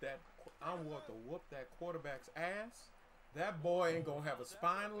whoop that. I'm about to whoop that quarterback's ass. That boy ain't gonna have a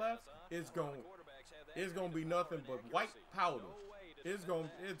spine left. It's gonna be nothing but white powder. It's gonna.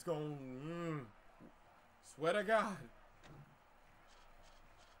 Swear to God.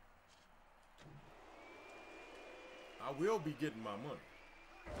 I will be getting my money.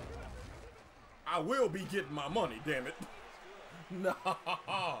 I will be getting my money, damn it. No.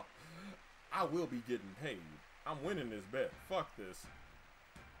 I will be getting paid. I'm winning this bet. Fuck this.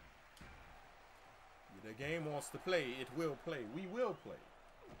 The game wants to play. It will play. We will play.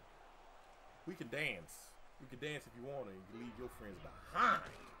 We can dance. We can dance if you want to. You can leave your friends behind.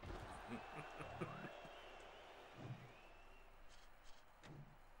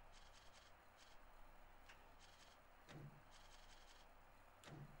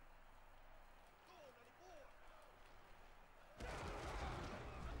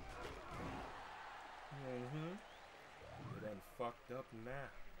 It done fucked up now.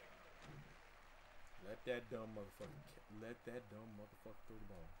 Let that dumb motherfucker throw the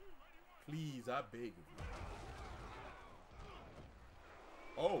ball. Please, I beg of you.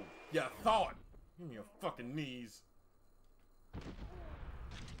 Oh, you thought. Give me your fucking knees.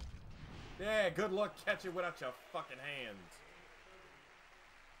 Yeah, good luck catching without your fucking hands.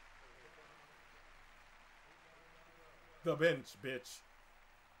 The bench, bitch.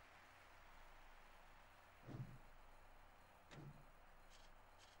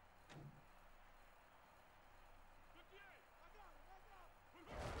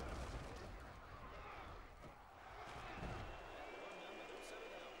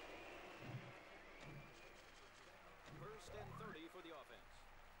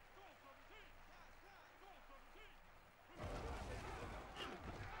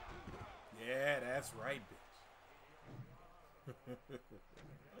 Yeah, that's right, bitch.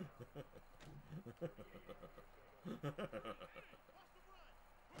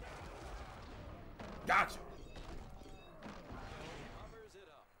 Gotcha. Covers it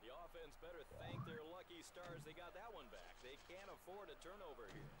up. The offense better thank their lucky stars they got that one back. They can't afford a turnover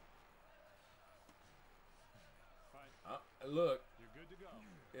here. Look, you're good to go.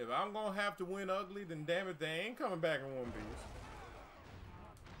 If I'm gonna have to win ugly, then damn it, they ain't coming back in one piece.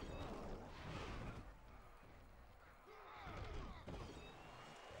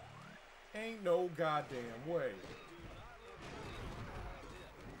 Ain't no goddamn way.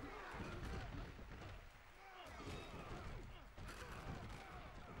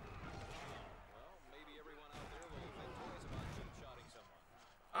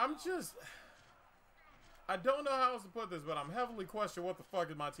 I don't know how else to put this, but I'm heavily questioning what the fuck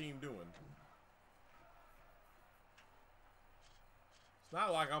is my team doing. It's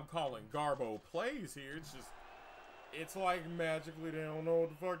not like I'm calling Garbo plays here. It's just, it's like magically they don't know what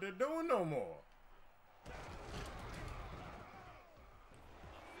the fuck they're doing no more.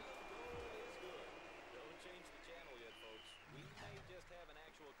 Don't change the channel yet, folks. We may just have an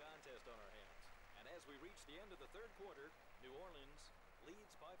actual contest on our hands. And as we reach the end of the third quarter, New Orleans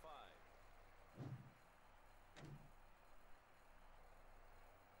leads by 5.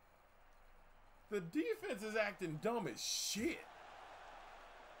 The defense is acting dumb as shit.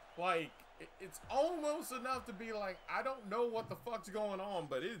 Like, it's almost enough to be like, I don't know what the fuck's going on,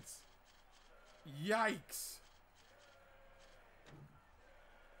 but it's yikes.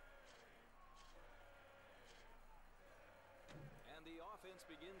 And the offense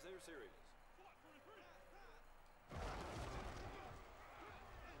begins their series.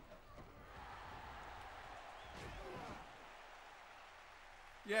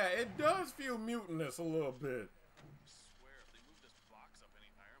 Yeah, it does feel mutinous a little bit. I swear, if they move this box up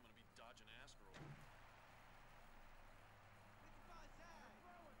any higher, I'm gonna be dodging asteroids.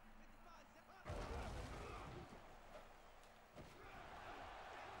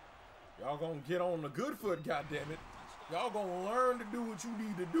 Y'all gonna get on the good foot, goddammit. Y'all gonna learn to do what you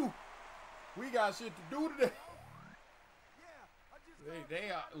need to do. We got shit to do today. They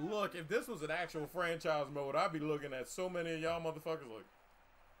are, look, if this was an actual franchise mode, I'd be looking at so many of y'all motherfuckers like,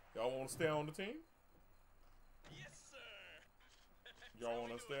 y'all want to stay on the team? Yes, sir. Y'all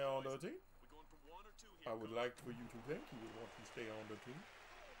want to stay on the team? We're going for 1 or 2 I would like for you to think you would want to stay on the team.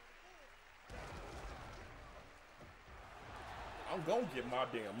 I'm gonna get my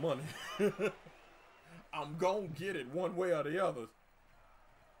damn money. I'm gonna get it one way or the other.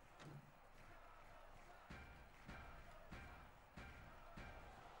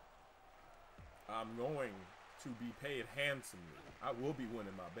 I'm going to be paid handsomely. I will be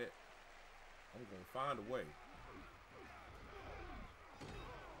winning my bet. I'm gonna find a way.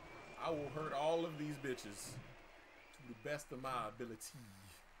 I will hurt all of these bitches to the best of my ability.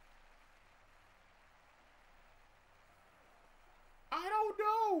 I don't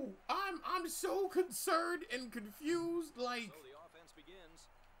know. I'm so concerned and confused. Like, So the offense begins.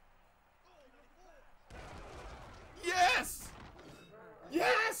 yes,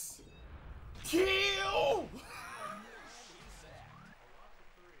 yes, kill.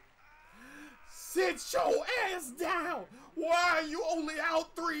 Sit your ass down. Why are you only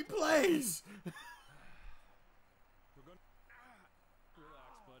out 3 plays? Relax,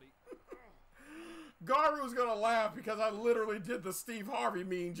 buddy. Garu's gonna laugh because I literally did the Steve Harvey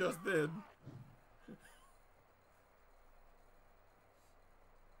meme just then.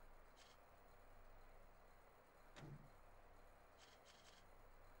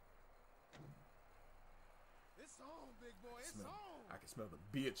 It's on, big boy. It's on. I can smell the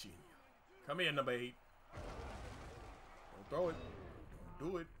bitch in you. Come here, number 8. Don't throw it.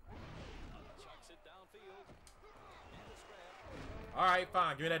 Don't do it. Chucks it downfield. And a scrap. All right,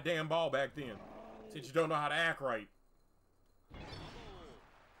 fine. Give me that damn ball back then. Since you don't know how to act right. And it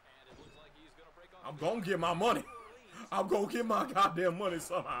looks like he's gonna break on I'm gonna get my money. I'm gonna get my goddamn money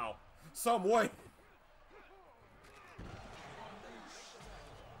somehow. Some way.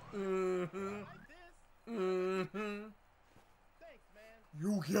 Mm-hmm. Mm-hmm. Thanks, man.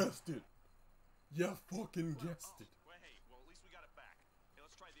 You guessed it. You fucking guessed it. Well, hey, well, at least we got it back. Hey,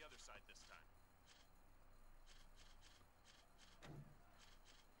 let's try the other side this time.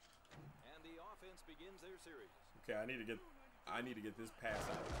 And the offense begins their series. Okay, I need to get this pass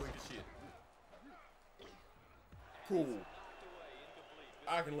out quick as shit. Cool. Knocked away, incomplete.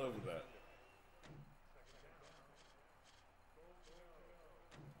 I can live with that.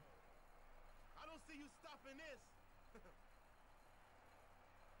 I don't see you stopping this.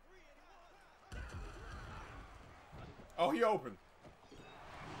 Oh, he opened.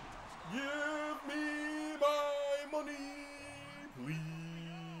 Give me my money,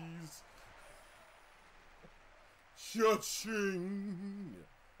 please. Cha-ching.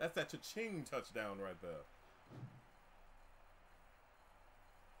 That's that cha-ching touchdown right there.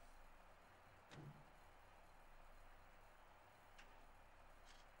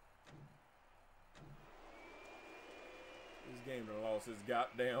 This game done lost his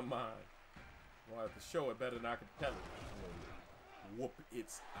goddamn mind. Well, I have to show it better than I can tell it. Whoop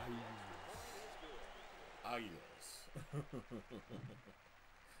its eyes.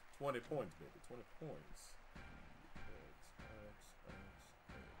 20 points, baby. 20 points.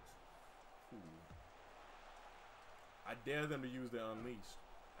 Cool. I dare them to use the Unleashed.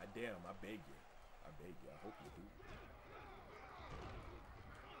 I dare them. I beg you. I beg you. I hope you do.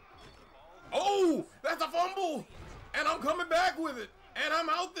 Oh! That's a fumble! And I'm coming back with it. And I'm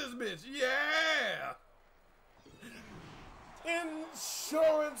out this bitch. Yeah!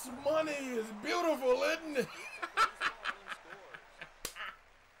 Insurance money is beautiful, isn't it?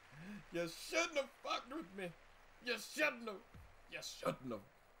 You shouldn't have fucked with me. You shouldn't have. You shouldn't have.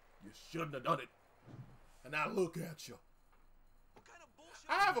 You shouldn't have done it. And now look at you.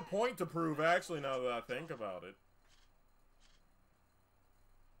 I have a point to prove, actually, now that I think about it.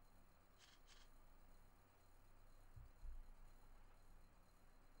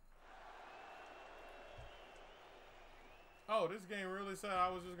 Oh, this game really said I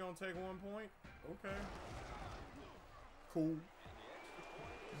was just gonna take 1 point? Okay. Cool.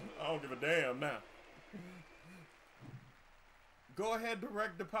 I don't give a damn now. Go ahead,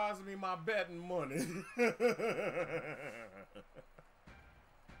 direct deposit me my betting money.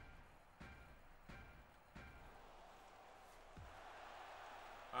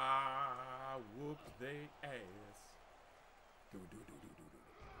 I whooped they ass. Do.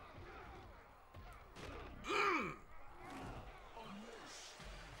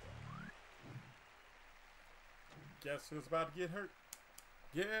 Guess who's about to get hurt?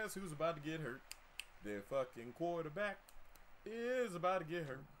 Guess who's about to get hurt? Their fucking quarterback is about to get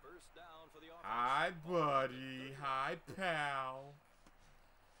hurt. First down for the offense. Hi, buddy. Hi, pal.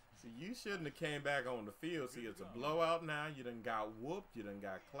 See, you shouldn't have came back on the field. See, it's a blowout now. You done got whooped. You done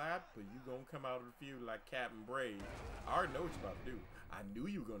got clapped. But you gonna come out of the field like Captain Brave. I already know what you're about to do. I knew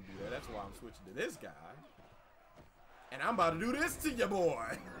you were gonna do that. That's why I'm switching to this guy. And I'm about to do this to you,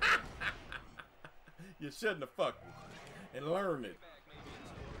 boy. You shouldn't have fucked with it. And learn it.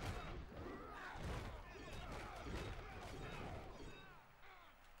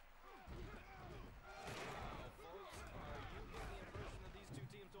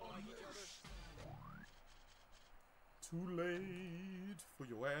 Too late for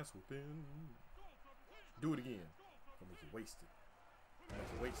your ass whooping. Do it again. Gonna make you waste it. Gonna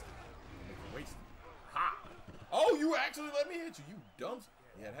make you waste it. Gonna make you waste it. Ha! Oh, you actually let me hit you, you dumb.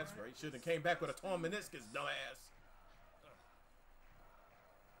 Yeah, that's right. Shouldn't have came back with a torn meniscus, dumbass.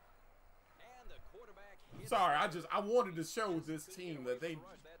 Sorry, I wanted to show this team that they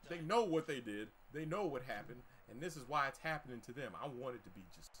know what they did. They know what happened, and this is why it's happening to them. I wanted to be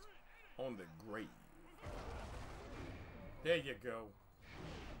just on the grave. There you go.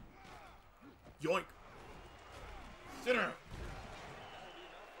 Yoink. Sit down.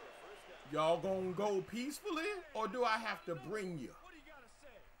 Y'all gonna go peacefully, or do I have to bring you?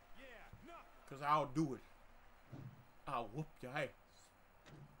 Because I'll do it. I'll whoop your ass.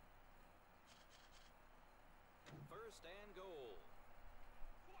 First and goal.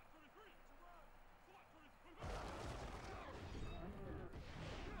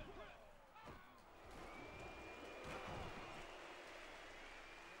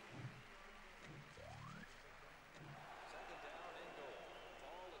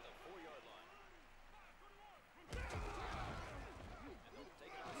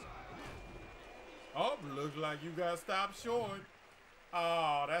 Oh, looks like you got stopped short.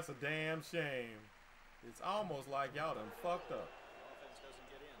 Oh, that's a damn shame. It's almost like y'all done fucked up. Offense doesn't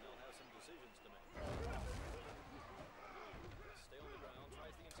get in. They'll have some decisions to make. Stay on the ground.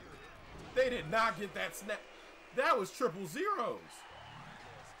 Tries the interior. They did not get that snap. That was triple zeros.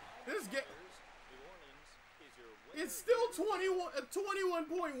 This game. It's still 21, a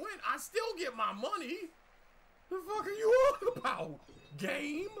 21-point win. I still get my money. The fuck are you on about?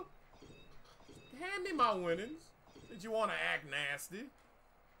 Game? Hand me my winnings. Did you want to act nasty?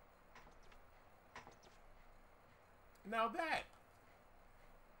 Now that.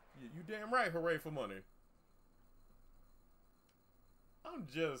 You damn right, hooray for money. I'm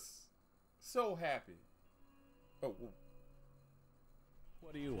just so happy. Oh.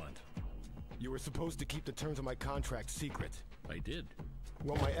 What do you want? You were supposed to keep the terms of my contract secret. I did.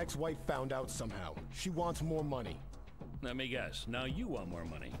 Well, my ex-wife found out somehow. She wants more money. Let me guess. Now you want more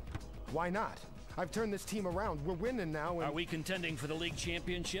money. Why not? I've turned this team around. We're winning now, and... Are we contending for the league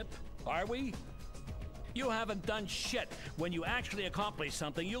championship? Are we? You haven't done shit. When you actually accomplish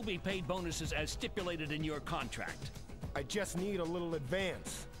something, you'll be paid bonuses as stipulated in your contract. I just need a little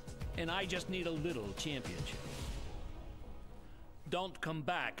advance. And I just need a little championship. Don't come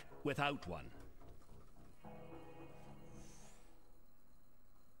back without one.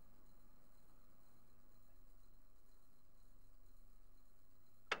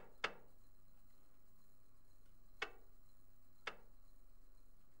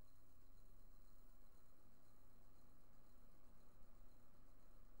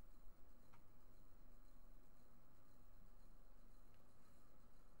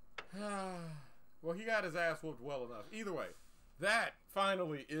 Well, he got his ass whooped well enough. Either way, that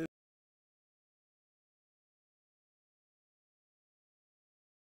finally is.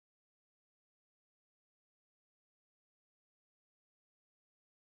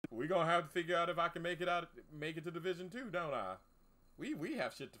 We gonna have to figure out if I can make it to Division 2, don't I? We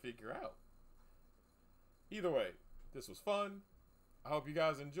have shit to figure out. Either way, this was fun. I hope you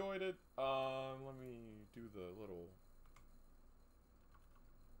guys enjoyed it. Let me do the little.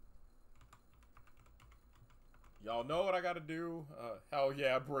 Y'all know what I gotta do. Hell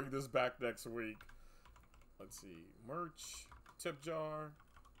yeah, bring this back next week. Let's see. Merch, tip jar,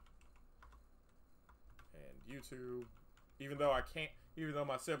 and YouTube. Even though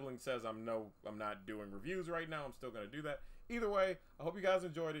my sibling says I'm not doing reviews right now, I'm still gonna do that. Either way, I hope you guys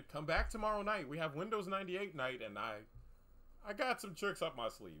enjoyed it. Come back tomorrow night. We have Windows 98 night, and I got some tricks up my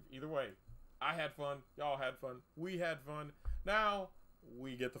sleeve. Either way, I had fun. Y'all had fun. We had fun. Now,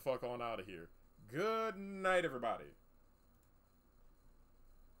 we get the fuck on out of here. Good night, everybody.